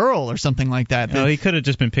little girl or something like that. No, he could have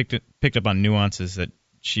just been picked up on nuances that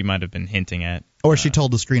she might have been hinting at. Or she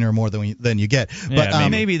told the screener more than you get. Yeah, But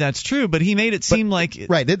maybe that's true, but he made it seem like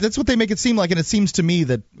right. That's what they make it seem like, and it seems to me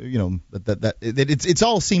that that it's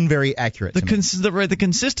all seemed very accurate. The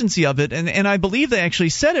consistency of it, and I believe they actually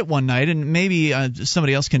said it one night, and maybe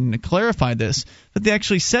somebody else can clarify this. But they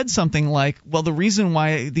actually said something like, well, the reason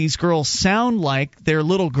why these girls sound like they're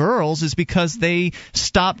little girls is because they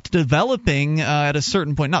stopped developing at a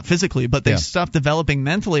certain point, not physically, but they stopped developing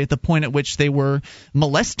mentally at the point at which they were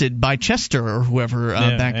molested by Chester or whoever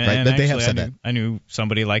back then. Right, they have said that. I knew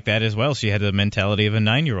somebody like that as well. She had the mentality of a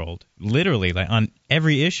 9-year-old, literally, like on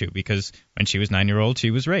every issue, because when she was 9-year-old,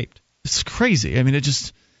 she was raped. It's crazy. I mean,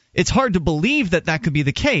 it's hard to believe that could be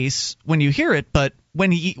the case when you hear it, but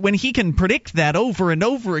when he can predict that over and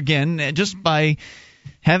over again just by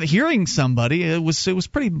hearing somebody, it was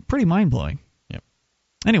pretty mind blowing. Yep.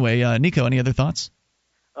 Anyway, Nico, any other thoughts?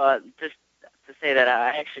 Just to say that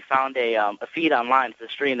I actually found a feed online, it's a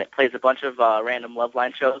stream that plays a bunch of random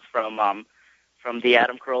Loveline shows from the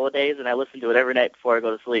Adam Carolla days, and I listen to it every night before I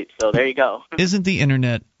go to sleep. So there you go. Isn't the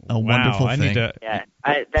internet a wonderful thing? I need to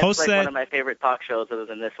that's like one of my favorite talk shows other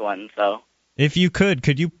than this one. So if you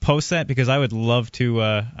could you post that, because I would love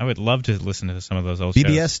to listen to some of those old shows.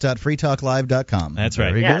 bbs.freetalklive.com. That's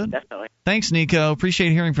right. Very good. Definitely. Thanks, Nico.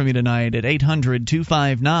 Appreciate hearing from you tonight at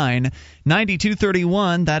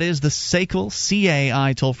 800-259-9231. That is the SACL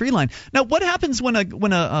CAI toll-free line. Now, what happens when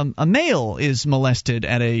a male is molested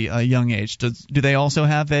at a young age? Do they also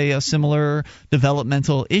have a similar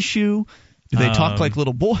developmental issue? Do they talk like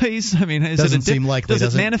little boys? I mean, doesn't seem likely.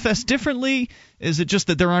 Does it manifest differently? Is it just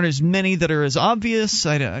that there aren't as many that are as obvious?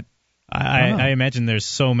 I imagine there's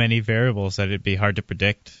so many variables that it'd be hard to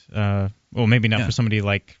predict. Well, maybe not for somebody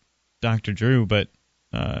like Dr. Drew, but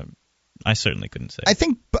I certainly couldn't say. I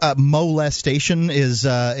think molestation is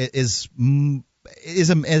an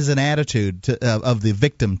attitude of the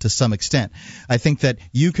victim to some extent. I think that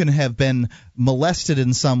you can have been molested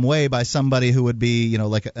in some way by somebody who would be,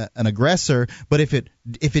 like an aggressor, but if it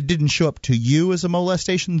didn't show up to you as a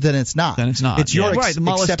molestation, then it's not. It's your right. The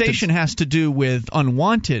molestation acceptance. has to do with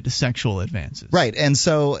unwanted sexual advances. Right, and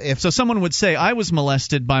so someone would say, I was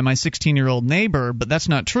molested by my 16-year-old neighbor, but that's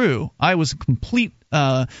not true. I was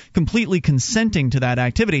completely consenting to that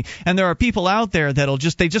activity. And there are people out there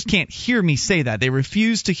they just can't hear me say that. They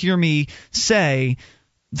refuse to hear me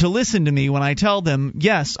to listen to me when I tell them,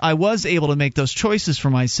 yes, I was able to make those choices for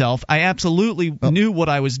myself. I absolutely knew what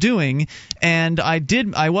I was doing, and I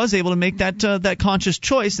was able to make that conscious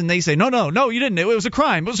choice. And they say, no, you didn't. It was a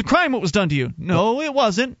crime. It was a crime what was done to you. No, it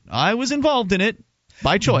wasn't. I was involved in it.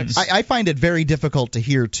 By choice. I find it very difficult to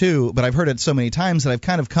hear too, but I've heard it so many times that I've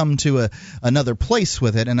kind of come to another place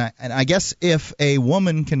with it. And I guess if a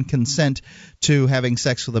woman can consent to having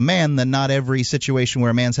sex with a man, then not every situation where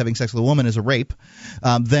a man's having sex with a woman is a rape.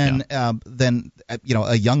 Then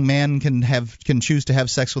a young man can choose to have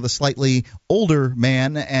sex with a slightly older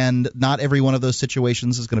man, and not every one of those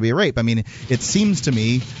situations is going to be a rape. I mean, it seems to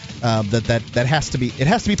me that has to be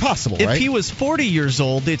possible. If right? he was 40 years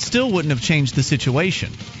old, it still wouldn't have changed the situation.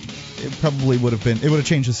 It probably would have been. It would have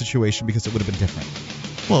changed the situation because it would have been different.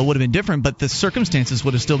 Well, it would have been different, but the circumstances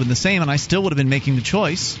would have still been the same, and I still would have been making the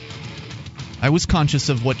choice. I was conscious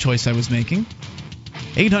of what choice I was making.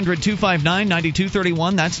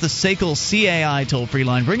 800-259-9231. That's the SACL CAI toll-free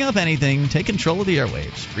line. Bring up anything. Take control of the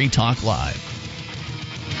airwaves. Free Talk Live.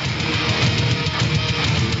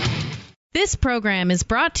 This program is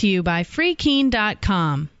brought to you by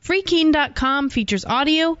FreeKeene.com. FreeKeene.com features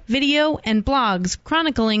audio, video, and blogs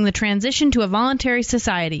chronicling the transition to a voluntary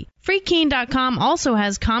society. FreeKeene.com also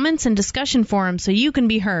has comments and discussion forums so you can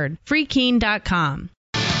be heard. FreeKeene.com.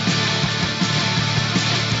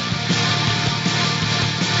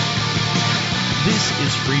 This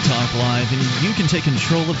is Free Talk Live, and you can take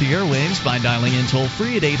control of the airwaves by dialing in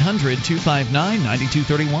toll-free at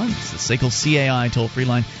 800-259-9231. It's the SACL CAI toll-free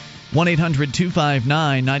line.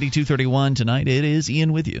 1-800-259-9231. Tonight it is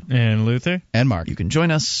Ian with you. And Luther. And Mark. You can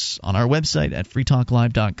join us on our website at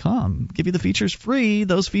freetalklive.com. Give you the features free.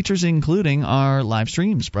 Those features including our live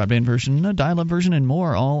streams, broadband version, a dial-up version, and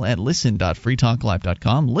more, all at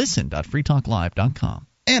listen.freetalklive.com. Listen.freetalklive.com.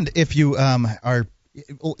 And if you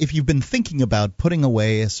if you've been thinking about putting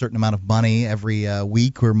away a certain amount of money every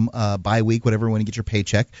week or bi-week, whatever, when you get your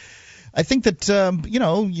paycheck, I think that you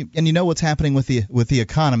know what's happening with the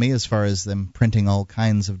economy as far as them printing all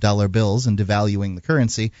kinds of dollar bills and devaluing the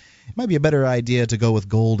currency. It might be a better idea to go with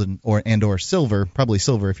gold or silver, probably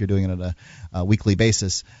silver if you're doing it at a weekly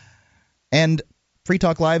basis. And Free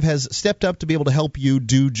Talk Live has stepped up to be able to help you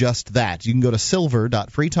do just that. You can go to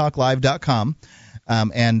silver.freetalklive.com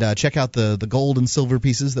and check out the gold and silver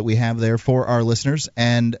pieces that we have there for our listeners,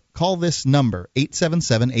 and call this number,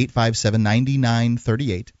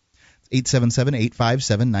 877-857-9938.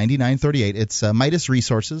 877-857-9938. It's Midas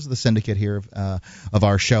Resources, the syndicate here of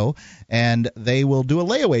our show, and they will do a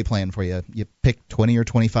layaway plan for you. You pick 20 or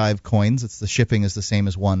 25 coins. The shipping is the same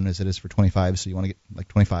as one as it is for 25, so you want to get like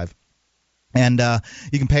 25. And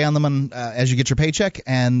you can pay on them as you get your paycheck,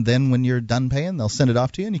 and then when you're done paying, they'll send it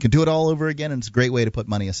off to you, and you can do it all over again, and it's a great way to put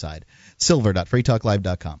money aside.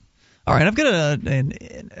 Silver.freetalklive.com. All right, I've got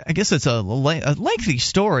I guess it's a lengthy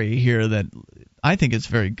story here that I think is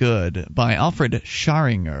very good, by Alfred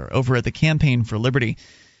Scharinger over at the Campaign for Liberty.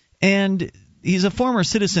 And he's a former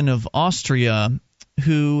citizen of Austria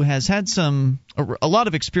who has had a lot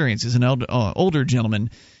of experience. He's an older gentleman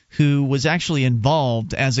who was actually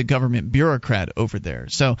involved as a government bureaucrat over there.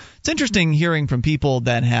 So it's interesting hearing from people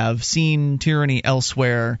that have seen tyranny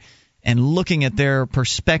elsewhere and looking at their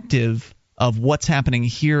perspective of what's happening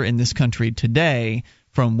here in this country today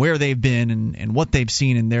from where they've been and what they've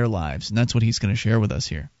seen in their lives. And that's what he's going to share with us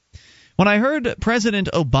here. When I heard President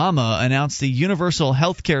Obama announce the universal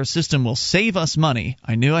health care system will save us money,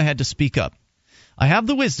 I knew I had to speak up. I have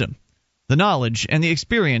the wisdom, the knowledge, and the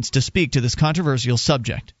experience to speak to this controversial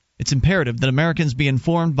subject. It's imperative that Americans be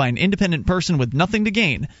informed by an independent person with nothing to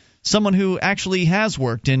gain, someone who actually has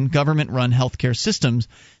worked in government-run healthcare systems,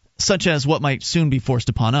 such as what might soon be forced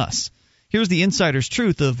upon us. Here's the insider's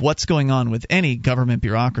truth of what's going on with any government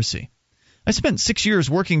bureaucracy. I spent 6 years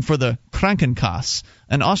working for the Krankenkasse,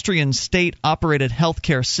 an Austrian state-operated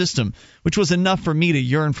healthcare system, which was enough for me to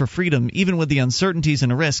yearn for freedom, even with the uncertainties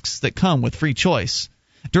and risks that come with free choice.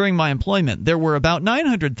 During my employment, there were about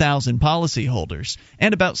 900,000 policyholders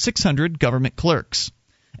and about 600 government clerks.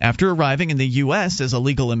 After arriving in the U.S. as a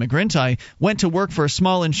legal immigrant, I went to work for a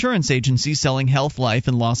small insurance agency selling health, life,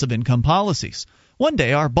 and loss of income policies. One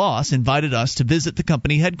day, our boss invited us to visit the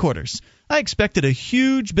company headquarters. I expected a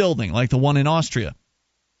huge building like the one in Austria,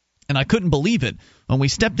 and I couldn't believe it when we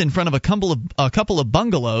stepped in front of a couple of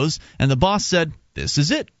bungalows and the boss said, "This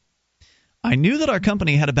is it." I knew that our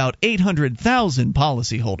company had about 800,000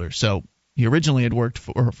 policyholders, so he originally had worked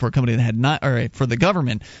for a company that had for the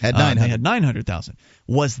government. They had 900,000.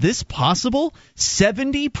 Was this possible?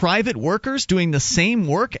 70 private workers doing the same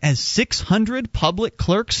work as 600 public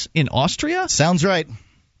clerks in Austria? Sounds right.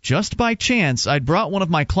 Just by chance, I'd brought one of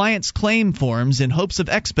my client's claim forms in hopes of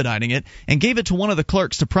expediting it and gave it to one of the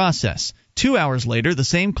clerks to process. 2 hours later, the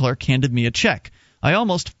same clerk handed me a check. I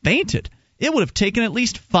almost fainted. It would have taken at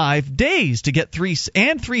least 5 days to get three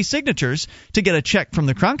signatures to get a check from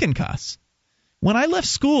the Krankenkasse. When I left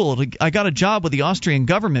school, I got a job with the Austrian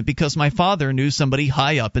government because my father knew somebody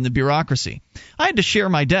high up in the bureaucracy. I had to share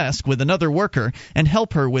my desk with another worker and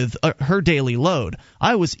help her with her daily load.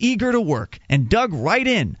 I was eager to work and dug right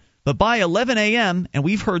in. But by 11 a.m., and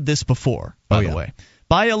we've heard this before, by the way,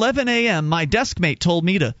 by 11 a.m., my desk mate told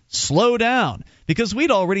me to slow down because we'd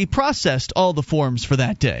already processed all the forms for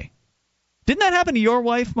that day. Didn't that happen to your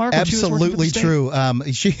wife, Mark? Absolutely true.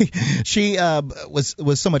 She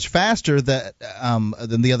was so much faster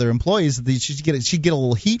than the other employees that she'd get a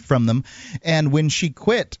little heat from them. And when she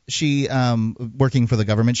quit, working for the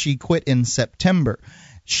government, she quit in September.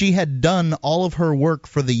 She had done all of her work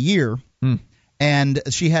for the year. And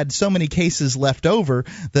she had so many cases left over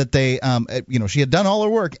that she had done all her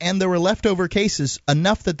work, and there were leftover cases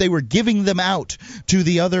enough that they were giving them out to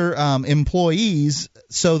the other employees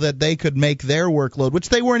so that they could make their workload, which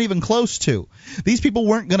they weren't even close to. These people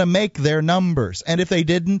weren't going to make their numbers, and if they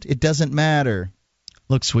didn't, it doesn't matter.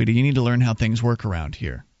 Look, sweetie, you need to learn how things work around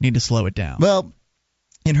here. You need to slow it down. Well,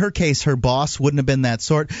 in her case, her boss wouldn't have been that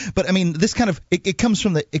sort. But I mean, this kind of it comes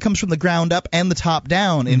from the ground up and the top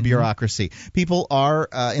down in bureaucracy. People are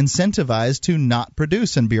incentivized to not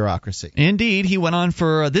produce in bureaucracy. Indeed, this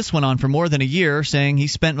went on for more than a year, saying he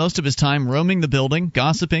spent most of his time roaming the building,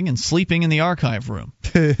 gossiping, and sleeping in the archive room.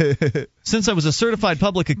 Since I was a certified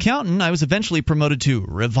public accountant, I was eventually promoted to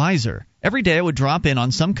revisor. Every day I would drop in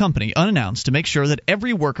on some company unannounced to make sure that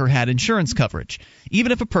every worker had insurance coverage.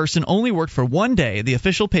 Even if a person only worked for 1 day, the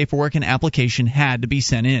official paperwork and application had to be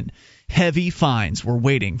sent in. Heavy fines were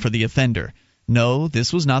waiting for the offender. No,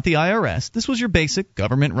 this was not the IRS. This was your basic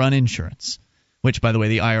government-run insurance. Which, by the way,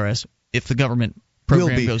 the IRS, if the government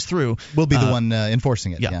program goes through, will be the one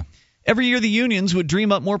enforcing it. Yeah. Every year the unions would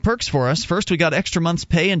dream up more perks for us. First we got extra month's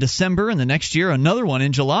pay in December, and the next year another one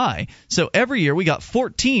in July. So every year we got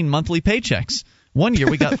 14 monthly paychecks. One year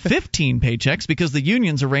we got 15 paychecks because the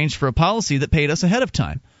unions arranged for a policy that paid us ahead of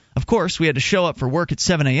time. Of course, we had to show up for work at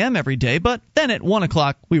 7 a.m. every day, but then at 1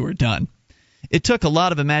 o'clock we were done. It took a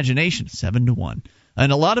lot of imagination, 7 to 1,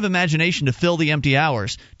 and a lot of imagination to fill the empty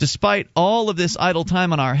hours. Despite all of this idle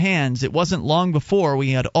time on our hands, it wasn't long before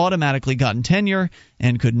we had automatically gotten tenure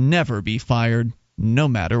and could never be fired, no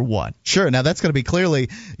matter what. Sure. Now that's going to be clearly,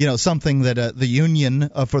 something that the union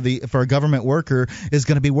for a government worker is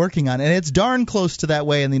going to be working on, and it's darn close to that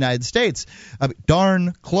way in the United States.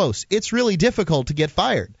 Darn close. It's really difficult to get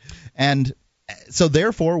fired, and so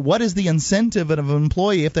therefore, what is the incentive of an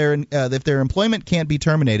employee if their employment can't be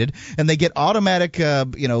terminated and they get automatic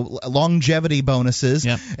longevity bonuses?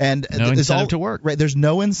 Yep. And no incentive to work. Right, there's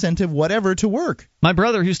no incentive whatever to work. My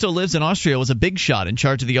brother, who still lives in Austria, was a big shot in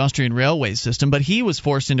charge of the Austrian railway system, but he was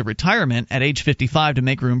forced into retirement at age 55 to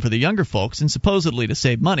make room for the younger folks and supposedly to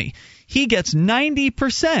save money. He gets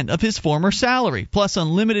 90% of his former salary, plus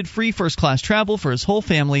unlimited free first-class travel for his whole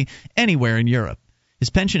family anywhere in Europe. His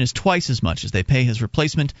pension is twice as much as they pay his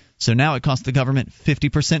replacement, so now it costs the government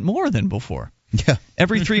 50% more than before. Yeah.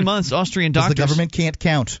 Every 3 months, Austrian doctors the government can't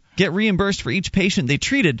count. Get reimbursed for each patient they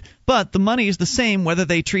treated, but the money is the same whether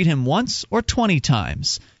they treat him once or 20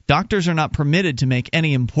 times. Doctors are not permitted to make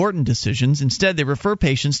any important decisions. Instead, they refer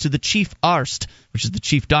patients to the chief Arzt, which is the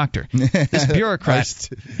chief doctor. This bureaucrat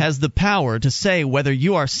has the power to say whether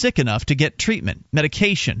you are sick enough to get treatment,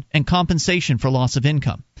 medication, and compensation for loss of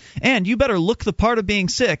income. And you better look the part of being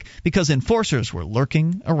sick because enforcers were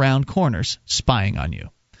lurking around corners, spying on you.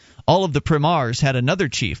 All of the primars had another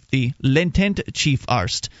chief, the Lentent chief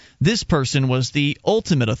Arzt. This person was the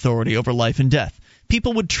ultimate authority over life and death.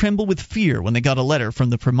 People would tremble with fear when they got a letter from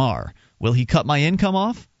the primar. Will he cut my income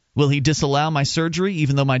off? Will he disallow my surgery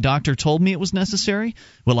even though my doctor told me it was necessary?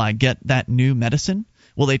 Will I get that new medicine?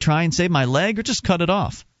 Will they try and save my leg or just cut it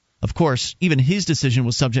off? Of course, even his decision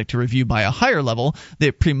was subject to review by a higher level,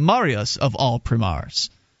 the primarius of all primars.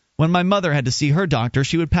 When my mother had to see her doctor,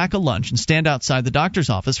 she would pack a lunch and stand outside the doctor's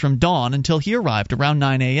office from dawn until he arrived around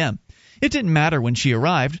 9 a.m. It didn't matter when she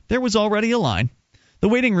arrived. There was already a line. The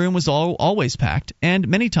waiting room was always packed, and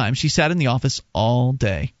many times she sat in the office all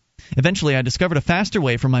day. Eventually, I discovered a faster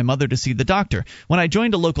way for my mother to see the doctor. When I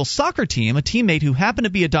joined a local soccer team, a teammate who happened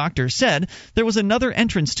to be a doctor said there was another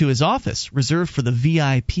entrance to his office, reserved for the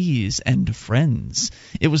VIPs and friends.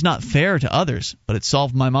 It was not fair to others, but it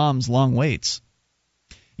solved my mom's long waits.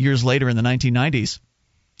 Years later in the 1990s,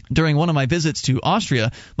 during one of my visits to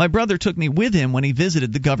Austria, my brother took me with him when he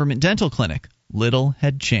visited the government dental clinic. Little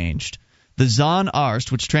had changed. The Zahnarzt,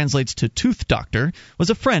 which translates to tooth doctor, was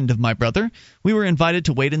a friend of my brother. We were invited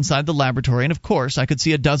to wait inside the laboratory, and of course I could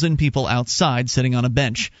see a dozen people outside sitting on a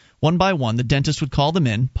bench. One by one, the dentist would call them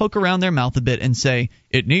in, poke around their mouth a bit, and say,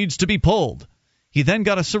 "It needs to be pulled." He then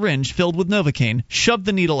got a syringe filled with Novocaine, shoved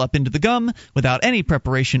the needle up into the gum without any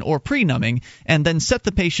preparation or pre-numbing, and then sent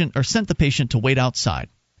the patient to wait outside.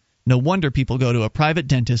 No wonder people go to a private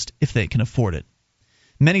dentist if they can afford it.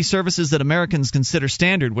 Many services that Americans consider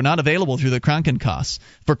standard were not available through the Krankenkasse.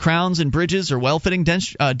 For crowns and bridges or well-fitting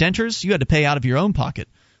dentures, you had to pay out of your own pocket.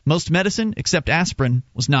 Most medicine, except aspirin,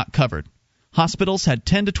 was not covered. Hospitals had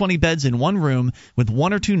 10 to 20 beds in one room with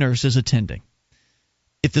 1 or 2 nurses attending.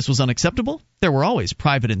 If this was unacceptable, there were always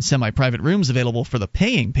private and semi-private rooms available for the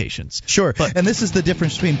paying patients. Sure, and this is the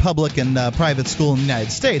difference between public and private school in the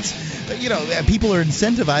United States. People are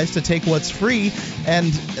incentivized to take what's free,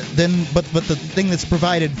 and then but the thing that's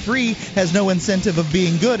provided free has no incentive of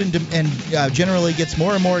being good, and generally gets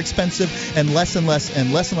more and more expensive and less and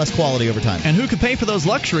less quality over time. And who could pay for those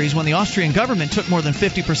luxuries when the Austrian government took more than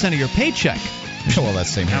 50% of your paycheck? Well, that's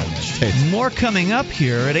the same here in the United States. More coming up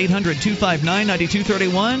here at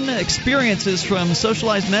 800-259-9231. Experiences from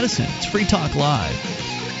socialized medicine. It's Free Talk Live.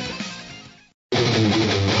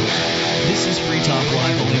 This is Free Talk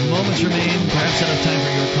Live. Only moments remain. Perhaps enough time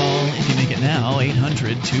for your call. If you make it now,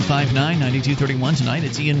 800-259-9231. Tonight,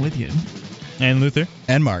 it's Ian with you. And Luther.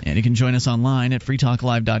 And Mark. And you can join us online at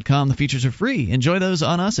freetalklive.com. The features are free. Enjoy those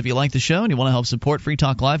on us. If you like the show and you want to help support Free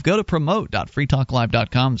Talk Live, go to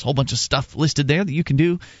promote.freetalklive.com. There's a whole bunch of stuff listed there that you can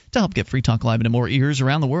do to help get Free Talk Live into more ears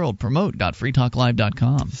around the world.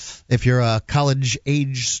 Promote.freetalklive.com. If you're a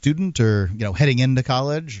college-age student or heading into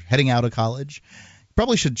college, heading out of college,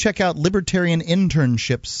 probably should check out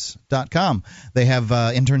libertarianinternships.com. They have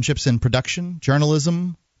internships in production,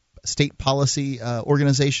 journalism, state policy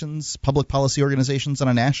organizations, public policy organizations on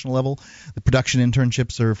a national level. The production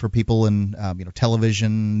internships are for people in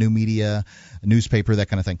television, new media, newspaper, that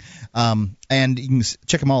kind of thing. And you can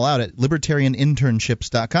check them all out at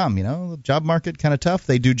libertarianinternships.com. The job market kind of tough.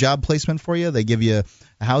 They do job placement for you. They give you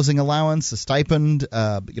a housing allowance, a stipend,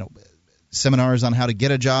 seminars on how to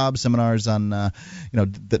get a job, seminars on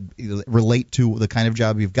that relate to the kind of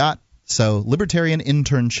job you've got. So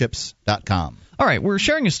libertarianinternships.com. All right, we're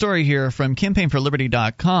sharing a story here from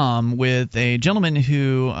campaignforliberty.com with a gentleman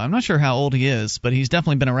who, I'm not sure how old he is, but he's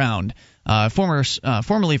definitely been around.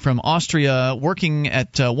 Formerly from Austria, working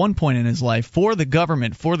at one point in his life for the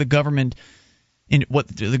government in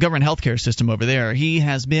the government healthcare system over there. He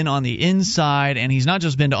has been on the inside, and he's not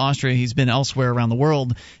just been to Austria, he's been elsewhere around the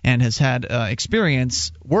world and has had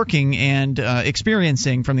experience working and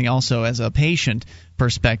experiencing from also as a patient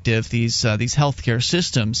perspective these healthcare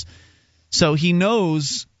systems. So he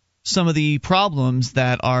knows some of the problems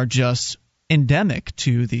that are just endemic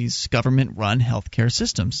to these government-run healthcare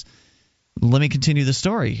systems. Let me continue the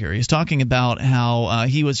story here. He's talking about how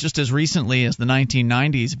he was just as recently as the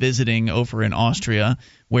 1990s visiting over in Austria,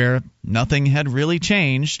 where nothing had really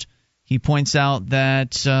changed. He points out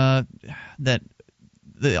that that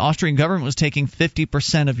the Austrian government was taking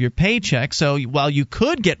 50% of your paycheck. So while you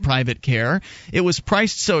could get private care, it was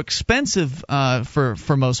priced so expensive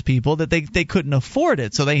for most people that they couldn't afford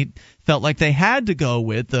it. So they felt like they had to go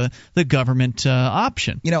with the government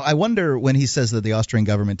option. I wonder when he says that the Austrian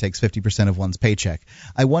government takes 50% of one's paycheck,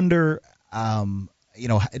 I wonder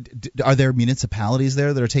are there municipalities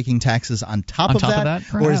there that are taking taxes on top of that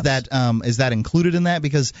or is that included in that?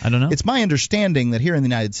 Because I don't know. It's my understanding that here in the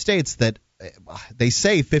United States that they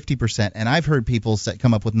say 50%, and I've heard people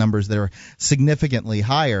come up with numbers that are significantly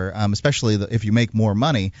higher, especially if you make more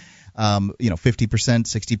money. 50%,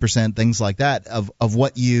 60%, things like that of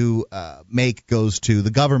what you make goes to the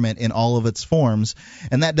government in all of its forms,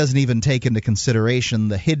 and that doesn't even take into consideration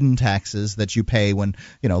the hidden taxes that you pay when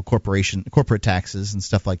corporate taxes and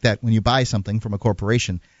stuff like that. When you buy something from a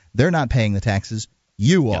corporation, they're not paying the taxes.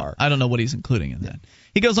 You are. I don't know what he's including in that.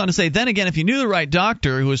 He goes on to say, then again, if you knew the right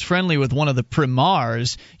doctor who was friendly with one of the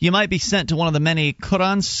primars, you might be sent to one of the many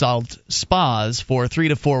Consult spas for 3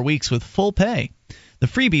 to 4 weeks with full pay. The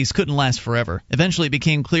freebies couldn't last forever. Eventually it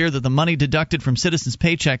became clear that the money deducted from citizens'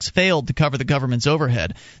 paychecks failed to cover the government's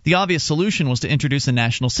overhead. The obvious solution was to introduce a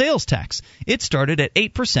national sales tax. It started at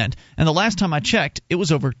 8%, and the last time I checked, it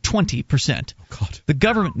was over 20%. Oh, God. The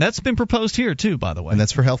government, that's been proposed here, too, by the way. And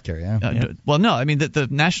that's for healthcare, yeah. Well, no, I mean, the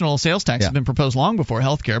national sales tax has been proposed long before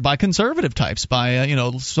healthcare by conservative types, by,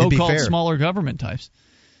 so-called smaller government types.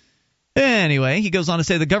 Anyway, he goes on to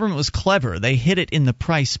say the government was clever. They hid it in the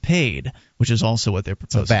price paid, which is also what they're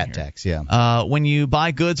proposing. It's a VAT here. tax, yeah. When you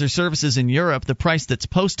buy goods or services in Europe, the price that's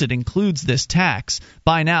posted includes this tax.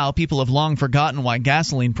 By now, people have long forgotten why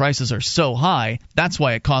gasoline prices are so high. That's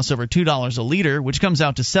why it costs over $2 a liter, which comes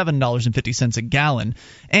out to $7.50 a gallon.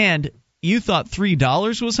 And you thought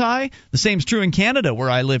 $3 was high? The same's true in Canada,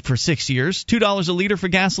 where I lived for 6 years. $2 a liter for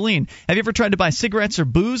gasoline. Have you ever tried to buy cigarettes or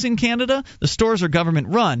booze in Canada? The stores are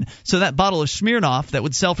government-run, so that bottle of Smirnoff that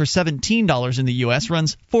would sell for $17 in the U.S.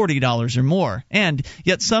 runs $40 or more. And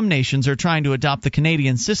yet some nations are trying to adopt the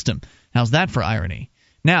Canadian system. How's that for irony?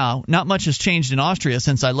 Now, not much has changed in Austria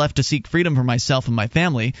since I left to seek freedom for myself and my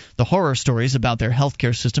family. The horror stories about their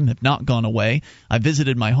healthcare system have not gone away. I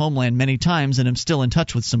visited my homeland many times and am still in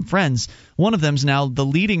touch with some friends. One of them's now the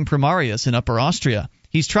leading primarius in Upper Austria.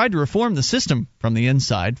 He's tried to reform the system from the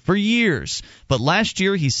inside for years, but last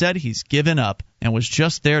year he said he's given up and was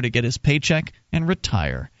just there to get his paycheck and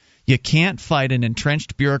retire. You can't fight an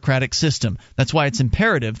entrenched bureaucratic system. That's why it's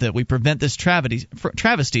imperative that we prevent this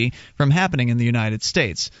travesty from happening in the United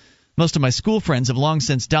States. Most of my school friends have long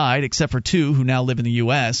since died, except for 2 who now live in the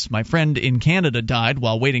U.S. My friend in Canada died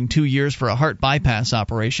while waiting 2 years for a heart bypass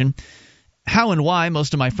operation. How and why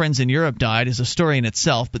most of my friends in Europe died is a story in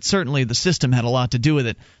itself, but certainly the system had a lot to do with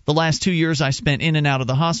it. The last 2 years I spent in and out of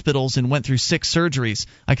the hospitals and went through 6 surgeries.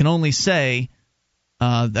 I can only say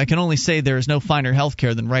there is no finer health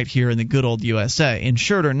care than right here in the good old USA.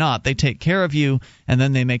 Insured or not, they take care of you, and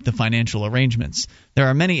then they make the financial arrangements. There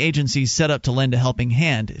are many agencies set up to lend a helping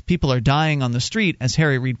hand. If people are dying on the street, as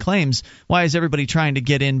Harry Reid claims, why is everybody trying to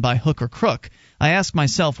get in by hook or crook? I ask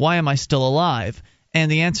myself, why am I still alive? And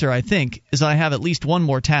the answer, I think, is I have at least one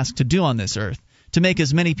more task to do on this earth, to make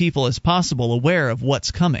as many people as possible aware of what's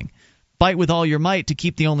coming. Fight with all your might to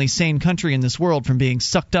keep the only sane country in this world from being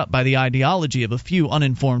sucked up by the ideology of a few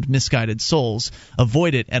uninformed, misguided souls.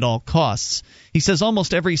 Avoid it at all costs. He says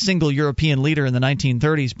almost every single European leader in the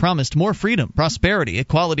 1930s promised more freedom, prosperity,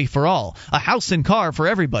 equality for all, a house and car for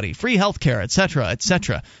everybody, free health care, etc.,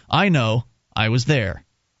 etc. I know. I was there.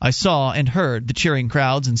 I saw and heard the cheering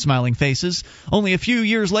crowds and smiling faces. Only a few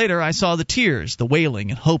years later I saw the tears, the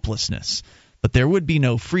wailing, and hopelessness. But there would be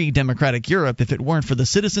no free democratic Europe if it weren't for the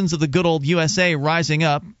citizens of the good old USA rising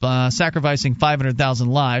up, sacrificing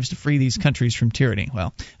 500,000 lives to free these countries from tyranny.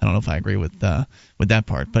 Well, I don't know if I agree with that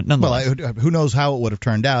part, but nonetheless. Well, who knows how it would have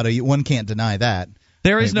turned out. One can't deny that.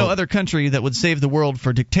 There is no other country that would save the world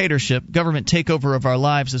for dictatorship. Government takeover of our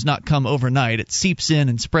lives does not come overnight. It seeps in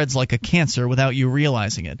and spreads like a cancer without you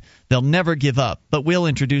realizing it. They'll never give up, but we'll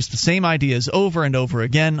introduce the same ideas over and over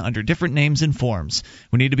again under different names and forms.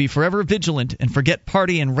 We need to be forever vigilant and forget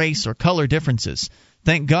party and race or color differences.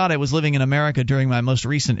 Thank God I was living in America during my most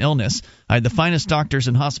recent illness. I had the finest doctors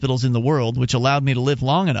and hospitals in the world, which allowed me to live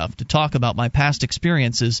long enough to talk about my past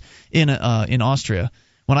experiences in Austria.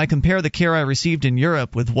 When I compare the care I received in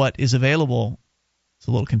Europe with what is available, it's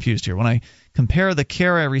a little confused here. When I compare the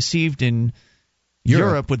care I received in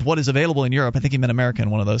Europe with what is available in Europe, I think he meant America in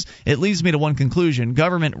one of those, it leads me to one conclusion.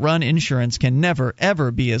 Government-run insurance can never,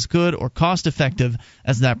 ever be as good or cost-effective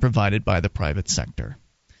as that provided by the private sector.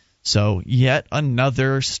 So yet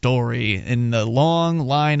another story in the long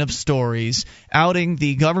line of stories outing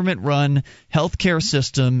the government-run healthcare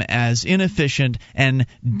system as inefficient and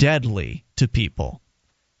deadly to people.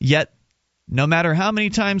 Yet, no matter how many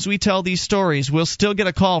times we tell these stories, we'll still get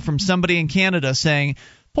a call from somebody in Canada saying,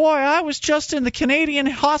 "Boy, I was just in the Canadian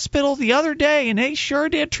hospital the other day, and they sure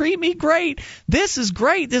did treat me great. This is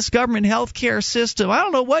great, this government health care system. I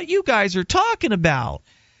don't know what you guys are talking about."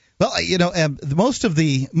 Well, most of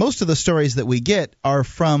the stories that we get are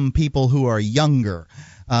from people who are younger.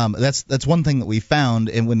 That's one thing that we found,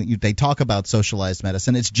 and when they talk about socialized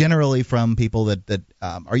medicine, it's generally from people that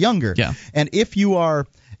are younger. Yeah. And if you are,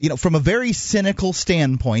 from a very cynical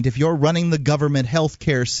standpoint, if you're running the government health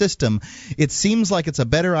care system, it seems like it's a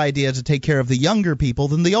better idea to take care of the younger people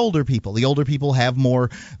than the older people. The older people have more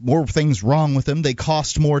things wrong with them. They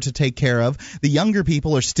cost more to take care of. The younger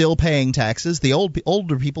people are still paying taxes. The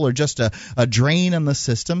older people are just a drain on the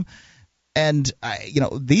system. And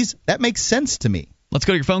that makes sense to me. Let's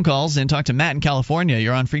go to your phone calls and talk to Matt in California.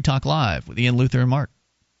 You're on Free Talk Live with Ian, Luther, and Mark.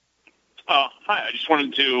 Hi, I just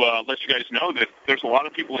wanted to let you guys know that there's a lot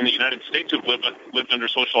of people in the United States who've lived under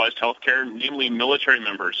socialized health care, namely military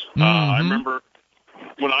members. I remember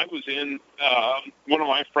when I was in, one of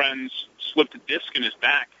my friends slipped a disc in his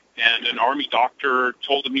back, and an Army doctor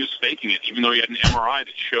told him he was faking it, even though he had an MRI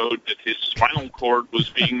that showed that his spinal cord was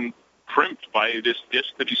being crimped by this disc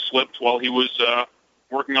that he slipped while he was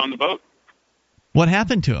working on the boat. What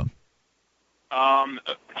happened to him?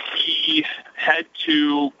 He had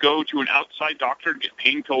to go to an outside doctor to get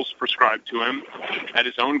pain pills prescribed to him at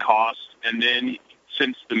his own cost, and then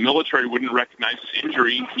since the military wouldn't recognize his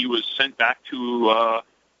injury, he was sent back to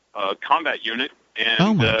a combat unit, and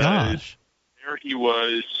oh my gosh. There he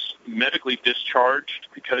was medically discharged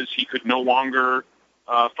because he could no longer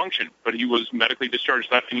function, but he was medically discharged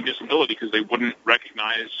without any disability because they wouldn't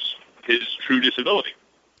recognize his true disability.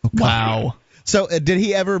 Wow. So did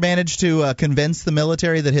he ever manage to convince the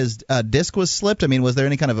military that his disc was slipped? I mean, was there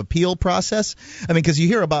any kind of appeal process? I mean, because you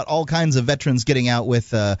hear about all kinds of veterans getting out with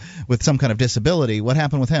some kind of disability. What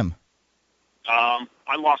happened with him?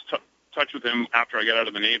 I lost touch with him after I got out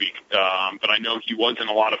of the Navy, but I know he was in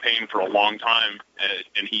a lot of pain for a long time,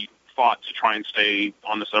 and he fought to try and stay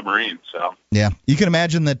on the submarine. So yeah, you can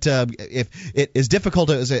imagine that if it is difficult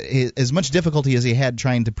as much difficulty as he had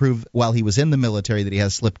trying to prove while he was in the military that he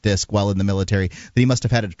has slipped disc while in the military, that he must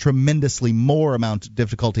have had a tremendously more amount of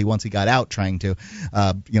difficulty once he got out trying to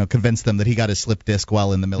convince them that he got his slipped disc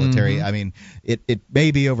while in the military. Mm-hmm. I mean, it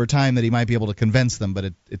may be over time that he might be able to convince them, but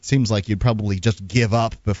it seems like you'd probably just give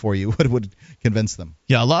up before you would convince them.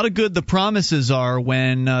 Yeah, a lot of good the promises are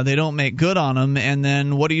when they don't make good on them, and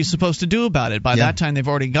then what are you supposed to do about it? By that time, they've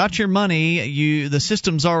already got your money, the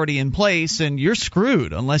system's already in place, and you're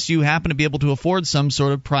screwed unless you happen to be able to afford some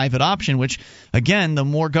sort of private option, which, again, the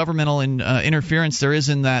more governmental interference there is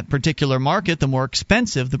in that particular market, the more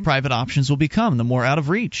expensive the private options will become, the more out of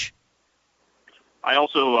reach. I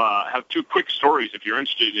also have two quick stories if you're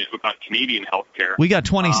interested about Canadian health care. We got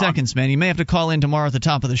 20 seconds, man. You may have to call in tomorrow at the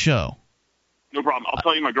top of the show. No problem. I'll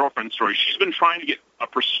tell you my girlfriend's story. She's been trying to get a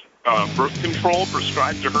birth control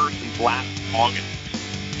prescribed to her since last August.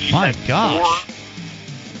 She's My had gosh.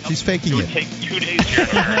 She's faking it. It would it. take 2 days here.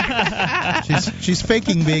 She's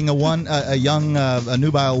faking being a young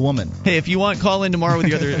nubile woman. Hey, if you want, call in tomorrow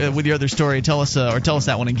with your other story. Tell us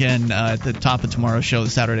that one again at the top of tomorrow's show, the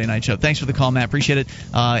Saturday night show. Thanks for the call, Matt. Appreciate it.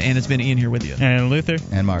 And it's been Ian here with you. And Luther.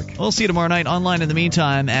 And Mark. We'll see you tomorrow night online in the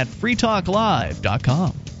meantime at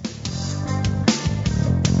freetalklive.com.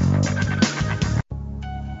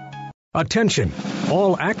 Attention,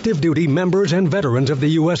 all active duty members and veterans of the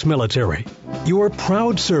U.S. military. Your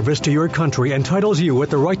proud service to your country entitles you with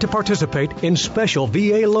the right to participate in special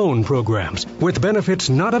VA loan programs with benefits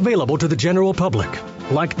not available to the general public,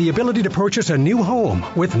 like the ability to purchase a new home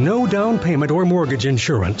with no down payment or mortgage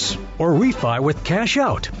insurance, or refi with cash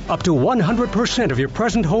out, up to 100% of your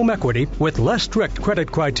present home equity with less strict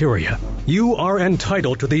credit criteria. You are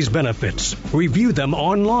entitled to these benefits. Review them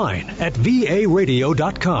online at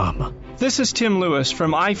varadio.com. This is Tim Lewis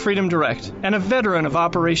from iFreedom Direct and a veteran of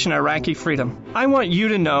Operation Iraqi Freedom. I want you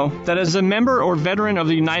to know that as a member or veteran of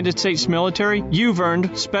the United States military, you've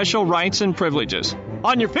earned special rights and privileges.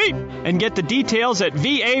 On your feet! And get the details at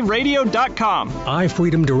varadio.com.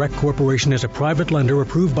 iFreedom Direct Corporation is a private lender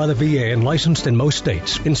approved by the VA and licensed in most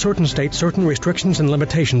states. In certain states, certain restrictions and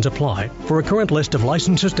limitations apply. For a current list of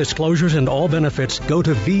licenses, disclosures, and all benefits, go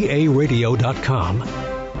to varadio.com.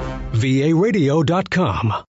 varadio.com.